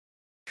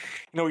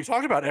 We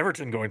talked about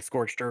Everton going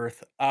scorched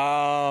earth.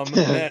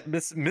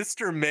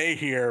 Mr. May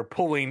here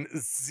pulling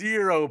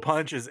zero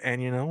punches,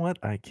 and you know what?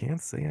 I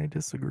can't say I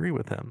disagree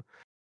with him.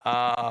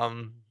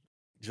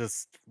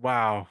 Just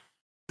wow,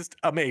 just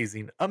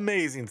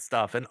amazing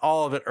stuff, and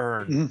all of it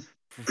earned.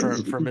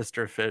 for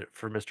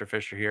Mr.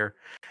 Fisher here.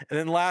 And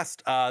then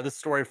last, this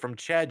story from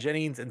Chad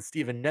Jennings and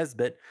Stephen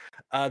Nesbitt.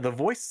 The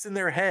voices in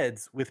their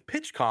heads with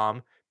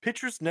PitchCom,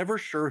 pitchers never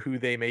sure who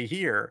they may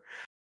hear.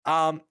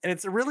 And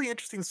it's a really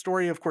interesting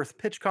story. Of course,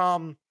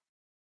 PitchCom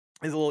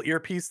is a little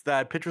earpiece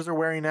that pitchers are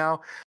wearing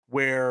now,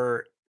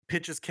 where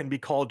pitches can be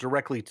called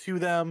directly to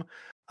them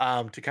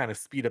to kind of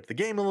speed up the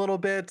game a little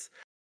bit.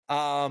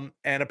 And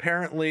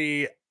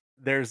apparently,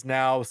 there's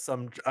now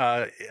some,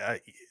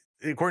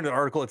 according to the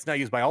article, it's now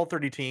used by all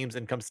 30 teams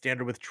and comes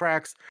standard with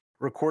tracks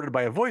recorded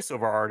by a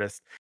voiceover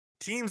artist.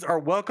 Teams are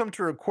welcome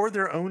to record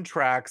their own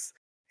tracks,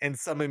 and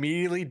some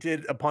immediately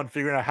did upon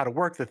figuring out how to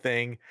work the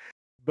thing.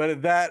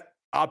 But that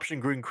option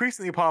grew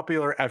increasingly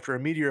popular after a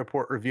media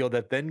report revealed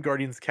that then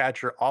Guardians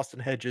catcher Austin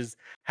Hedges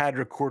had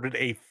recorded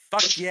a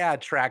 "fuck yeah"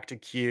 track to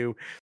cue,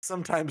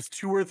 sometimes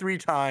 2 or 3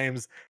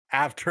 times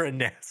after a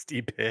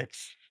nasty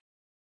pitch.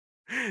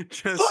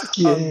 Just Fuck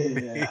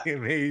yeah.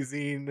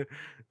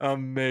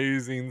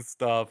 amazing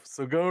stuff.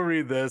 So go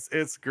read this.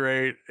 It's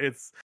great.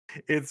 It's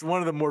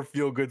one of the more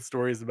feel good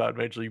stories about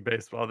Major League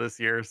Baseball this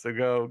year.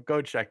 So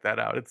go check that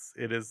out.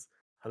 It is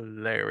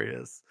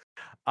hilarious.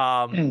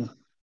 Mm.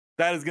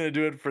 That is going to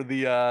do it for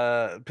the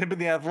Pimpin'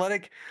 the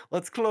Athletic.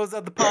 Let's close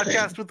out the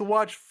podcast with the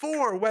Watch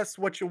 4. Wes,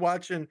 what you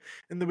watching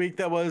in the week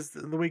that was,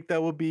 the week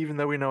that will be, even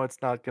though we know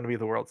it's not going to be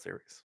the World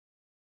Series?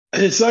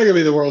 It's not going to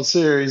be the World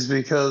Series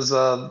because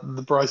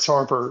the Bryce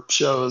Harper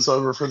show is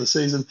over for the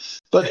season.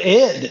 But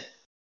Ed,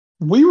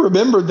 we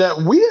remembered that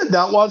we had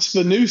not watched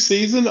the new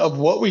season of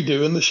What We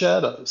Do in the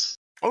Shadows.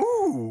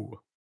 Ooh.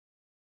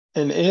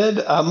 And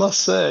Ed, I must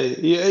say,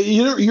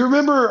 you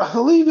remember? I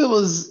believe it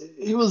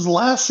was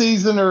last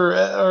season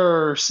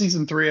or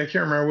season 3. I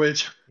can't remember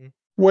which,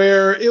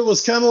 where it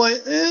was kind of like,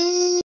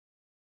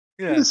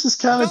 Yeah, this is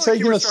kind of like you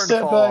taking were a starting to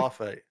step fall back. off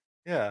it.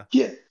 Yeah.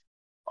 Yeah.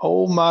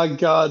 Oh my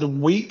God,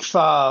 week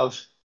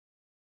 5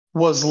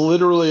 was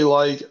literally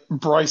like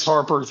Bryce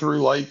Harper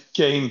through like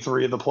game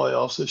 3 of the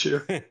playoffs this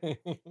year.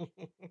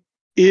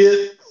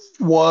 It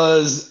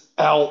was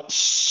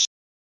outstanding.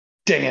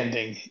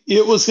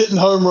 It was hitting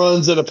home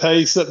runs at a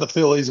pace that the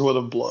Phillies would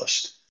have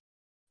blushed.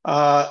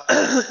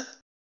 I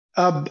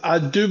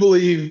do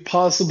believe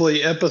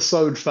possibly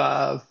episode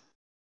 5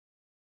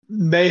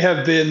 may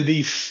have been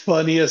the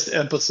funniest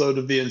episode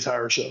of the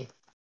entire show.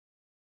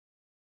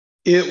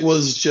 It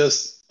was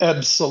just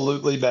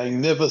absolutely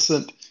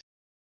magnificent.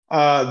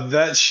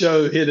 That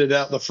show hit it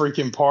out the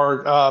freaking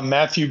park.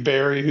 Matthew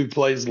Berry, who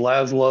plays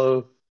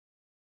Laszlo,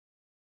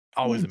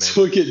 Always amazing.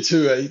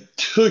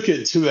 took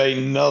it to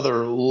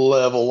another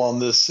level on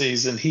this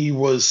season. He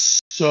was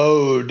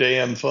so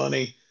damn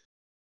funny.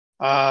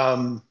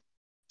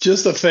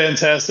 Just a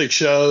fantastic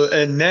show.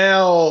 And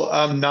now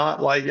I'm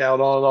not like out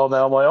on it all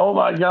now. I'm like, oh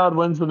my God,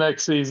 when's the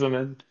next season?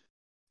 And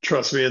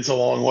trust me, it's a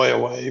long way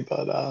away.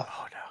 But oh no.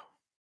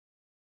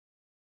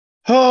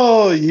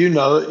 Oh, you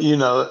know it. You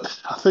know it.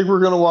 I think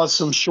we're gonna watch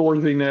some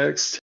Shorzy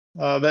next.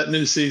 That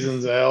new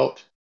season's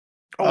out.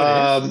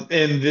 Oh, it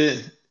is? And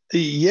then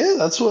yeah,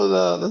 that's what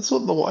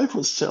the wife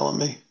was telling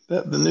me.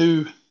 That the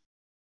new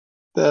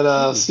that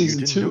Ooh, you season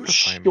didn't 2 of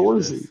notify me of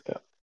Shorzy. this.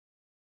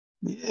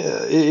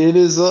 Yeah, it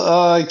is.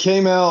 It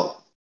came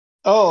out.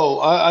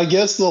 Oh, I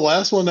guess the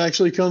last one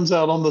actually comes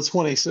out on the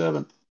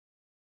 27th.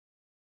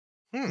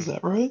 Is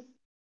that right?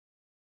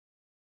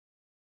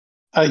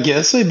 I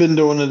guess they've been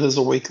doing it as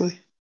a weekly.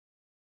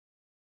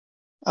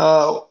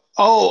 No.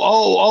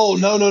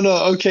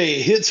 Okay,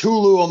 it hits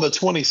Hulu on the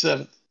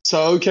 27th.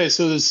 So okay,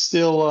 so there's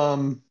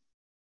still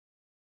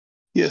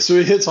yeah, so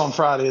it hits on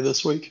Friday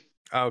this week.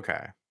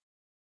 Okay.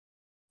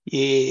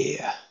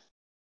 Yeah.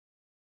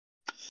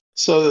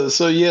 So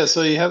yeah,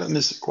 so you haven't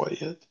missed it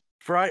quite yet.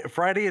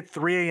 Friday at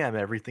 3 a.m.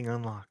 everything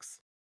unlocks.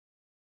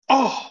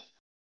 Oh,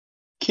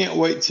 can't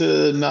wait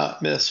to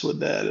not mess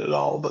with that at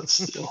all, but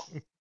still.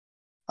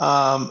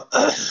 um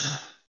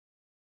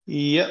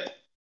Yep.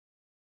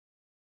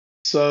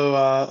 So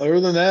other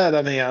than that,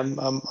 I mean,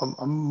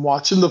 I'm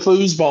watching the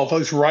foosball,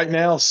 folks. Right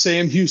now,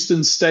 Sam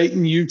Houston State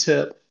and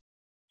UTEP.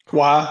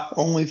 Why?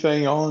 Only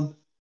thing on.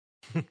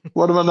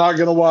 What am I not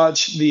going to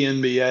watch? The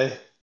NBA.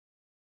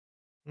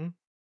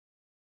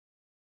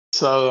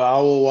 So I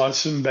will watch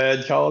some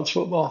bad college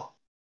football,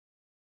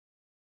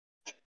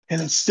 and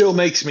it still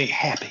makes me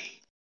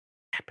happy.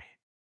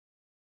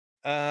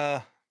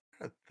 I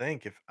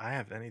think if I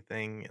have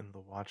anything in the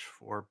watch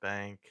for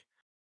bank.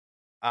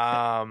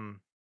 I'm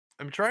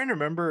trying to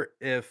remember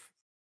if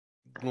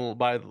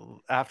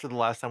after the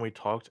last time we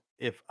talked,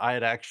 if I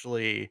had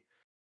actually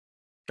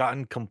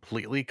gotten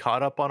completely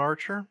caught up on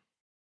Archer.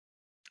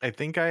 I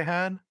think I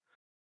had.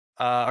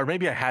 Or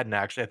maybe I hadn't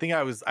actually. I think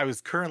I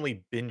was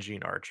currently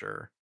binging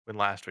Archer when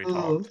last we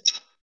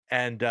talked.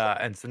 And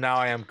so now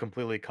I am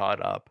completely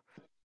caught up.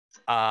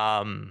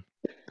 Yeah,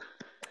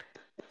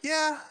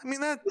 I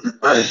mean that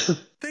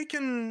they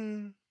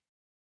can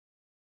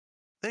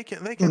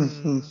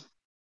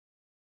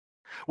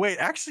wait,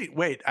 actually,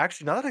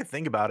 now that I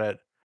think about it,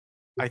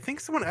 I think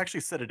someone actually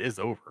said it is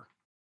over.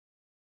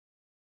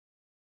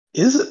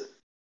 Is it?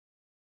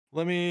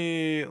 Let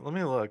me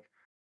look.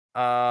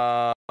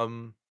 Or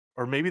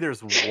or maybe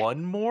there's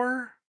one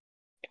more.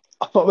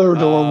 I thought they were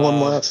doing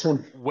one last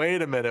one.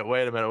 Wait a minute.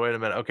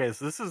 Okay,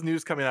 so this is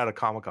news coming out of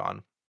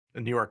Comic-Con,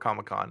 the New York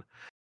Comic-Con.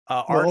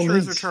 Archer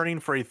is returning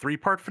for a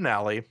 3-part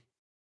finale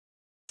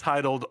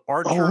titled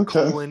Archer: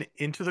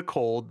 Into the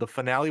Cold. The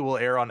finale will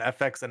air on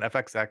FX and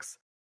FXX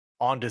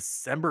on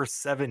December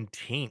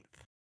 17th.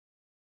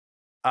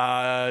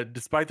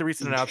 Despite the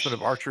recent announcement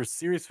of Archer's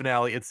series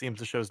finale, it seems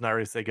the show's not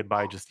ready to say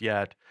goodbye just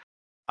yet.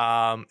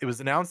 It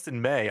was announced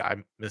in May, I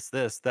missed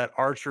this, that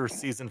Archer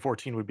season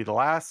 14 would be the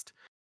last.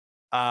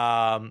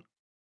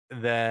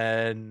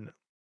 Then,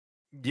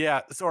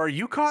 yeah. So are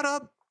you caught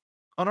up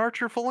on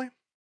Archer fully?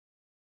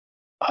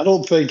 I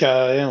don't think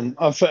I am.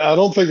 I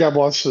don't think I've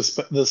watched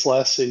this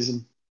last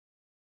season.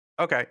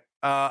 Okay.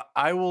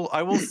 I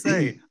will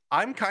say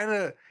I'm kind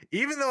of,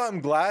 even though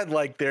I'm glad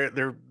like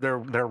they're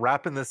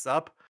wrapping this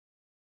up.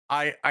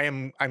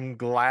 I'm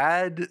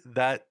glad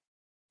that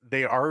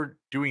they are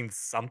doing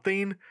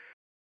something,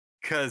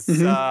 because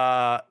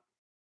yeah,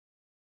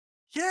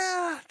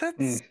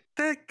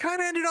 that kind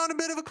of ended on a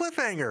bit of a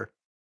cliffhanger.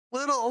 A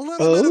little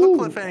bit of a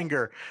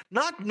cliffhanger.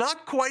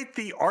 Not quite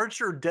the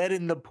Archer dead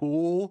in the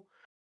pool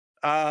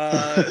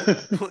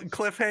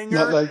cliffhanger.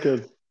 Not that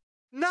good.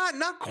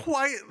 Not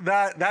quite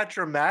that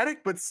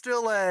dramatic, but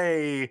still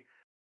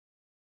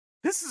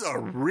this is a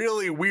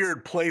really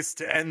weird place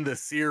to end the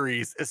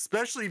series,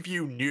 especially if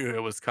you knew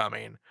it was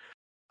coming.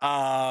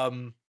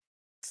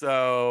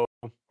 So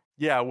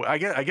yeah,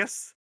 I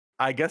guess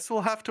we'll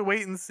have to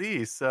wait and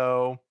see.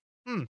 So,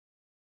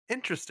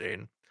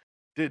 interesting.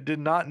 Did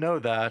not know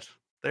that.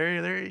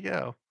 There you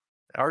go.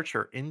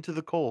 Archer: Into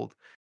the Cold.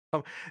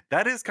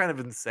 That is kind of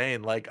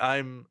insane. Like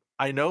I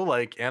know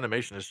like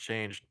animation has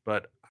changed,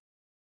 but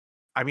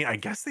I mean, I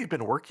guess they've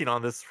been working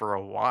on this for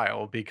a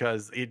while,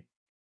 because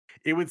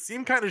it would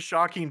seem kind of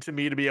shocking to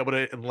me to be able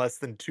to, in less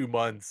than 2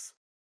 months,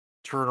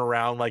 turn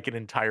around like an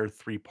entire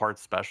 3-part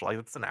special. Like,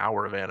 that's an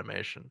hour of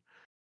animation.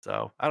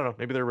 So I don't know.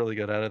 Maybe they're really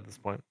good at it at this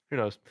point. Who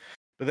knows?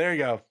 But there you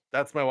go.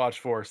 That's my watch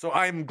for. So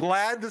I'm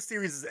glad the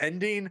series is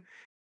ending,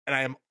 and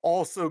I am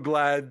also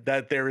glad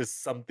that there is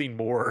something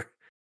more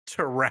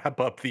to wrap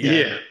up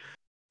the end.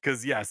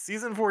 Because yeah,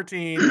 season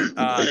 14,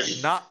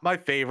 not my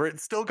favorite.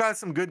 Still got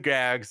some good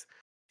gags.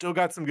 Still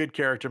got some good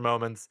character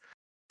moments.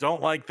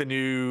 Don't like the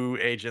new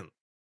agent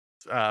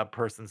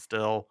person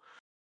still.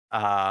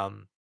 But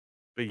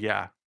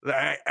yeah,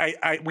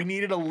 we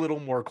needed a little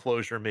more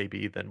closure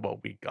maybe than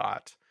what we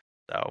got.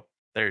 So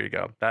there you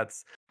go.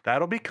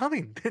 That'll be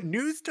coming.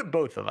 News to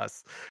both of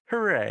us.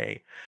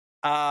 Hooray.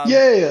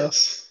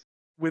 Yes.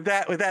 With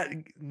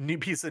that new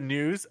piece of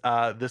news,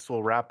 this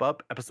will wrap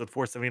up episode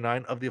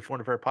 479 of the A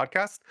Foreign Affair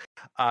podcast.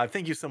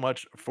 Thank you so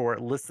much for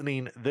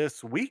listening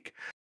this week.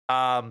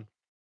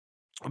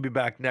 I'll be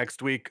back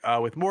next week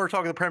with more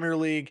talk of the Premier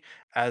League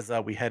as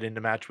we head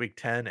into match week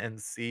 10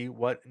 and see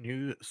what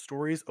new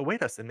stories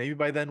await us. And maybe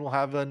by then we'll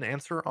have an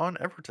answer on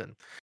Everton.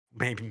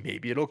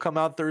 Maybe it'll come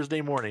out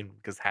Thursday morning,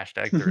 because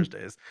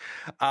 #Thursdays.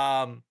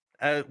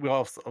 We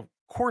also, of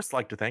course,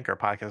 like to thank our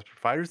podcast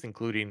providers,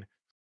 including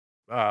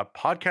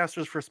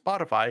podcasters for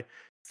Spotify,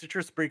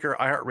 Stitcher, Spreaker,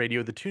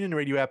 iHeartRadio, the TuneIn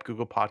Radio app,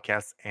 Google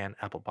Podcasts, and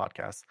Apple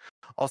Podcasts.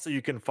 Also,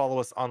 you can follow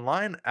us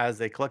online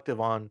as a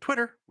collective on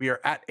Twitter. We are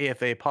at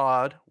AFA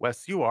Pod.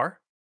 Wes, you are?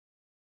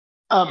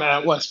 I'm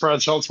at Wes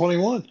Bradshaw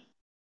 21.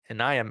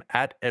 And I am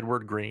at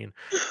Edward Green.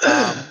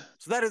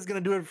 So that is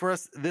going to do it for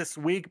us this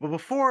week. But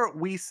before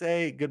we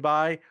say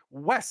goodbye,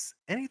 Wes,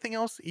 anything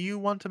else you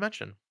want to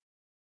mention?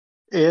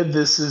 Ed,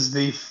 this is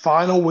the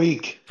final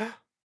week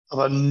of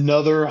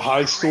another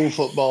high school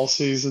football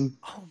season.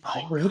 Oh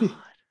my already. God.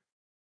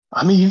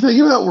 I mean, you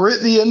think about, we're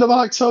at the end of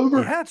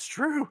October. Yeah, it's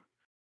true.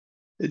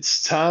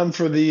 It's time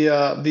for the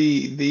I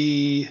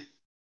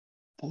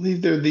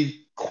believe they're the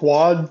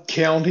Quad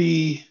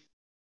County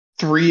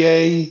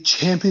 3A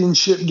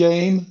championship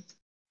game.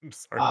 I'm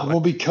sorry. We'll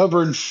be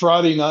covering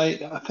Friday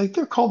night. I think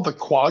they're called the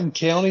Quad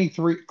County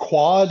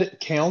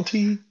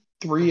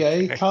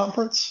 3A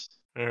conference.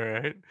 All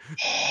right.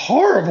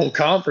 Horrible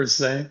conference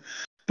name.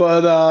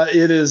 But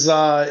it is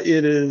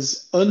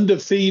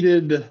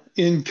undefeated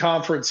in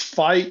conference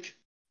fight,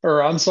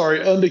 or I'm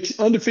sorry,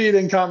 undefeated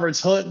in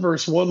conference hunt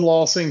versus one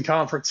loss in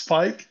conference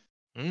fight.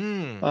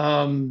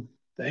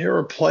 They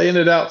are playing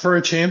it out for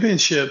a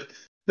championship.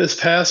 This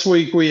past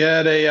week we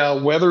had a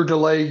weather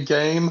delayed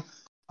game.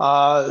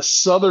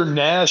 Southern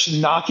Nash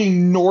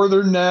knocking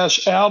Northern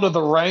Nash out of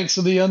the ranks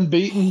of the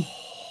unbeaten.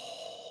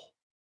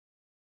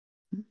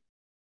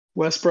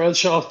 Wes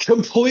Bradshaw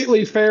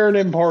completely fair and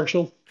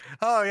impartial.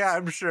 Oh yeah,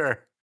 I'm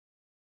sure.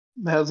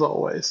 As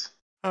always.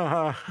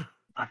 I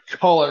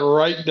call it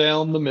right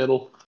down the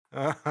middle.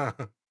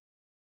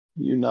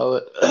 You know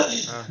it.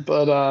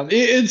 But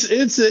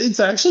it's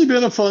actually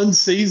been a fun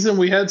season.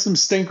 We had some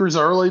stinkers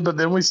early, but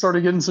then we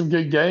started getting some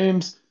good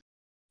games.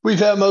 We've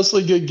had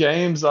mostly good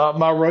games.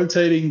 My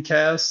rotating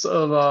cast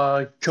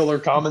of color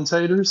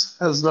commentators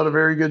has done a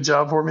very good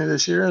job for me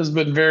this year. Has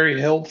been very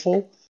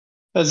helpful,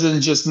 as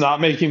in just not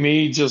making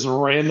me just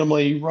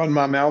randomly run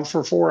my mouth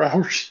for 4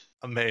 hours.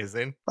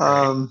 Amazing.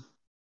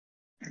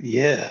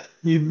 Yeah.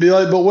 You'd be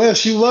like, but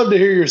Wes, you love to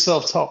hear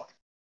yourself talk.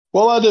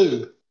 Well, I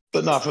do,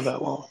 but not for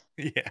that long.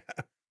 Yeah,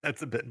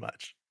 that's a bit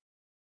much.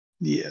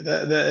 Yeah,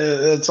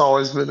 that's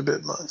always been a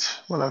bit much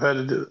when I've had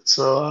to do it.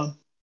 So,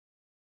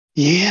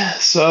 yeah,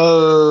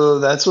 so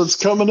that's what's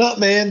coming up,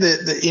 man.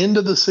 The end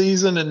of the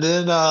season, and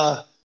then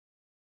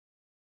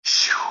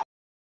phew,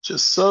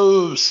 just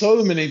so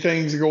many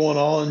things going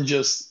on.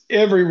 Just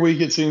every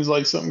week, it seems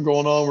like something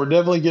going on. We're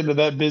definitely getting to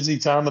that busy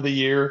time of the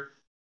year.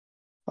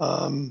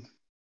 Um,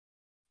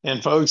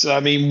 and folks, I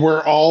mean,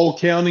 we're all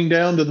counting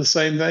down to the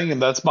same thing,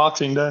 and that's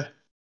Boxing Day.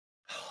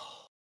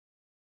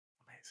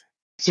 Amazing.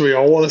 So we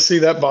all want to see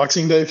that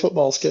Boxing Day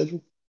football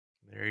schedule.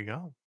 There you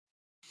go.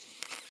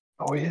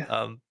 Oh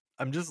yeah.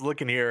 I'm just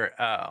looking here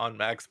on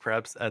Max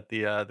Preps at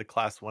the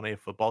Class 1A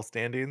football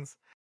standings.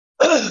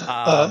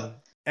 Uh,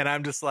 And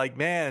I'm just like,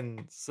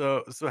 man,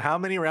 so how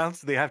many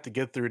rounds do they have to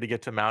get through to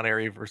get to Mount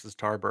Airy versus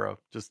Tarboro?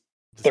 Just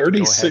to go ahead.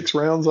 36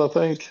 rounds, I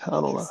think. I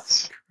don't know.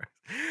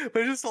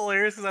 But it's just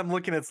hilarious because I'm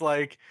looking, it's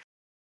like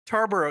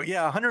Tarboro,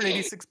 yeah,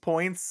 186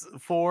 points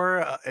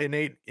for in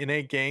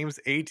eight games,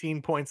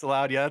 18 points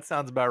allowed. Yeah, that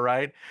sounds about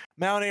right.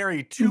 Mount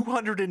Airy,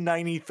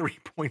 293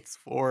 points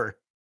for,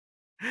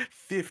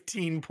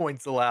 15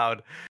 points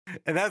allowed.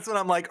 And that's when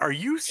I'm like, are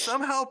you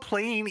somehow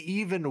playing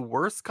even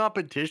worse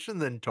competition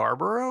than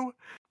Tarboro?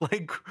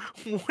 Like,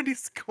 what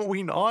is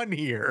going on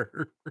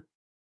here?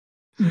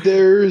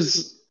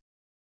 There's,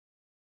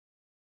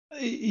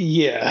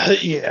 yeah.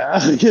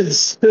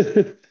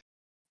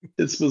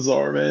 It's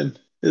bizarre, man.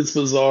 It's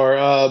bizarre.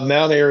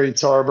 Mount Airy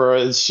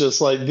Tarboro, it's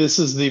just like this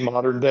is the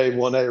modern day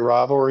 1A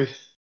rivalry.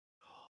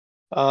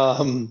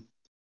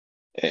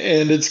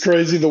 And it's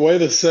crazy the way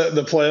the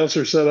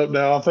playoffs are set up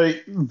now. I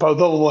think both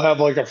of them will have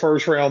like a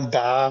first round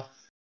bye,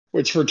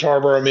 which for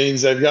Tarboro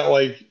means they've got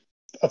like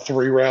a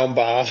 3 round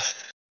bye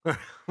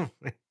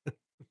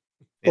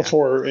Yeah.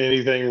 before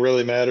anything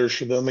really matters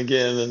for them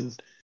again.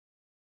 And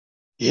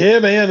yeah,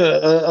 man,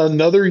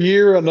 another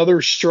year,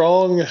 another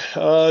strong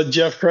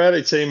Jeff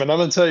Craddock team. And I'm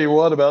gonna tell you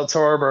what about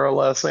Tarboro.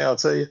 Last thing I'll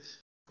tell you,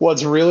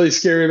 what's really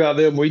scary about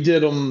them. We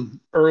did them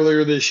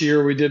earlier this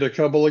year. We did a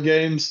couple of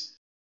games.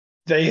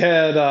 They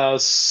had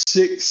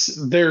six.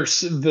 There's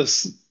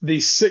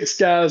these 6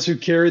 guys who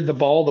carried the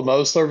ball the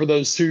most over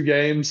those 2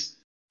 games.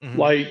 Mhm.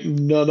 Like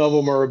none of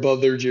them are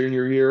above their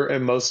junior year,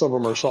 and most of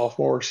them are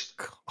sophomores.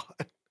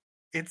 God.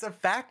 It's a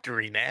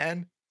factory,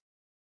 man.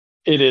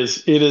 It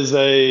is. It is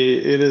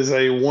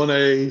a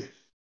 1A.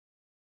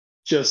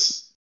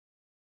 Just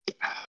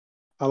I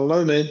don't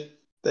know, man.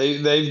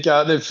 They've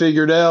got it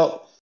figured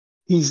out.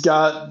 He's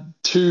got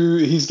two.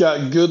 He's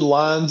got good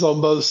lines on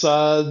both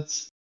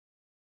sides.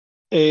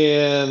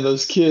 And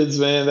those kids,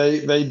 man,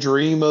 they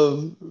dream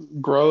of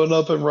growing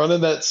up and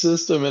running that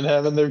system and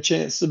having their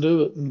chance to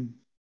do it. And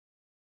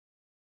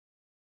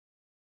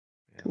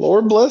Yeah.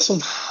 Lord bless them.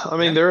 I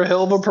mean, Yeah, they're a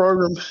hell of a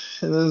program.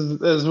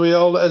 And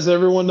as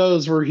everyone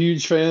knows, we're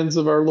huge fans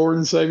of our Lord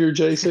and Savior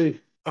JC.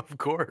 of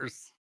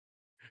course.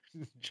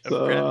 Jeff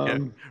So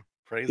Craddock,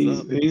 praise he's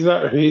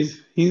up.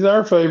 he's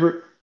our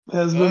favorite.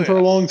 Has Oh been for a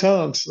yeah. long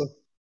time. So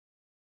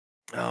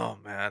Oh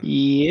man.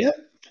 yeah.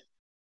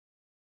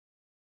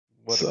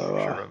 What a So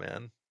picture of a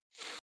man.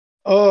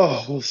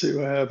 we'll see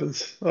what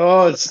happens.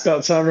 Oh, it's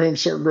about time for him to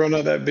start growing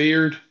out that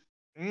beard.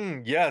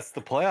 Yes,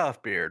 the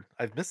playoff beard.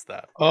 I've missed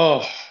that.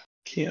 Oh,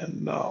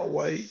 cannot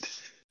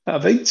wait. I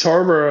think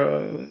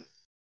Tarboro,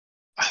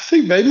 I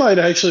think they might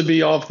actually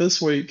be off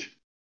this week,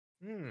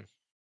 Mm.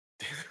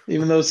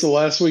 even though it's the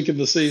last week of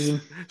the season.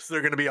 So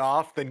they're gonna be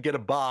off, then get a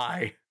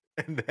bye,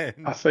 and I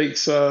then think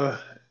so.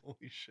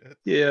 holy shit.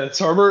 Yeah,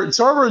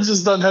 Tarboro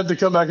just doesn't have to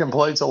come back and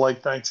play till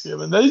like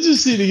Thanksgiving. They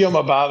just need to give him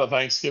a bye to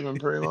Thanksgiving,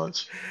 pretty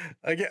much.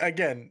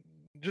 Again,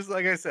 just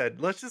like I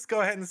said, let's just go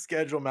ahead and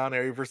schedule Mount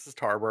Airy versus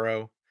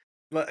Tarboro.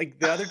 Like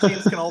the other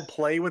teams can all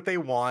play what they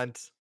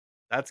want.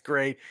 That's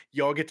great.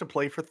 Y'all get to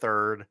play for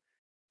third.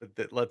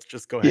 But let's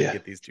just go ahead and Yeah,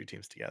 get these two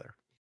teams together.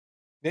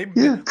 Maybe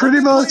yeah, let pretty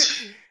them play.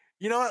 much.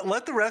 You know what?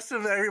 Let the rest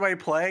of everybody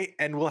play,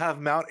 and we'll have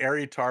Mount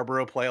Airy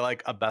Tarboro play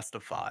like a best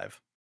of 5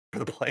 for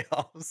the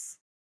playoffs.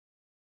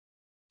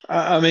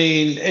 I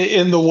mean,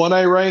 in the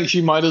 1A ranks,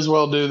 you might as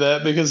well do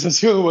that because that's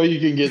the only way you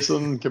can get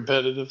something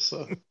competitive.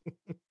 So,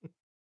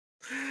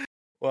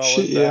 Well, shit,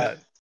 with yeah.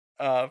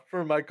 that,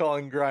 for my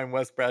calling grind,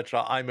 Wes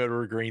Bradshaw, I'm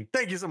Edward Green.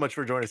 Thank you so much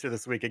for joining us here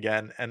this week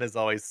again. And as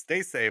always,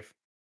 stay safe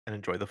and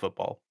enjoy the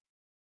football.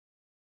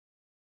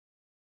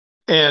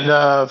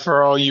 And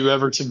for all you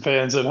Everton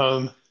fans at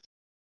home,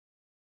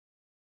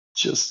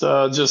 just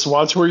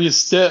watch where you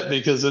step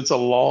because it's a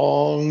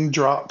long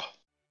drop.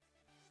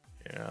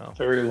 Yeah,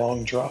 Very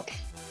long drop.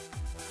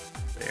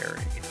 very.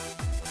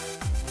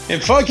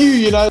 And fuck you,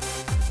 United.